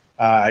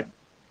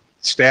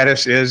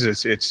 Status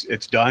is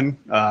it's done.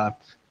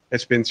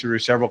 It's been through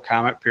several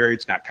comment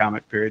periods, not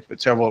comment periods, but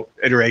several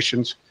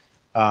iterations.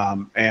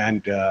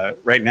 And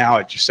right now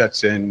it just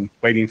sets in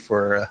waiting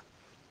for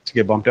to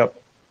get bumped up.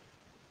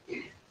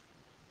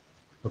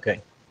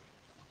 Okay.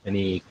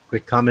 Any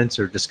quick comments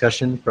or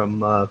discussion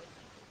from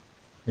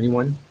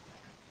anyone?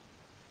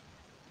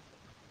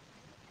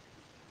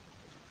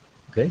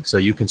 Okay, so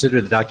you consider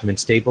the document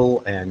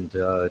stable and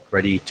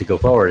ready to go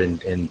forward,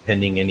 and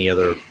pending any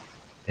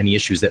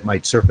issues that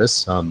might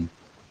surface,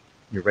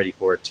 you're ready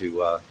for it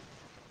to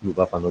move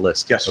up on the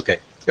list. Yes. Okay.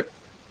 Yep.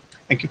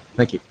 Thank you.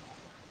 Thank you.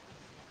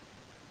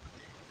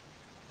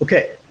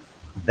 Okay,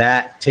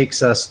 that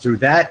takes us through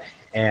that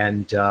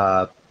and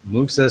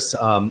moves us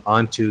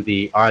onto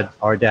the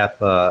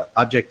RDAP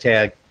object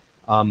tag.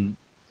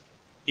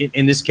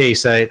 In this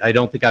case, I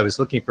don't think I was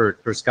looking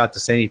for Scott to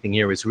say anything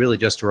here. It was really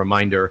just a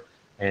reminder,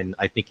 and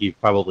I think you've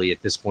probably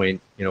at this point,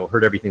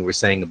 heard everything we're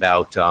saying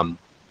about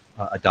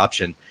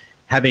adoption.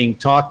 Having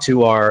talked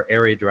to our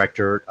area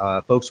director,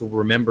 folks will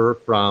remember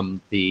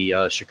from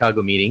the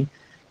Chicago meeting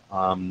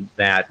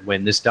that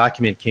when this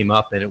document came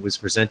up and it was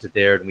presented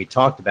there and we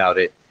talked about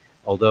it,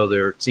 although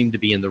there seemed to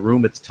be in the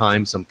room at the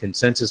time some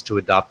consensus to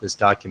adopt this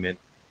document,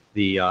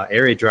 the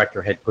area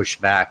director had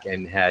pushed back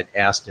and had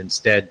asked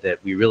instead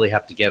that we really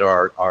have to get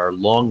our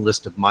long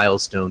list of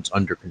milestones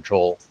under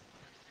control.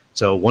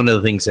 So one of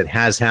the things that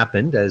has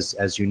happened,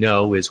 as you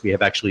know, is we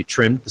have actually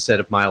trimmed the set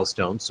of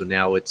milestones. So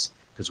now it's,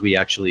 because we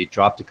actually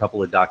dropped a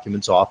couple of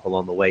documents off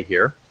along the way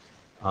here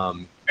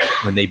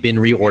when they've been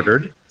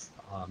reordered.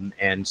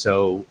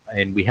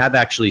 And we have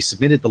actually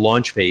submitted the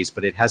launch phase,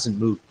 but it hasn't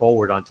moved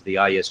forward onto the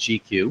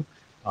ISG queue.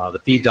 The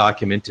feed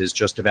document is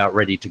just about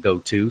ready to go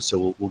too,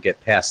 so we'll get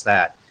past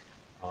that.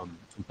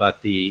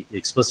 But the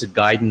explicit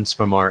guidance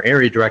from our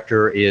area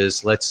director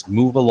is let's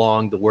move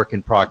along the work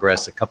in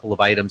progress, a couple of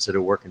items that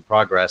are work in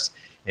progress.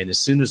 And as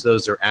soon as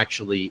those are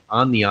actually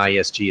on the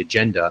ISG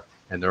agenda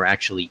and they're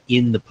actually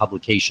in the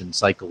publication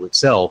cycle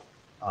itself,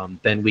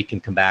 then we can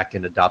come back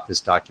and adopt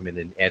this document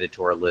and add it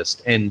to our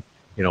list and,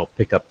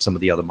 pick up some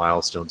of the other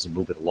milestones and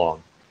move it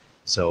along.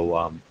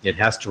 So it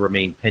has to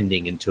remain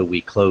pending until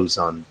we close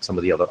on some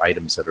of the other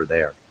items that are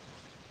there.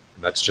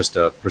 And that's just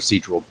a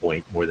procedural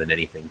point more than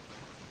anything.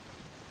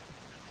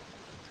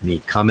 Any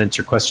comments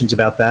or questions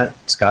about that?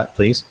 Scott,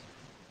 please.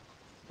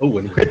 Oh,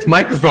 and where'd the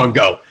microphone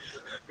go?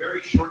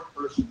 Very short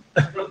person.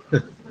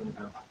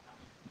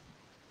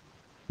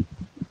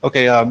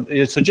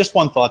 Okay, so just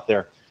one thought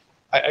there.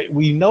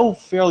 We know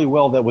fairly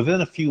well that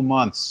within a few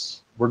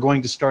months, we're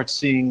going to start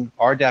seeing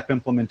RDAP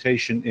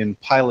implementation in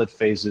pilot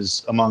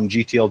phases among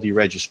GTLD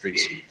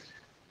registries.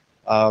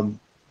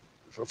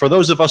 For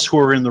those of us who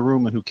are in the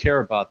room and who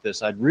care about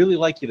this, I'd really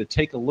like you to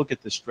take a look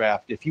at this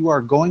draft. If you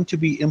are going to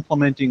be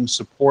implementing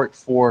support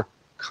for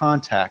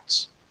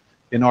contacts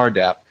in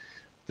RDAP,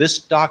 this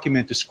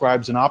document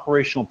describes an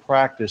operational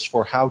practice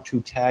for how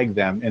to tag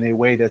them in a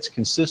way that's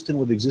consistent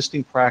with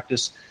existing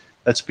practice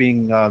that's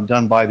being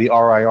done by the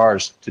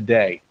RIRs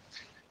today.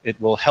 It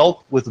will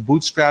help with the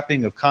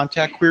bootstrapping of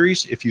contact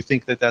queries if you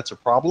think that that's a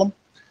problem,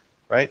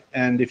 right?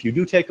 And if you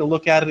do take a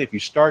look at it, if you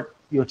start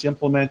to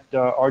implement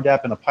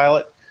RDAP in a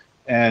pilot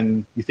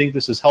and you think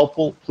this is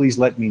helpful, please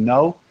let me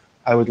know.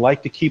 I would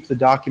like to keep the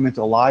document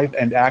alive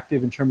and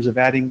active in terms of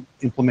adding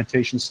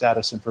implementation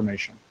status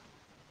information.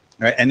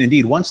 All right, and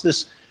indeed, once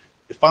this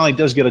finally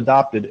does get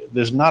adopted,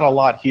 there's not a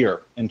lot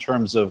here in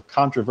terms of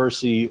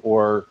controversy,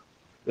 or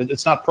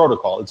it's not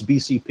protocol, it's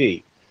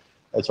BCP.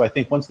 And so I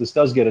think once this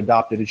does get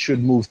adopted, it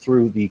should move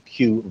through the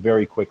queue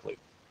very quickly.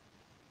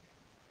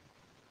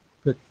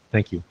 Good,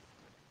 thank you.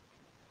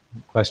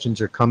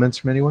 Questions or comments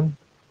from anyone?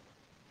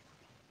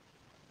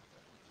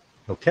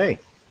 Okay,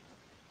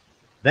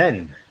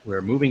 then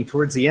we're moving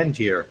towards the end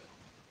here.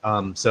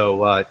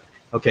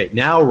 Okay,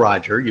 now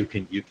Roger, you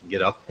can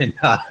get up and.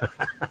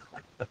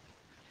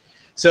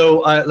 So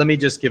let me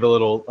just give a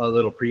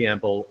little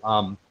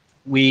preamble.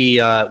 We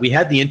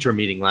had the interim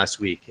meeting last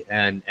week,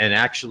 and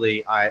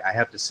actually I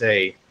have to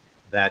say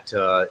that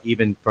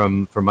even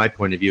from my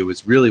point of view,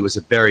 it was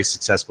a very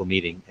successful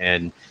meeting.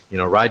 And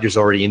Roger's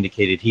already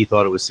indicated he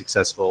thought it was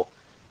successful.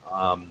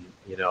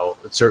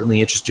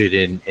 Certainly interested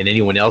in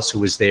anyone else who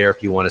was there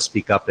if you want to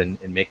speak up and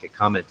make a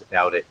comment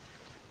about it.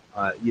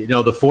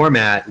 The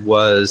format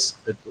was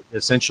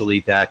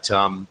essentially that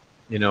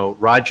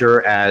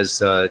Roger,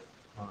 as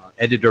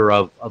editor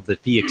of the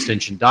fee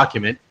extension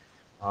document,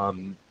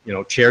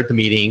 chaired the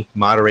meeting,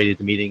 moderated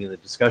the meeting and the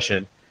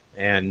discussion,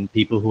 and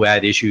people who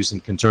had issues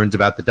and concerns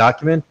about the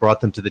document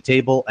brought them to the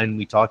table, and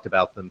we talked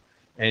about them.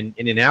 And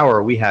in an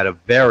hour, we had a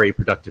very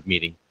productive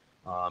meeting,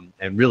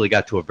 and really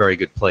got to a very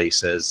good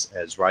place,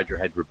 as Roger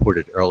had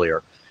reported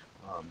earlier.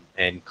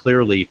 And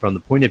clearly, from the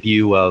point of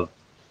view of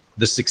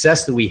the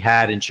success that we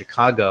had in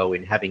Chicago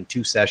in having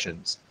 2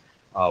 sessions,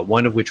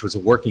 one of which was a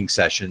working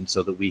session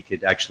so that we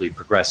could actually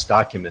progress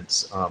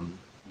documents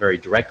very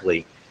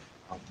directly,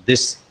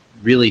 this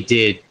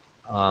really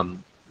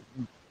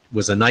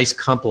was a nice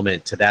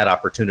complement to that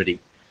opportunity.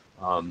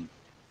 And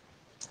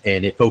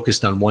it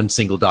focused on one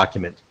single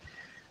document.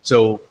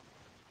 So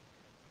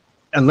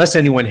unless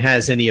anyone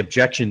has any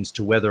objections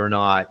to whether or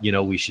not,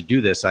 we should do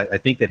this, I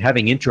think that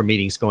having interim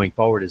meetings going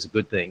forward is a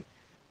good thing.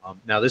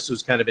 Now, this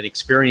was kind of an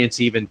experience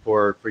even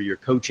for your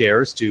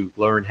co-chairs to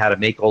learn how to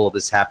make all of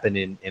this happen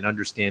and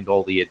understand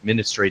all the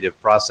administrative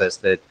process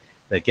that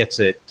gets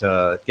it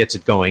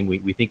going.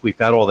 We think we've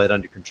got all that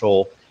under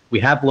control. We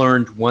have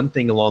learned one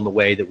thing along the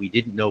way that we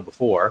didn't know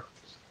before,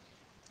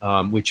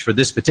 which for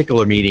this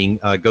particular meeting,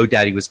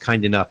 GoDaddy was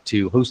kind enough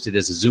to host it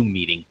as a Zoom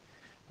meeting.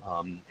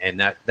 And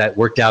that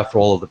worked out for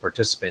all of the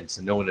participants,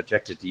 and no one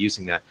objected to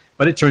using that.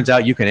 But it turns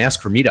out you can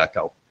ask for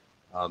me.co.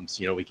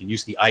 So, we can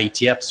use the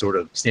IETF sort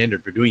of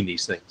standard for doing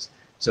these things.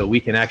 So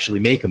we can actually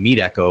make a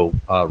me.co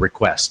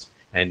request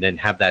and then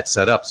have that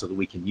set up so that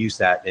we can use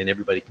that and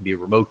everybody can be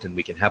remote and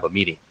we can have a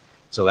meeting.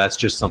 So that's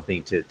just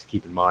something to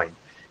keep in mind.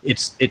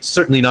 It's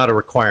certainly not a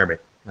requirement.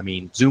 I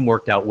mean, Zoom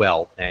worked out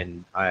well,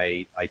 and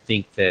I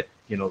think that,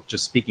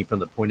 just speaking from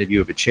the point of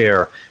view of a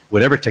chair,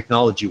 whatever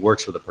technology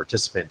works for the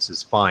participants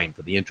is fine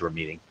for the interim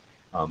meeting.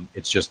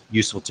 It's just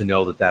useful to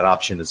know that that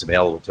option is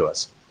available to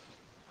us.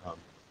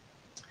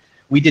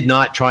 We did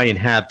not try and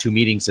have 2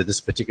 meetings at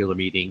this particular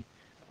meeting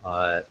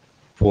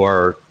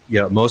for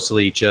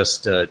mostly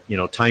just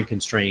time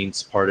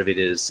constraints. Part of it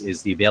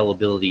is the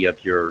availability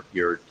of your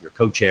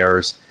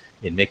co-chairs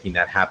in making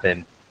that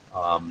happen.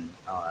 But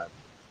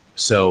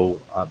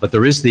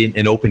there is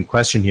an open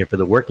question here for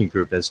the working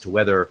group as to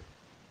whether,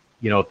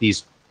 if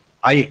these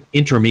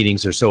interim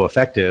meetings are so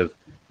effective,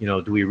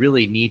 do we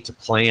really need to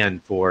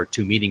plan for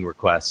 2 meeting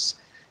requests?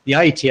 The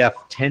IETF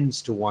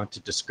tends to want to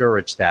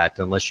discourage that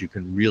unless you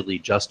can really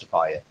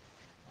justify it.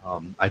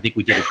 I think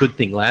we did a good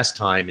thing last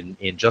time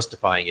in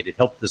justifying it. It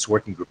helped this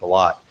working group a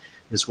lot.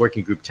 This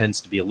working group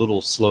tends to be a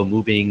little slow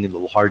moving, a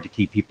little hard to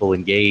keep people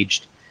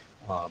engaged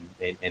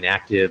and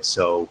active.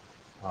 So,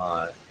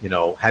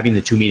 having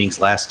the 2 meetings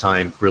last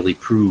time really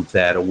proved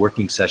that a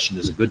working session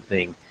is a good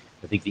thing.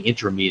 I think the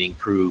interim meeting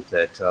proved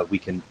that we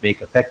can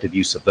make effective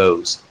use of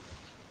those.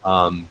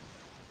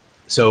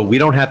 So we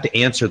don't have to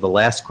answer the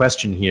last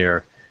question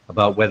here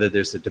about whether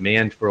there's a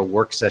demand for a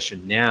work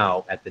session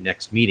now at the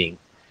next meeting.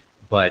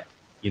 But,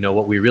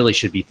 what we really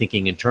should be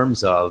thinking in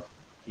terms of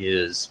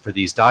is for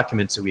these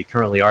documents that we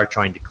currently are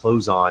trying to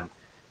close on,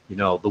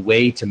 the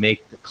way to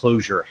make the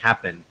closure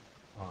happen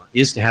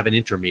is to have an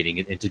interim meeting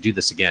and to do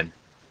this again.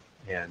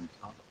 And,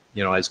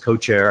 as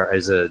co-chair,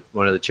 as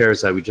one of the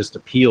chairs, I would just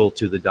appeal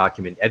to the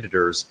document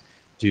editors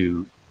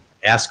to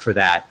ask for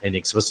that and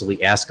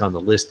explicitly ask on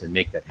the list and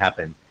make that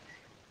happen.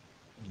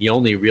 The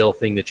only real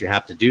thing that you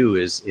have to do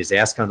is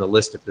ask on the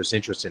list if there's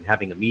interest in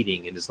having a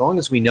meeting. And as long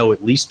as we know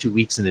at least 2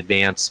 weeks in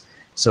advance,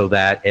 so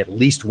that at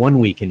least 1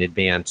 week in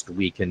advance,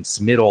 we can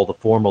submit all the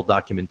formal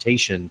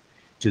documentation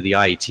to the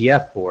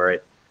IETF for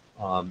it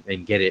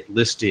and get it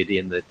listed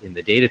in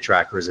the data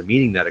tracker as a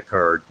meeting that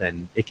occurred,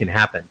 then it can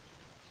happen.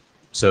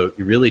 So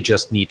you really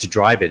just need to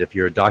drive it. If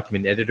you're a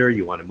document editor,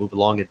 you want to move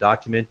along a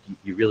document,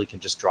 you really can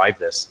just drive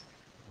this.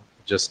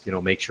 Just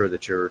make sure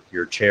that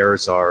your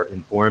chairs are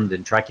informed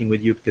and tracking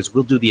with you, because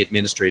we'll do the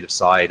administrative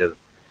side of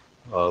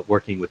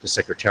working with the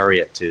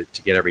secretariat to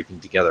get everything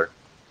together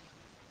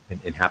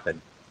and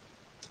happen.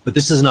 But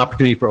this is an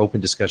opportunity for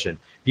open discussion.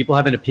 People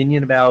have an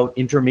opinion about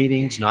interim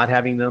meetings, not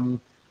having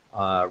them.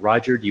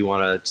 Roger, do you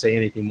want to say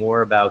anything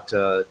more about,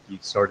 you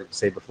started to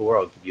say before,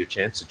 I'll give you a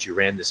chance that you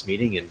ran this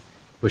meeting and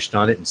pushed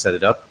on it and set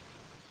it up.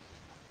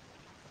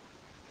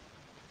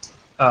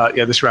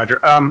 Yeah, this is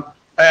Roger.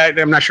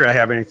 I'm not sure I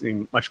have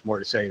anything much more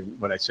to say than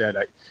what I said.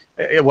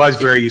 It was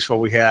very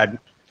useful. We had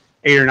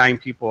 8 or 9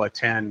 people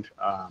attend.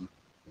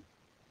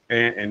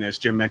 And as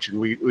Jim mentioned,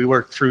 we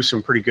worked through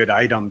some pretty good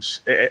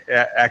items,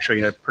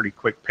 actually at a pretty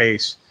quick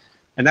pace.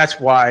 And that's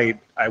why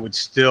I would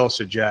still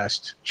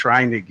suggest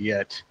trying to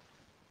get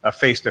a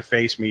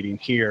face-to-face meeting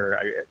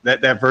here.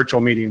 That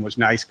virtual meeting was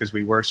nice because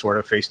we were sort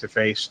of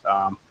face-to-face.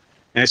 And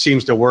it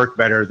seems to work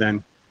better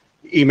than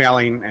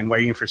emailing and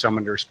waiting for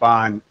someone to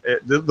respond.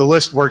 The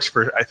list works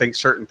for, I think,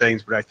 certain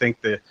things, but I think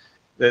the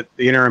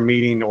interim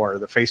meeting or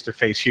the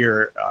face-to-face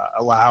here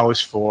allows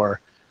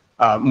for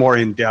more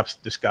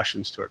in-depth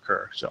discussions to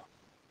occur. So,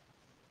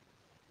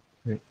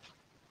 great.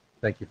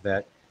 Thank you for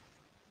that.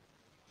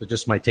 So,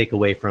 just my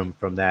takeaway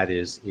from that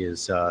is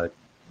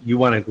you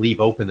want to leave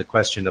open the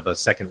question of a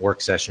second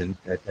work session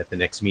at the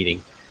next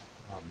meeting.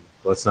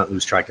 Let's not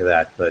lose track of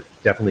that, but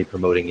definitely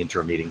promoting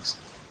interim meetings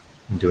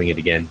and doing it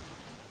again.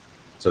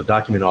 So,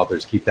 document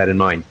authors, keep that in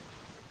mind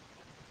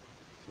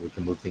so we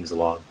can move things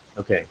along.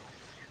 Okay.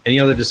 Any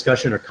other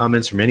discussion or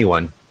comments from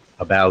anyone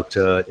about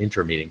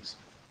interim meetings?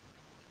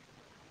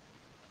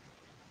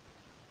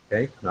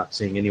 Okay, not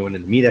seeing anyone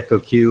in the Meet Echo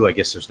queue. I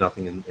guess there's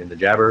nothing in the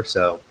Jabber.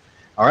 So,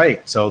 all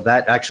right. So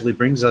that actually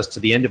brings us to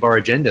the end of our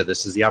agenda.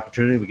 This is the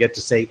opportunity we get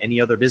to say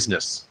any other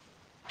business.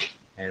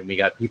 And we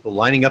got people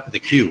lining up in the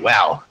queue.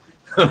 Wow.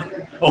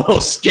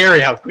 Almost scary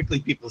how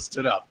quickly people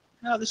stood up.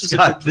 No, this is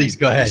Scott, please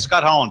go ahead.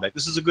 Scott Hollenbeck.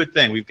 This is a good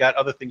thing. We've got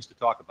other things to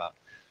talk about.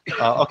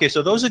 Okay,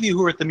 so those of you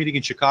who were at the meeting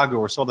in Chicago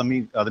or saw the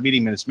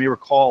meeting minutes may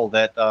recall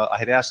that I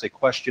had asked a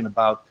question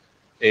about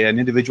an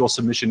individual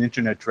submission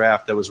internet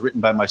draft that was written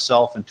by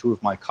myself and 2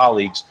 of my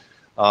colleagues.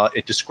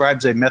 It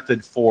describes a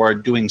method for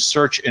doing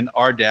search in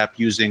RDAP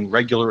using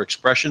regular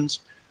expressions.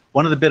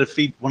 One of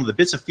the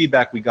bits of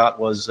feedback we got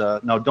was,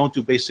 no, don't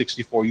do base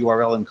 64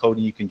 URL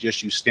encoding. You can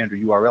just use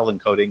standard URL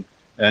encoding.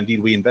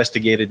 Indeed, we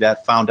investigated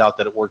that, found out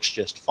that it works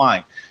just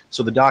fine.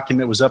 So the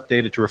document was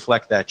updated to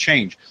reflect that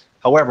change.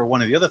 However,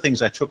 one of the other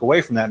things I took away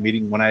from that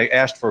meeting when I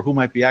asked for who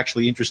might be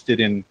actually interested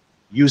in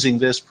using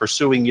this,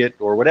 pursuing it,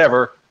 or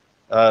whatever,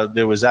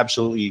 there was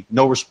absolutely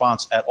no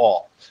response at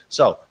all.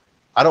 So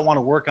I don't want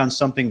to work on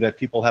something that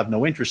people have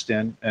no interest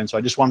in, and so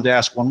I just wanted to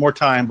ask one more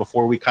time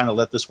before we kind of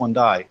let this one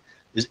die.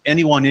 Is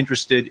anyone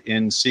interested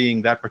in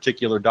seeing that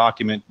particular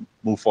document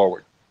move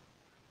forward?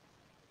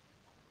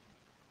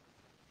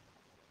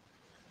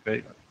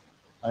 Okay.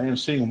 I am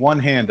seeing one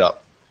hand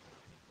up.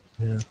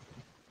 Yeah.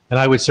 And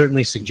I would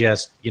certainly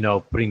suggest,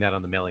 putting that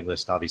on the mailing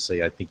list.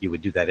 Obviously, I think you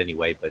would do that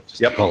anyway, but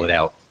just call it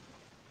out.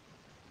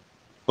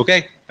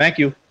 Okay, thank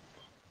you.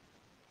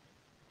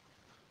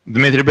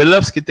 Dmitry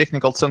Belevsky,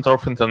 Technical Center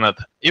of Internet.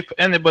 If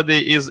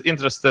anybody is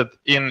interested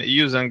in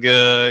using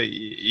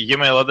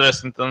email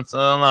address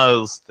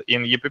internationalized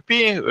in UPP,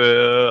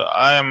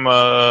 I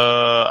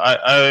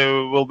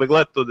will be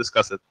glad to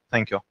discuss it.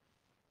 Thank you.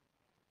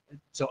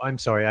 So I'm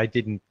sorry, I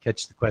didn't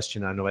catch the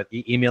question on what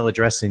email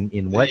address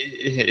in what?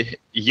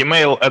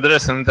 Email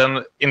address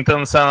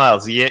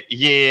internationalized,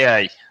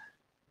 EAI.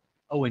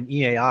 Oh, an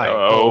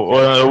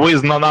EAI.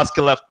 With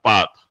non-ASCII left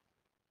part.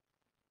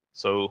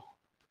 So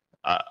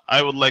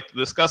I would like to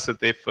discuss it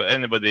if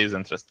anybody is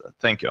interested.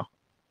 Thank you.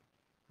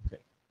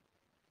 Okay.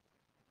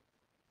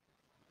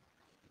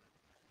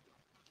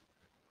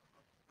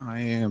 I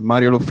am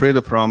Mario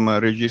Lofredo from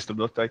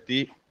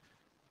Regext.it.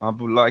 I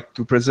would like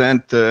to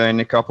present in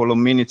a couple of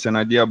minutes an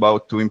idea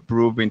about to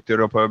improve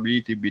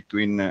interoperability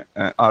between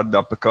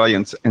RDAP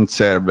clients and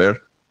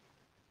server.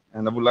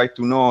 And I would like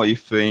to know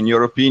if, in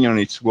your opinion,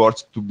 it's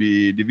worth to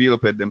be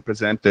developed and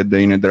presented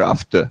in a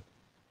draft. The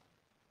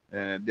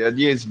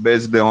idea is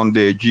based on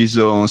the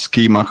JSON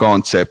schema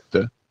concept.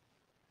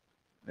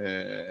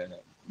 The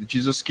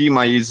JSON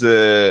schema is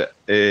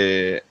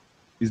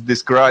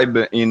described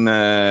in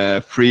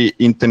a free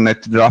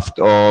internet draft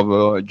of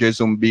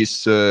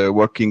JSON-based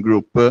working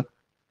group,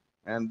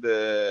 and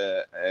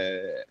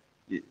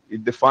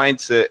it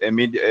defines the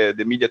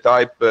media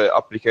type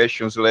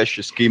application /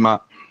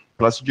 schema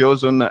plus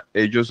JSON,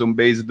 a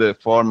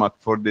JSON-based format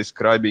for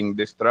describing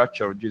the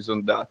structure of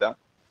JSON data.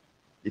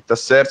 It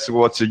asserts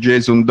what a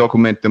JSON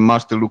document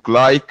must look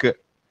like,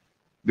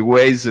 the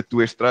ways to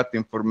extract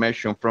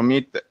information from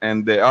it,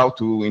 and how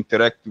to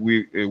interact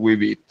with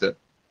it.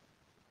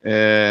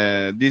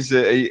 This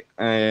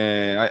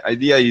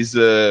idea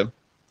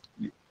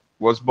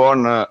was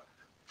born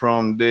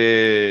from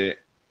the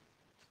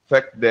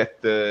fact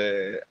that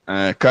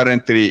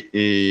currently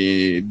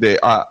the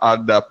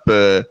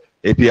RDAP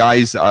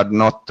APIs are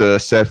not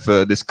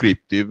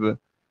self-descriptive,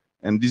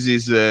 and this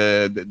is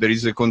there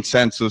is a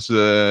consensus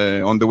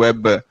on the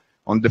web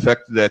on the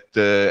fact that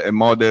a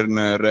modern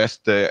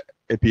REST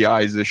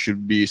APIs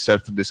should be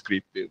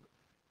self-descriptive,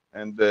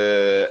 and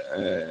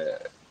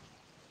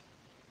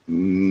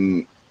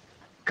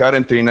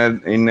currently in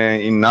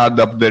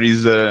RDAP there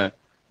is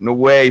no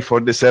way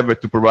for the server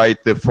to provide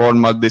the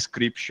formal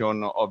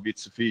description of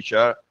its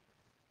feature.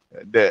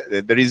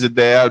 There is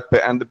the help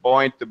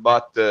endpoint,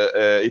 but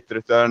it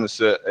returns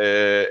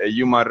a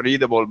human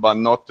readable but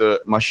not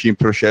machine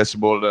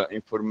processable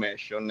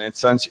information, and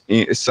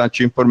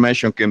such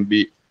information can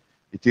be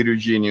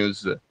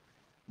heterogeneous.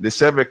 The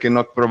server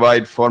cannot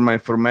provide formal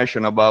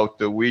information about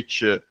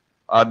which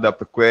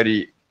RDAP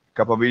query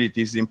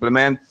capabilities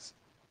implements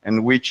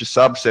and which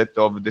subset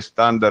of the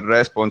standard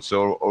response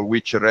or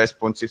which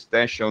response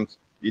extensions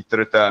it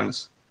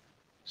returns.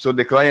 So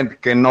the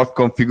client cannot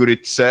configure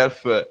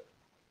itself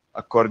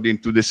according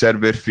to the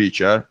server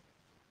feature.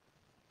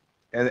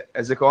 And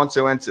as a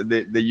consequence,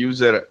 the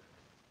user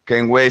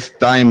can waste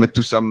time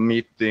to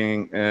submit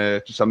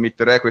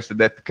requests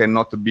that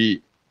cannot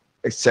be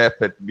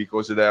accepted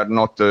because they are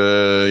not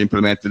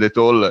implemented at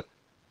all,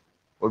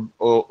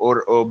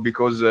 or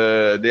because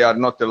they are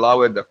not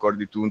allowed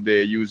according to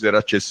the user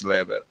access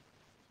level.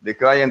 The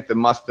client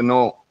must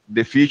know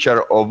the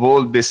feature of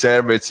all the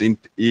servers it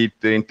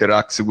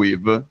interacts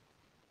with.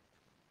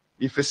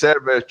 If a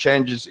server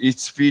changes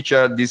its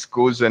feature, this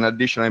causes an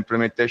additional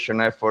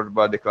implementation effort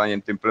by the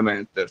client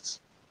implementers.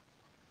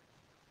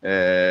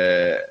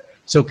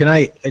 So can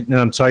I, no,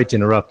 I'm sorry to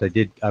interrupt.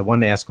 I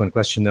wanted to ask one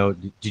question though.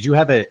 Did you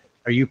have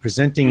are you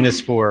presenting this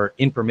for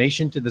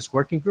information to this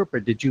working group, or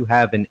did you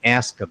have an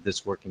ask of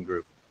this working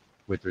group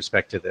with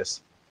respect to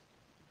this?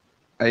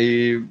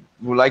 I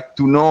would like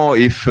to know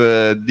if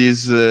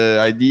this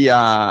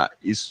idea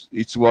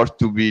it's worth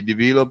to be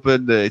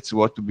developed, it's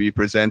worth to be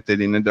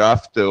presented in a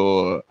draft,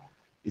 or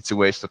it's a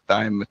waste of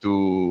time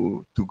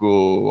to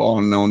go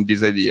on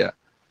this idea.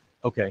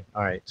 Okay,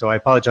 all right. So I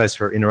apologize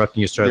for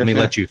interrupting you, sir. Let me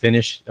let you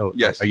finish. Oh,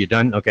 yes. Are you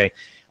done? Okay.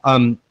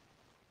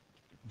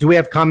 Do we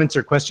have comments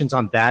or questions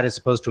on that as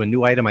opposed to a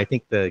new item? I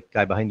think the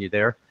guy behind you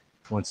there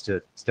wants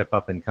to step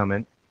up and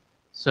comment.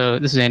 So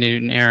this is Andy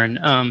and Aaron.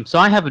 So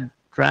I have a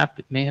draft,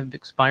 it may have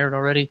expired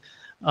already,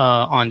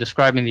 on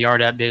describing the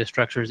RDAP data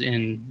structures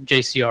in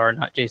JCR,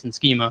 not JSON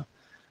schema.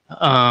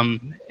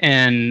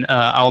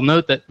 I'll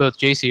note that both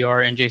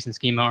JCR and JSON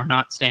schema are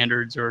not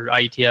standards or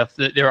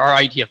IETF. There are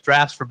IETF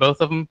drafts for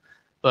both of them,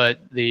 but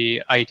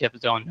the IETF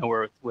is gone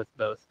nowhere with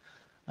both.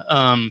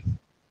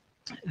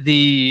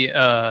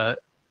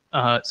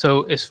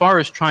 So as far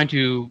as trying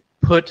to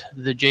put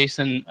the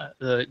JSON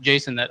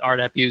that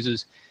RDAP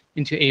uses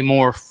into a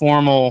more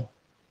formal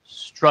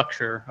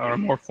structure or a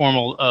more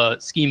formal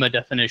schema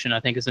definition, I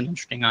think is an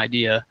interesting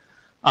idea,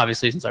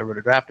 obviously, since I wrote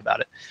a draft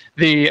about it.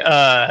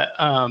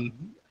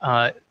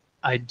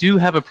 I do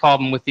have a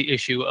problem with the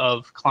issue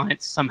of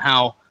clients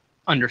somehow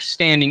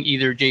understanding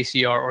either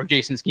JCR or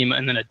JSON schema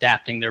and then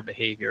adapting their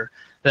behavior.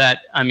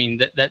 That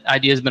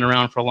idea has been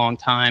around for a long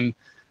time.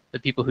 The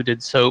people who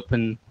did SOAP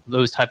and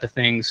those type of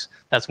things,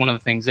 that's one of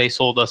the things they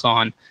sold us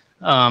on.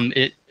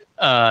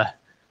 I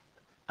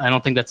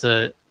don't think that's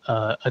a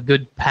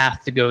good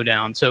path to go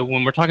down. So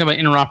when we're talking about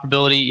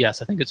interoperability,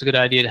 yes, I think it's a good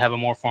idea to have a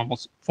more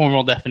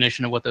formal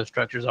definition of what those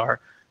structures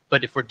are.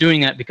 But if we're doing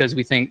that because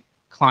we think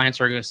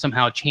clients are going to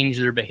somehow change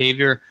their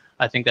behavior,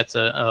 I think that's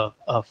a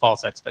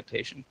false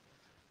expectation.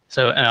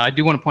 So I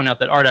do want to point out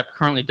that RDAP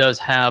currently does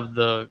have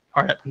the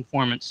RDAP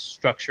conformance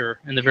structure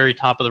in the very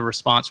top of the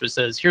response, which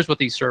says, here's what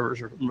these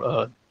servers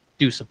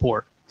do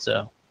support.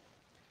 So,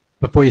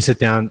 before you sit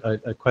down,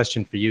 a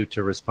question for you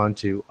to respond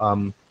to.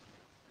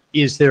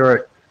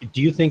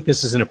 Do you think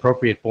this is an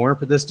appropriate forum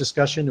for this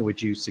discussion, or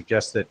would you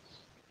suggest that it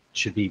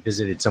should be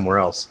visited somewhere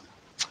else?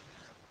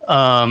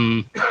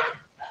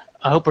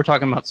 I hope we're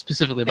talking about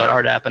specifically about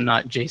RDAP and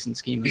not JSON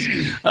schemas.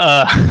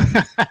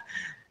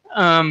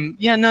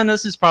 Yeah, no,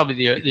 this is probably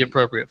the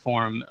appropriate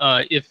forum.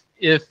 If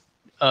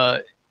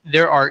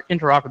there are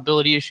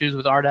interoperability issues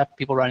with RDAP,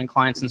 people writing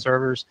clients and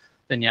servers,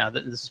 then yeah,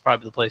 this is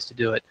probably the place to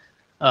do it.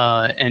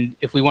 And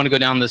if we want to go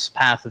down this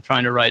path of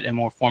trying to write a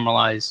more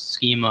formalized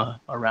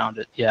schema around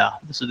it, yeah,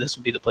 this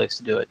would be the place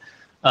to do it.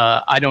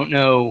 I don't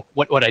know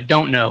what I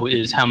don't know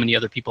is how many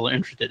other people are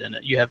interested in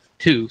it. You have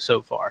 2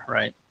 so far,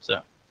 right?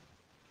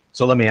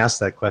 So let me ask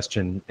that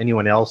question.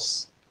 Anyone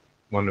else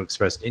want to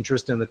express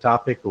interest in the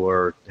topic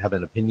or have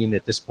an opinion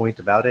at this point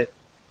about it?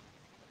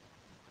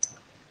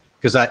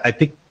 Because I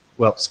think,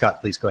 well,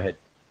 Scott, please go ahead.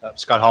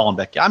 Scott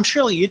Hollenbeck. I'm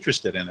surely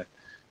interested in it.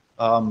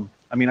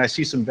 I mean, I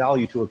see some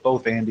value to what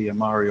both Andy and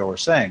Mario are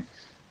saying.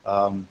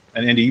 And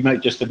Andy, you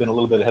might just have been a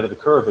little bit ahead of the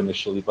curve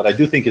initially, but I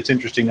do think it's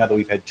interesting now that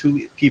we've had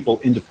 2 people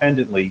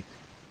independently,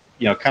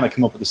 kind of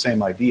come up with the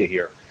same idea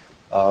here.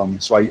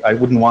 So I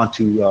wouldn't want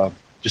to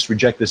just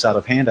reject this out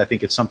of hand. I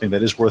think it's something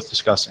that is worth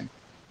discussing.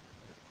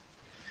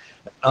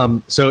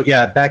 So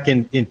yeah, back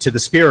into the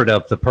spirit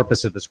of the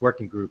purpose of this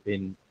working group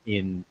in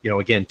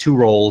again, 2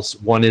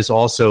 roles. One is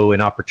also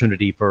an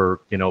opportunity for,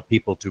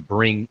 people to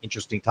bring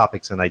interesting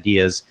topics and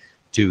ideas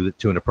to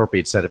an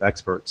appropriate set of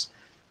experts.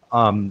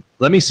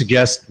 Let me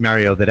suggest,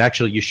 Mario, that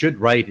actually you should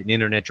write an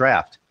internet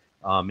draft.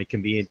 It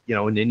can be,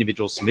 an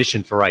individual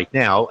submission for right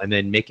now, and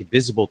then make it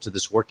visible to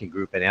this working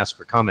group and ask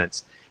for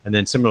comments. And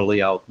then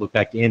similarly, I'll look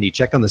back to Andy,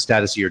 check on the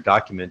status of your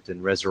document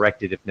and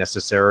resurrect it if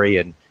necessary.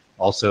 And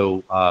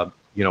also,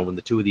 when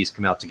the 2 of these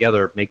come out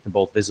together, make them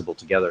both visible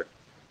together.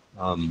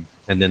 And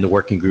then the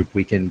working group,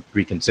 we can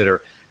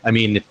reconsider. I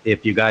mean,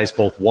 if you guys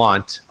both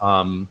want,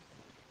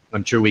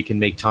 I'm sure we can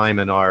make time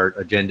in our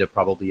agenda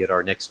probably at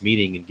our next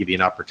meeting and give you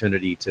an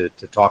opportunity to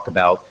talk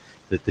about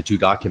the 2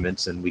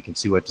 documents, and we can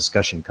see what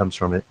discussion comes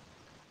from it.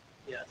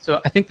 Yeah.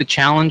 So I think the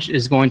challenge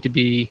is going to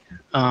be,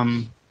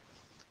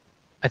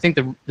 I think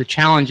the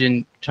challenge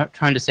in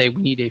trying to say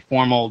we need a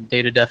formal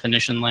data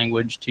definition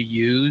language to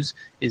use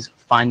is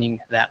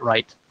finding that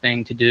right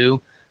thing to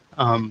do.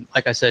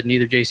 Like I said,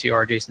 neither JCR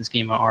or JSON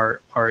schema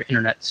are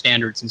internet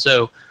standards, and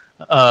so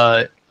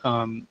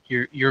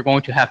you're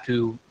going to have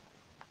to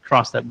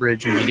cross that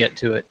bridge when you get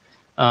to it.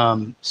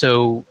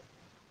 So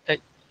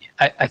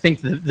I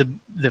think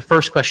the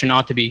first question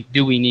ought to be,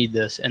 do we need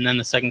this? And then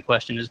the second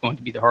question is going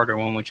to be the harder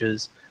one, which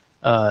is,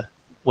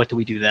 what do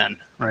we do then,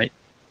 right?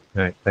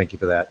 All right, thank you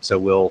for that. So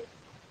we'll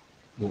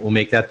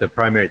make that the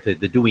primary,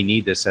 the do we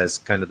need this as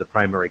kind of the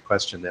primary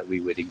question that we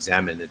would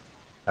examine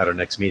at our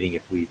next meeting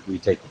if we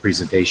take the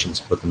presentations,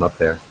 put them up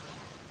there.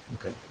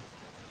 Okay.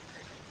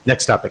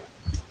 Next topic.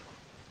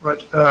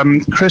 Right,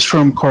 Chris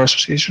from Core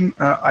Association.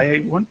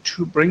 I want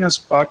to bring us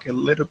back a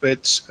little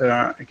bit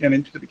again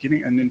into the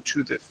beginning and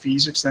into the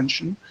fees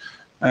extension.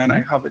 And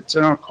I have a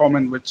general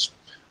comment which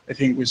I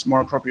think was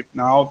more appropriate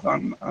now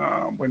than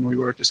when we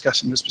were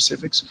discussing the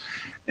specifics.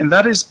 And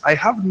that is, I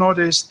have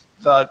noticed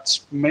that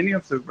many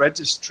of the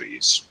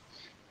registries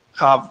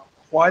have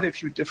quite a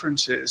few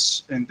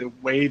differences in the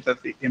way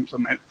that they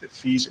implement the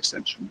fees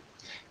extension.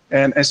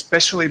 And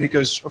especially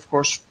because, of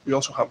course, we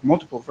also have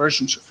multiple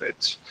versions of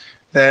it,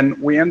 then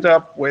we end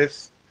up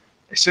with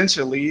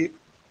essentially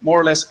more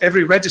or less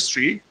every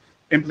registry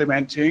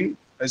implementing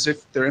as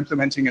if they're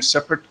implementing a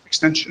separate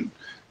extension.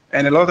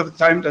 And a lot of the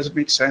time doesn't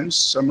make sense.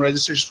 Some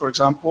registries, for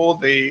example,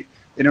 they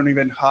don't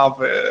even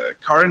have a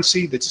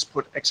currency. They just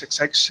put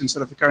XXX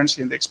instead of the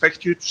currency, and they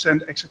expect you to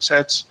send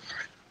XXX.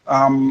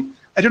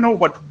 I don't know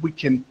what we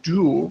can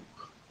do,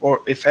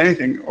 or if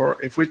anything,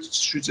 or if we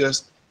should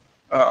just,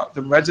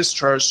 the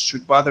registrars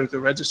should bother the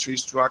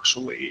registries to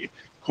actually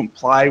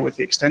comply with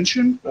the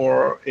extension,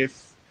 or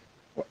if,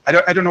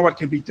 I don't know what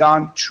can be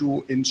done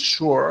to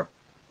ensure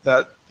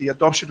that the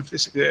adoption of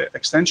this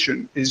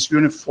extension is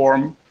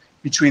uniform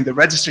between the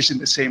registries in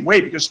the same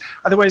way, because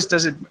otherwise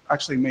does it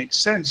actually make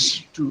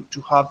sense to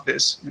have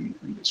this in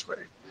this way?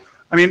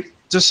 I mean,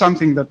 just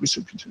something that we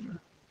should consider.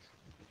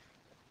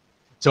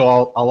 So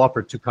I'll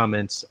offer 2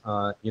 comments.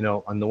 On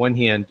the one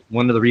hand,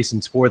 one of the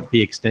reasons for the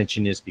P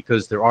extension is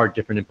because there are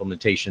different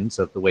implementations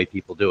of the way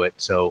people do it.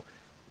 So,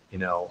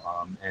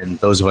 and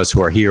those of us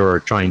who are here are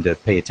trying to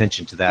pay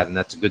attention to that, and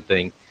that's a good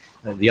thing.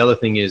 The other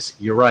thing is,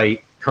 you're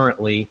right,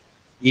 currently,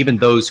 even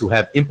those who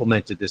have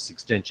implemented this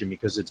extension,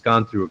 because it's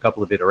gone through a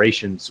couple of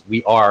iterations,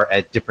 we are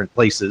at different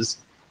places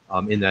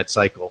in that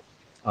cycle.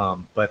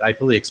 But I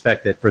fully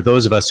expect that for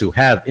those of us who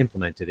have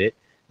implemented it,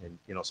 and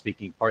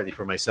speaking partly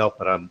for myself,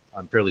 but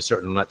I'm fairly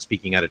certain I'm not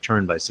speaking out of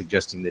turn by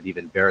suggesting that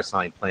even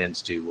VeriSign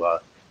plans to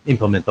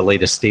implement the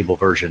latest stable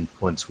version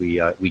once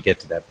we get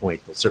to that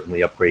point. We'll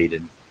certainly upgrade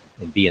and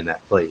be in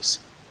that place.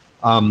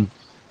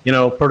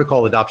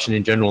 Protocol adoption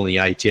in general in the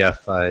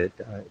IETF,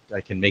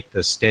 I can make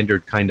the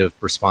standard kind of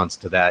response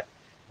to that.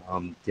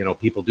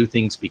 People do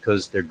things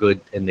because they're good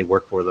and they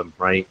work for them,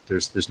 right?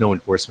 There's no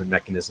enforcement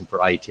mechanism for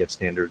IETF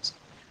standards,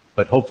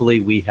 but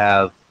hopefully we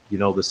have,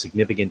 the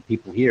significant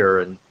people here,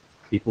 and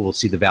people will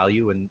see the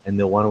value and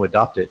they'll want to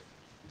adopt it.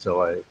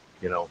 So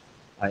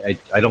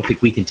I don't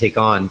think we can take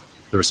on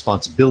the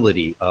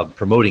responsibility of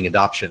promoting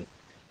adoption,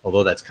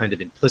 although that's kind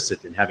of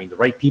implicit in having the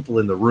right people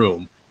in the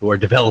room who are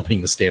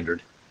developing the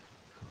standard.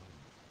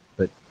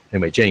 But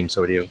anyway, James,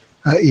 over to you.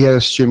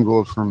 Yes, Jim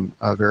Gould from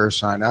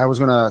VeriSign. I was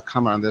going to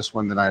comment on this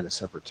one, then I had a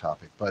separate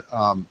topic. But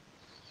I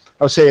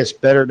would say it's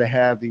better to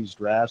have these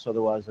drafts,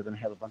 otherwise they're going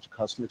to have a bunch of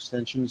custom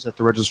extensions that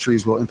the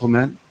registries will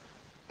implement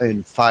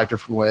in 5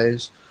 different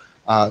ways.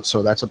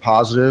 So that's a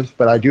positive,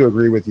 but I do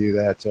agree with you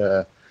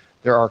that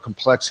there are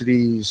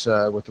complexities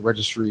with the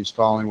registries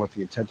following what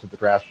the intent of the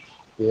draft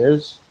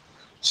is.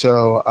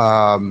 So,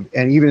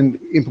 and even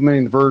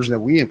implementing the version that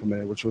we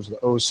implemented, which was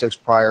the 06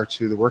 prior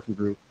to the working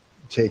group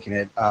taking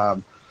it,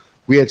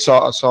 we had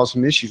saw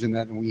some issues in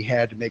that, and we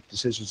had to make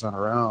decisions on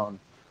our own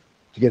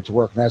to get to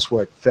work, and that's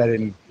what fed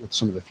in with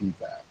some of the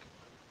feedback.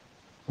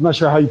 I'm not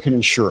sure how you can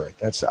ensure it.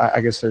 That's,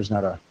 I guess there's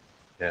not a...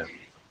 Yeah.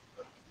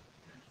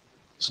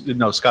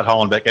 No, Scott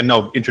Hollenbeck, and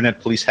no, Internet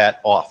Police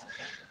hat off.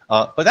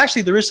 But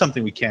actually, there is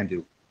something we can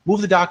do.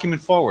 Move the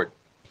document forward.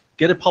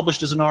 Get it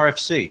published as an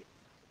RFC.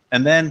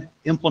 And then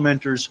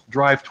implementers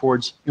drive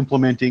towards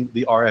implementing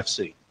the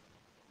RFC.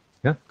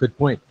 Yeah, good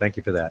point. Thank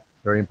you for that.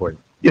 Very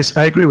important. Yes,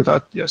 I agree with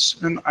that. Yes.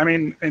 And I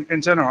mean,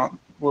 in general,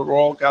 we're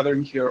all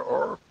gathering here,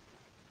 or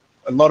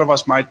a lot of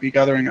us might be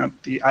gathering at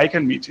the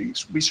ICANN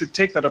meetings. We should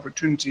take that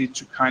opportunity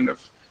to kind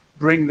of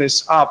bring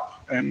this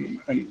up and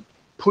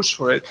push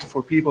for it,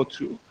 for people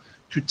to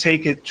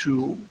take it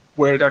to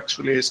where it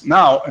actually is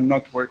now and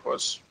not where it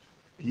was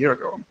a year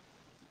ago.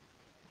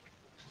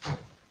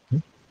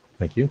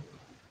 Thank you.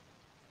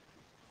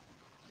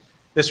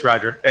 This,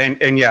 Roger.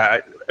 And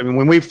yeah, I mean,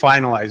 when we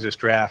finalize this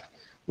draft,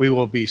 we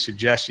will be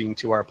suggesting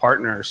to our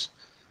partners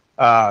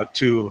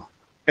to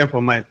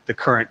implement the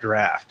current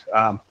draft.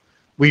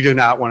 We do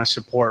not want to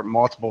support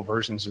multiple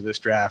versions of this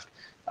draft.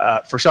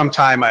 For some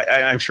time,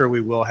 I'm sure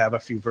we will have a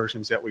few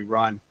versions that we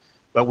run,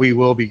 but we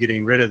will be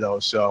getting rid of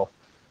those. So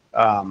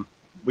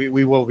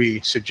we will be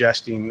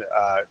suggesting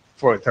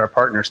for our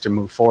partners to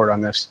move forward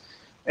on this.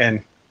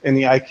 And in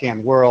the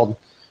ICANN world,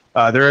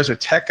 there is a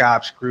tech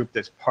ops group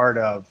that's part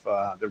of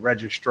the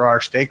registrar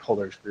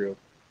stakeholders group,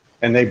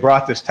 and they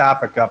brought this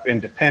topic up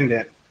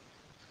independent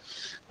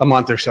a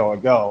month or so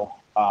ago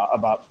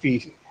about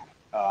fee.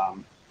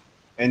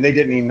 And they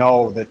didn't even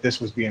know that this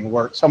was being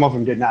worked. Some of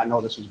them did not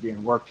know this was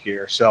being worked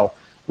here. So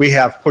we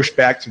have pushed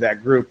back to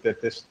that group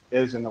that this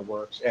is in the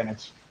works and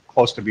it's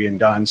close to being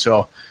done.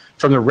 So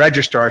from the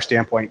registrar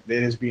standpoint,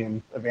 it is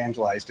being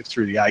evangelized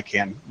through the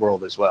ICANN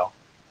world as well.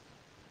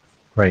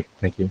 Great,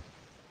 thank you.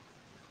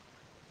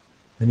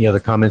 Any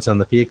other comments on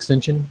the fee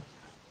extension?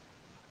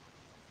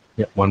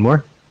 Yep, one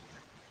more.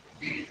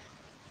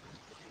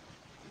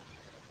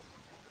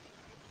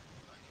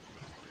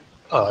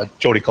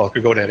 Jody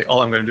Calker, GoDaddy.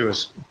 All I'm going to do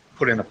is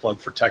put in a plug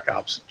for Tech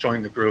Ops,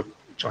 join the group,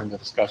 join the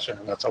discussion,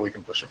 and that's how we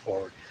can push it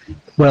forward.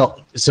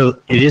 Well,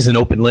 so it is an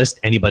open list.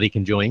 Anybody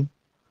can join.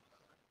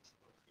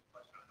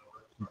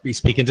 Be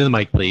speaking to the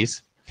mic,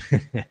 please.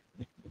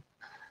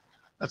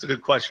 That's a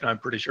good question. I'm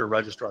pretty sure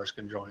registrars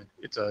can join.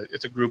 It's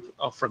a group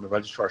from the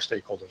registrar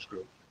stakeholders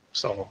group.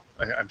 So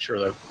I'm sure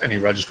that any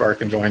registrar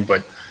can join,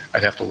 but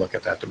I'd have to look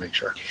at that to make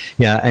sure.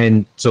 Yeah,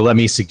 and so let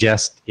me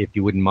suggest, if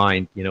you wouldn't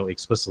mind,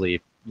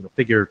 explicitly,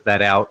 figure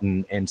that out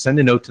and send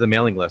a note to the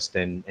mailing list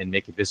and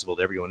make it visible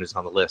to everyone who's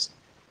on the list.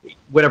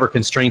 Whatever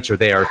constraints are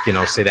there,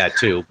 say that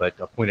too, but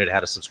point out how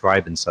to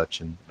subscribe and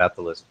such and about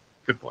the list.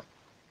 Good point.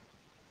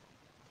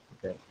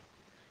 Okay.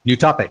 New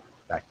topic.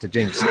 Back to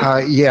James.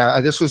 Yeah,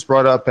 this was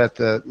brought up at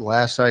the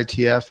last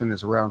IETF and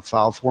is around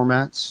file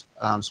formats,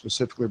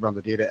 specifically around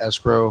the data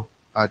escrow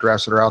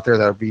drafts that are out there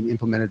that are being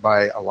implemented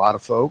by a lot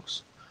of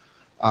folks,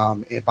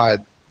 and by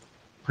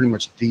pretty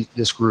much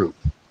this group.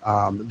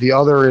 The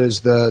other is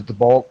the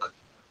bulk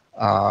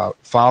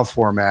file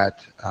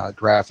format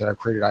draft that I've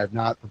created. I have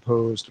not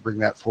proposed to bring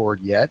that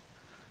forward yet,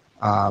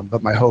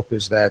 but my hope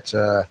is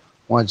that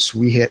once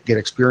we get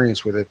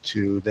experience with it,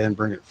 to then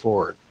bring it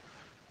forward.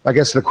 I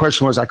guess the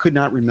question was, I could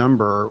not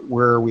remember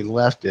where we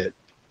left it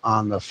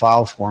on the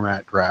file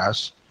format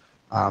drafts,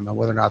 and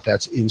whether or not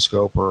that's in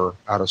scope or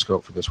out of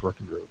scope for this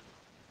working group.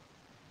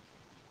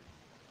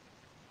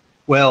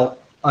 Well,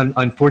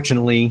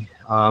 unfortunately,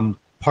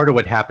 part of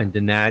what happened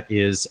in that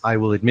is I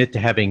will admit to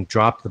having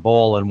dropped the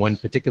ball on one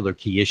particular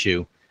key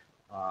issue,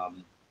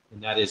 and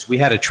that is we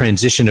had a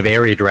transition of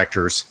area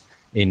directors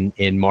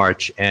in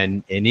March,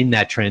 and in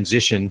that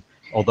transition,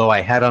 although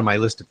I had on my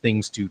list of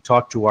things to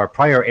talk to our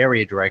prior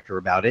area director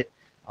about it,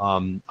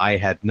 I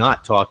had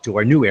not talked to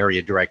our new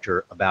area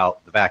director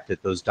about the fact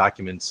that those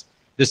documents,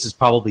 this is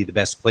probably the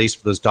best place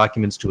for those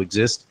documents to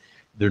exist.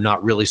 They're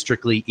not really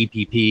strictly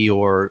EPP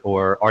or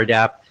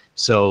RDAP.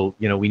 So,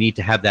 we need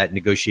to have that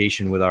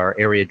negotiation with our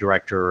area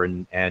director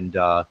and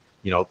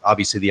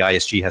obviously the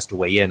ISG has to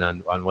weigh in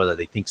on whether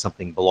they think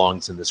something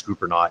belongs in this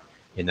group or not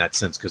in that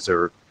sense, because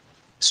they're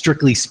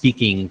strictly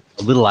speaking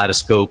a little out of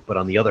scope, but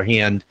on the other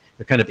hand,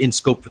 they're kind of in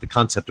scope for the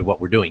concept of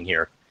what we're doing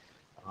here.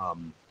 So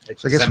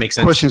I guess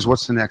the question is,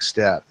 what's the next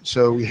step?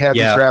 So we have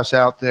these drafts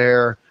out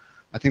there.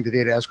 I think the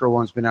data escrow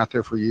one's been out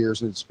there for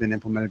years and it's been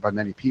implemented by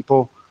many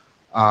people.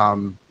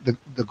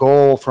 The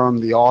goal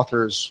from the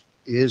authors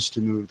is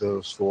to move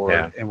those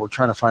forward, and we're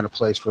trying to find a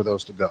place for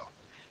those to go.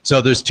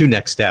 So there's two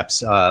next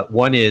steps.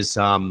 One is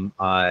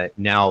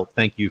now,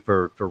 thank you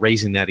for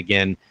raising that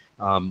again.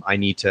 I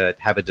need to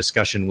have a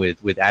discussion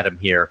with Adam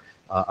here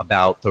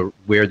about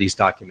where these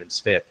documents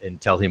fit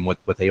and tell him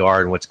what they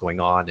are and what's going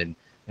on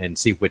and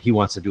see what he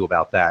wants to do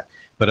about that.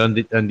 But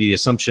under the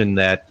assumption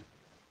that,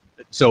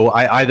 so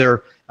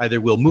I either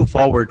we'll move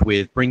forward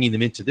with bringing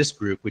them into this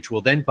group, which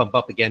will then bump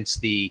up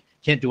against the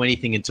can't do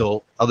anything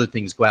until other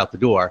things go out the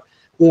door,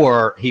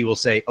 or he will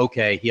say,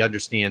 okay, he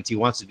understands, he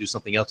wants to do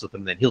something else with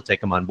them, then he'll take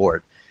them on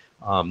board.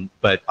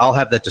 But I'll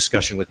have that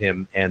discussion with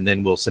him, and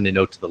then we'll send a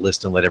note to the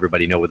list and let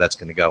everybody know where that's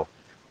going to go.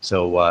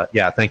 So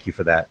yeah, thank you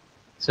for that.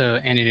 So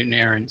Andy Newton,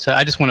 Aaron. So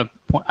I just want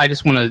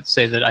to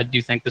say that I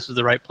do think this is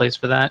the right place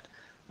for that.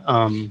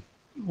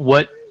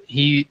 What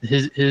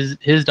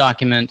his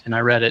document, and I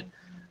read it,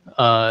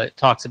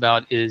 talks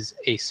about is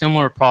a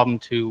similar problem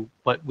to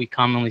what we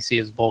commonly see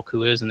as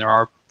Volku is, and there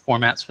are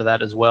formats for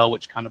that as well,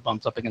 which kind of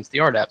bumps up against the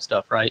RDAP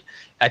stuff, right?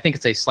 I think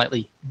it's a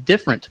slightly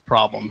different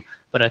problem,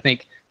 but I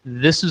think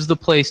this is the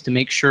place to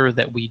make sure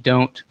that we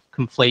don't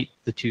conflate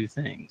the two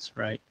things,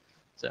 right?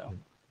 So.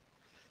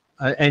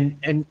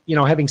 And you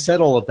know, having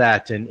said all of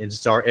that, and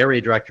our area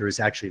director is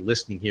actually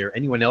listening here,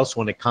 anyone else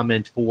want to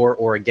comment for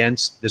or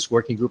against this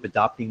working group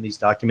adopting these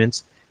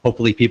documents?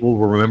 Hopefully people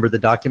will remember the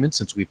documents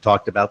since we've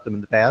talked about them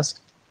in the past.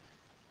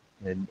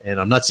 And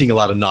I'm not seeing a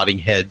lot of nodding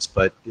heads,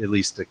 but at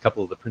least a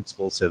couple of the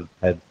principals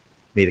have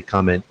made a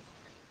comment.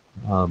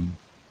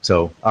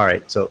 So, all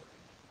right. So,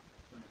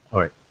 all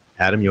right.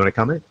 Adam, you want to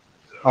comment?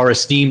 Our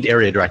esteemed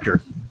area director.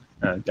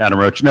 Adam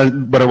Roach. No,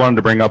 what I wanted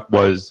to bring up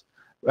was,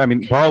 I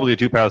mean, probably the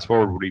two paths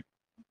forward would be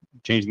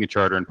changing the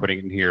charter and putting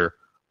it in here,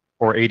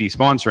 or AD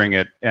sponsoring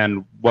it.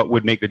 And what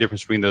would make the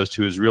difference between those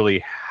two is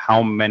really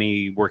how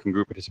many working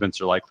group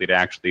participants are likely to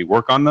actually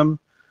work on them.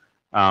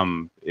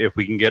 If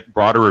we can get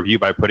broader review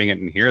by putting it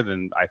in here,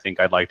 then I think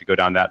I'd like to go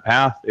down that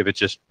path. If it's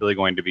just really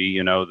going to be,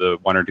 you know, the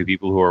one or two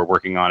people who are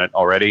working on it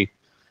already,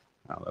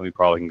 then we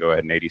probably can go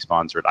ahead and AD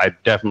sponsor it. I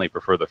definitely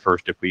prefer the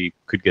first if we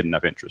could get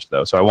enough interest,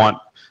 though. So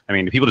I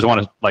mean, if people just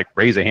want to like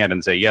raise a hand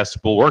and say, yes,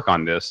 we'll work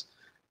on this,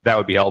 that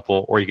would be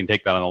helpful, or you can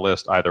take that on the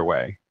list either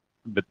way.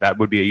 But that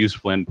would be a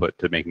useful input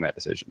to making that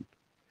decision.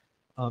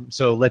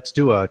 So let's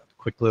do a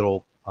quick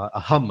little a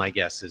hum, I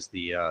guess, is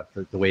the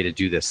way to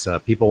do this.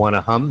 People want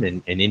to hum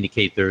and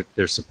indicate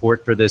their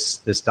support for this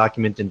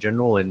document in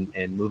general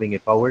and moving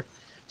it forward.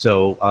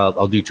 So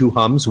I'll do two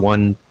hums,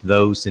 one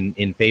those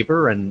in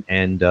favor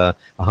and a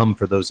hum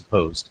for those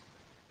opposed.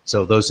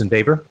 So those in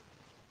favor?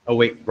 Oh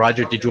wait,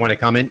 Roger, did you want to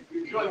comment?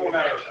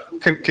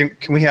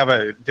 Can we have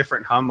a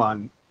different hum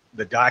on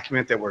the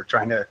document that we're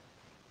trying to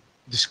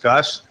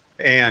discuss?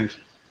 And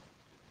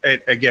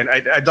again,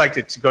 I'd like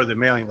it to go to the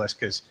mailing list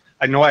because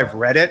I know I've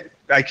read it.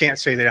 I can't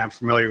say that I'm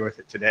familiar with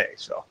it today.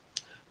 So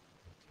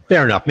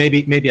fair enough.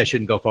 Maybe I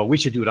shouldn't go forward. We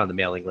should do it on the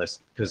mailing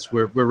list because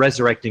we're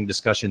resurrecting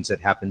discussions that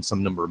happened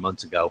some number of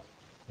months ago,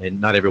 and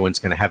not everyone's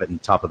going to have it in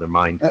top of their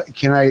mind.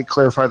 Can I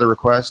clarify the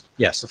request?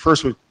 Yes. The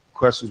first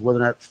request is whether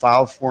or not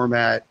file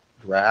format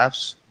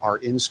drafts are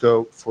in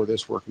scope for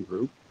this working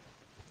group.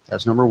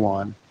 That's number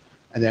one.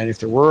 And then if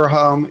there were a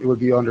hum, it would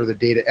be under the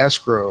data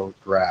escrow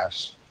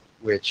drafts,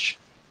 which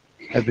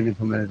have been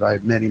implemented by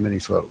many, many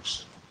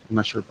folks. I'm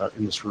not sure about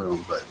in this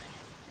room, but.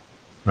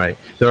 Right.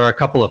 There are a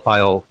couple of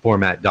file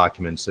format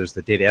documents. There's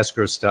the data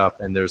escrow stuff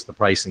and there's the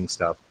pricing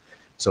stuff.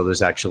 So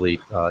there's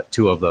actually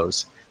two of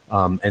those.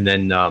 And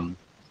then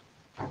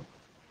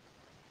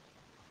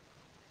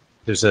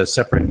there's a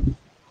separate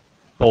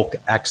bulk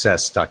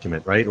access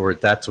document, right? Or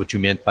that's what you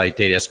meant by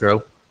data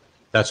escrow?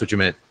 That's what you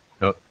meant?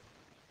 No.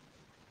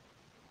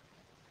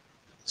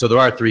 So there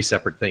are three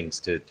separate things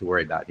to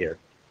worry about here.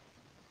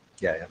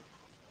 Yeah.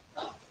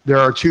 There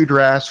are two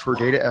drafts for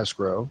data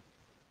escrow,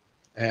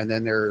 and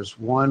then there's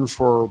one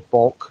for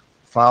bulk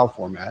file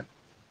format.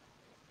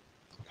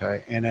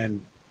 Okay, and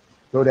then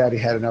GoDaddy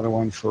had another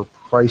one for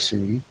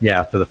pricing.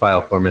 Yeah, for the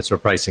file formats or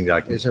pricing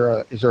documents.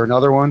 Is there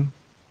another one?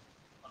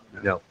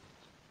 No.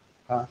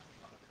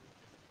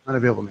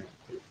 Unavailable.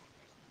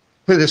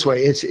 Put it this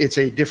way: it's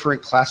a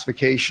different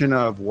classification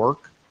of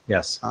work.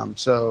 Yes.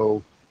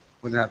 So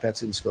whether or not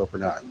that's in scope or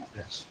not.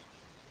 Yes.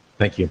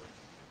 Thank you.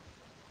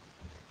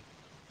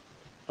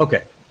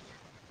 Okay.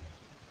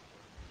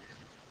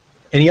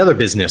 Any other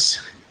business?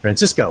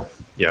 Francisco.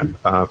 Yeah,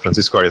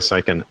 Francisco Arias,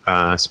 I can.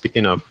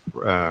 Speaking of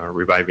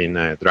reviving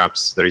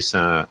drafts, there is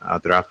a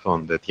draft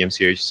on the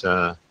TMCH,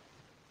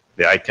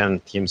 the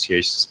ICANN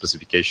TMCH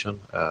specification.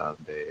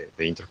 The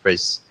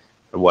interface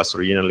was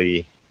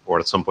originally, or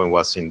at some point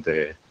was in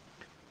the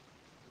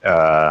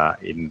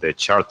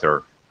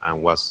charter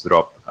and was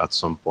dropped at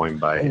some point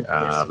by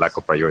lack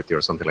of priority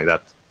or something like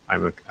that.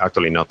 I'm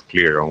actually not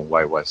clear on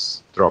why it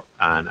was dropped,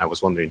 and I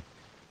was wondering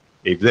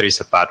if there is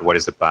a path, what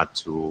is the path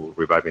to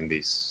reviving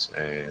this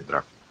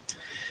draft?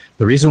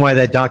 The reason why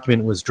that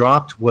document was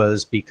dropped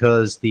was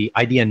because the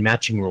IDN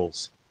matching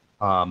rules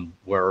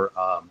were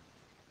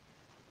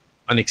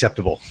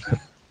unacceptable.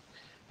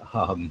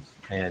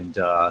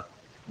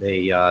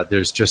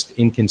 There's just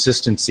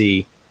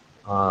inconsistency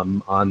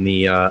on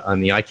the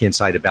ICANN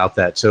side about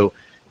that. So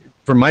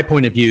from my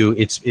point of view,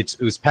 it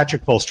was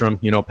Patrick Polstrom,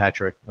 you know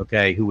Patrick,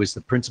 okay, who was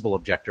the principal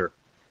objector.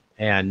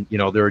 And, you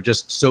know, there are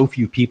just so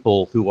few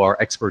people who are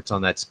experts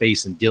on that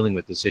space and dealing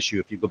with this issue.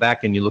 If you go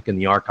back and you look in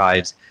the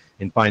archives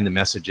and find the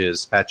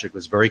messages, Patrick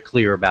was very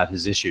clear about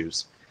his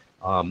issues.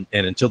 And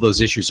until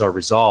those issues are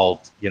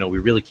resolved, you know, we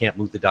really can't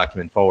move the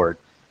document forward.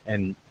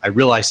 and I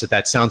realize that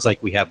that sounds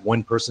like we have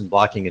one person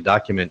blocking a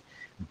document,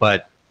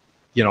 but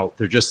you know,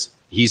 they're just,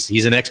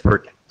 he's an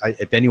expert.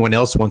 If anyone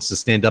else wants to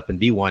stand up and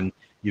be one,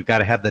 you've got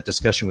to have that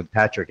discussion with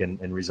Patrick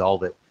and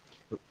resolve it.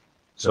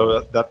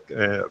 So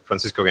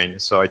Francisco again,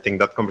 so I think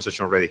that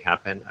conversation already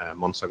happened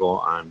months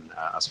ago, and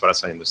as far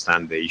as I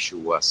understand, the issue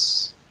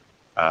was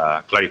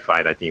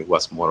clarified. I think it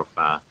was more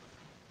of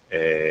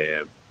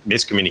a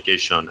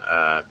miscommunication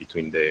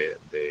between the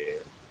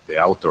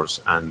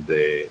authors and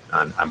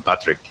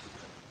Patrick.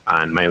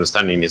 And my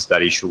understanding is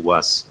that issue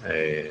was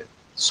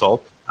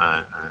solved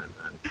and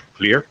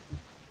clear,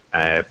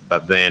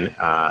 but then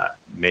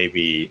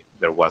maybe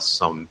there was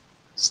some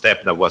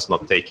step that was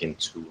not taken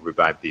to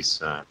revive this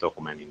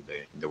document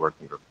in the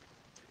working group.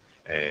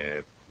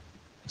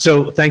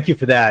 So thank you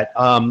for that.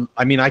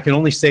 I mean, I can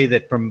only say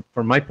that from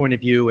my point of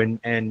view,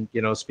 and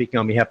you know, speaking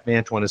on behalf of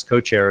Antoine as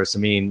co-chairs, I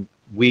mean,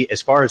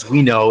 as far as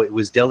we know, it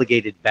was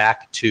delegated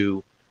back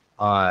to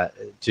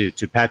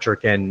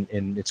Patrick and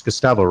it's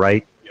Gustavo,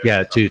 right?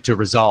 Yeah, to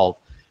resolve.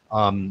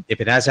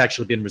 If it has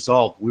actually been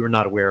resolved, we were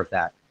not aware of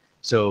that.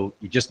 So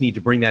you just need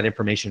to bring that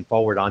information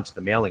forward onto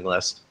the mailing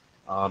list,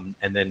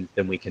 and then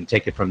we can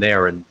take it from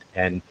there. And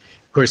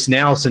of course,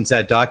 now since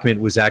that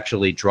document was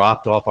actually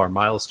dropped off our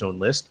milestone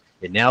list,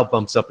 it now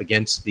bumps up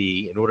against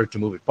in order to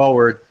move it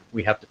forward,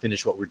 we have to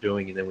finish what we're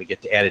doing, and then we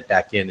get to add it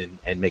back in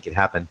and make it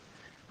happen.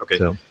 Okay,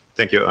 so.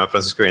 Thank you,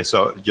 Francisco. And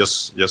so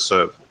just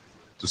to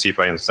see if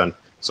I understand,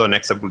 so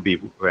next step will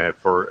be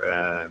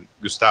for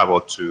Gustavo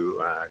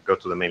to go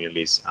to the mailing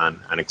list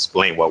and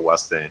explain what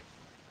was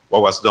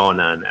done,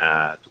 and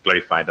to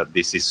clarify that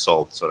this is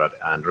solved, so that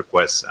and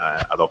request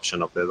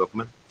adoption of the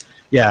document.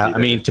 Yeah, I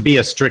mean, to be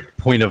a strict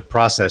point of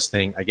process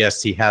thing, I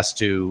guess he has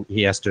to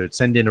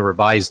send in a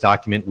revised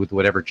document with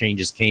whatever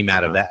changes came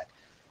out of that,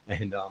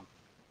 and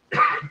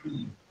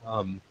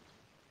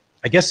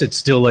I guess it's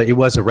still it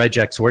was a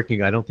regex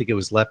working. I don't think it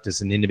was left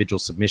as an individual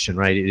submission,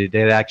 right? It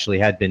actually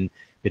had been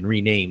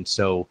renamed,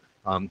 so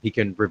he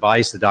can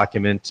revise the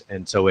document,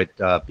 and so it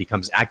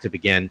becomes active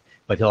again.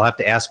 But he'll have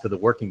to ask for the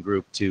working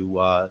group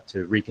to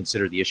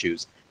reconsider the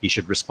issues. He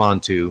should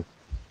respond to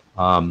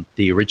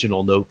the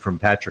original note from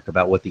Patrick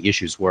about what the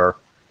issues were,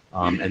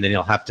 and then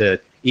he'll have to,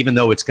 even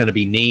though it's going to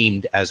be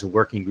named as a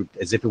working group,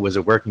 as if it was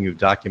a working group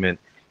document,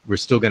 we're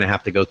still going to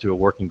have to go through a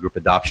working group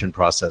adoption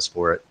process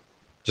for it,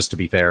 just to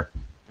be fair.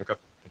 Okay,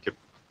 thank you.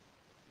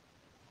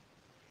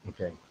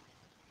 Okay.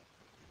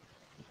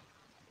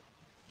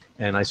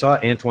 And I saw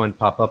Antoine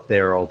pop up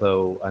there,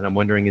 although, and I'm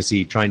wondering, is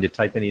he trying to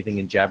type anything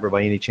in Jabber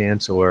by any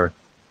chance, or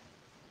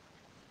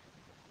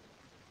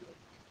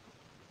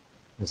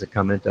is it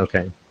comment?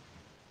 Okay.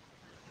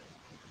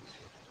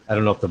 I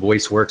don't know if the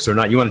voice works or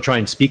not. You want to try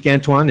and speak,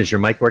 Antoine? Is your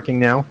mic working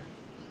now?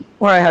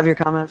 Or I have your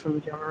comment from the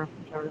Jabber.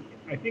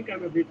 I think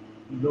I'm a bit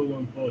low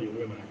on volume,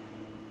 am I?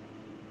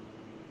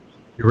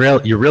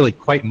 You're really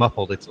quite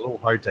muffled. It's a little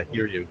hard to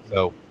hear you.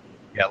 So,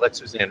 yeah, let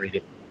Suzanne read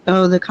it.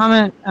 Oh, the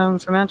comment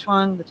from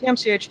Antoine, the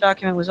TMCH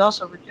document was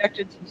also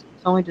rejected since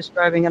it's only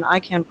describing an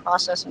ICANN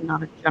process and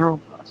not a general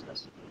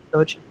process. So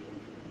it should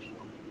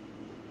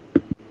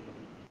be.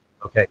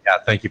 Okay, yeah,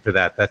 thank you for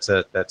that. That's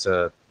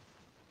a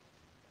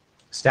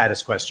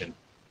status question,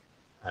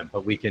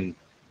 but we can,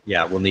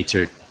 yeah, we'll need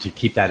to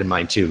keep that in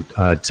mind too.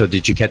 So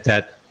did you get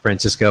that,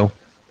 Francisco?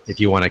 If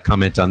you want to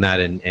comment on that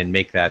and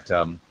make that,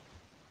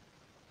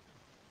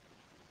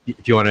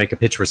 if you want to make a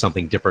pitch for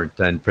something different,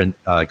 then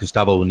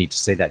Gustavo will need to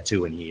say that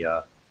too when he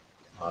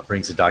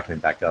brings the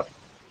document back up.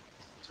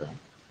 So,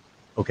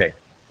 okay.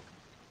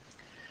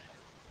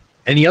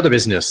 Any other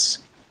business?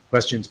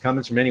 Questions,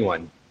 comments from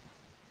anyone?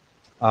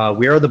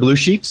 Where are the blue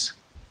sheets?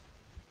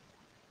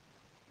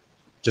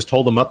 Just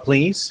hold them up,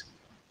 please.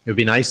 It would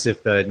be nice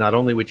if not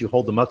only would you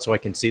hold them up so I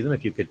can see them,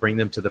 if you could bring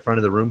them to the front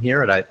of the room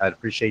here, and I'd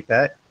appreciate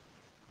that.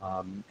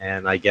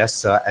 And I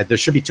guess there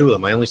should be two of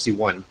them. I only see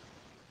one.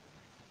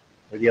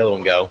 Where'd the other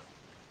one go?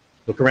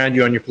 Look around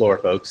you on your floor,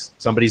 folks.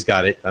 Somebody's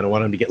got it. I don't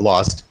want them to get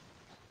lost.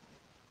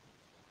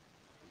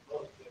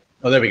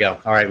 Oh, there we go.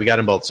 All right, we got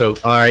them both. So,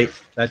 all right,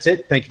 that's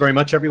it. Thank you very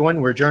much, everyone.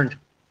 We're adjourned.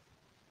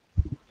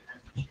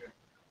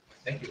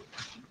 Thank you.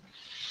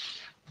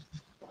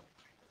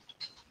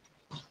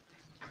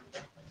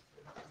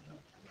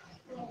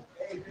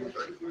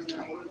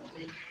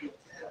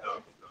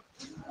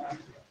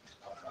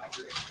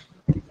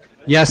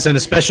 Yes, and a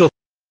special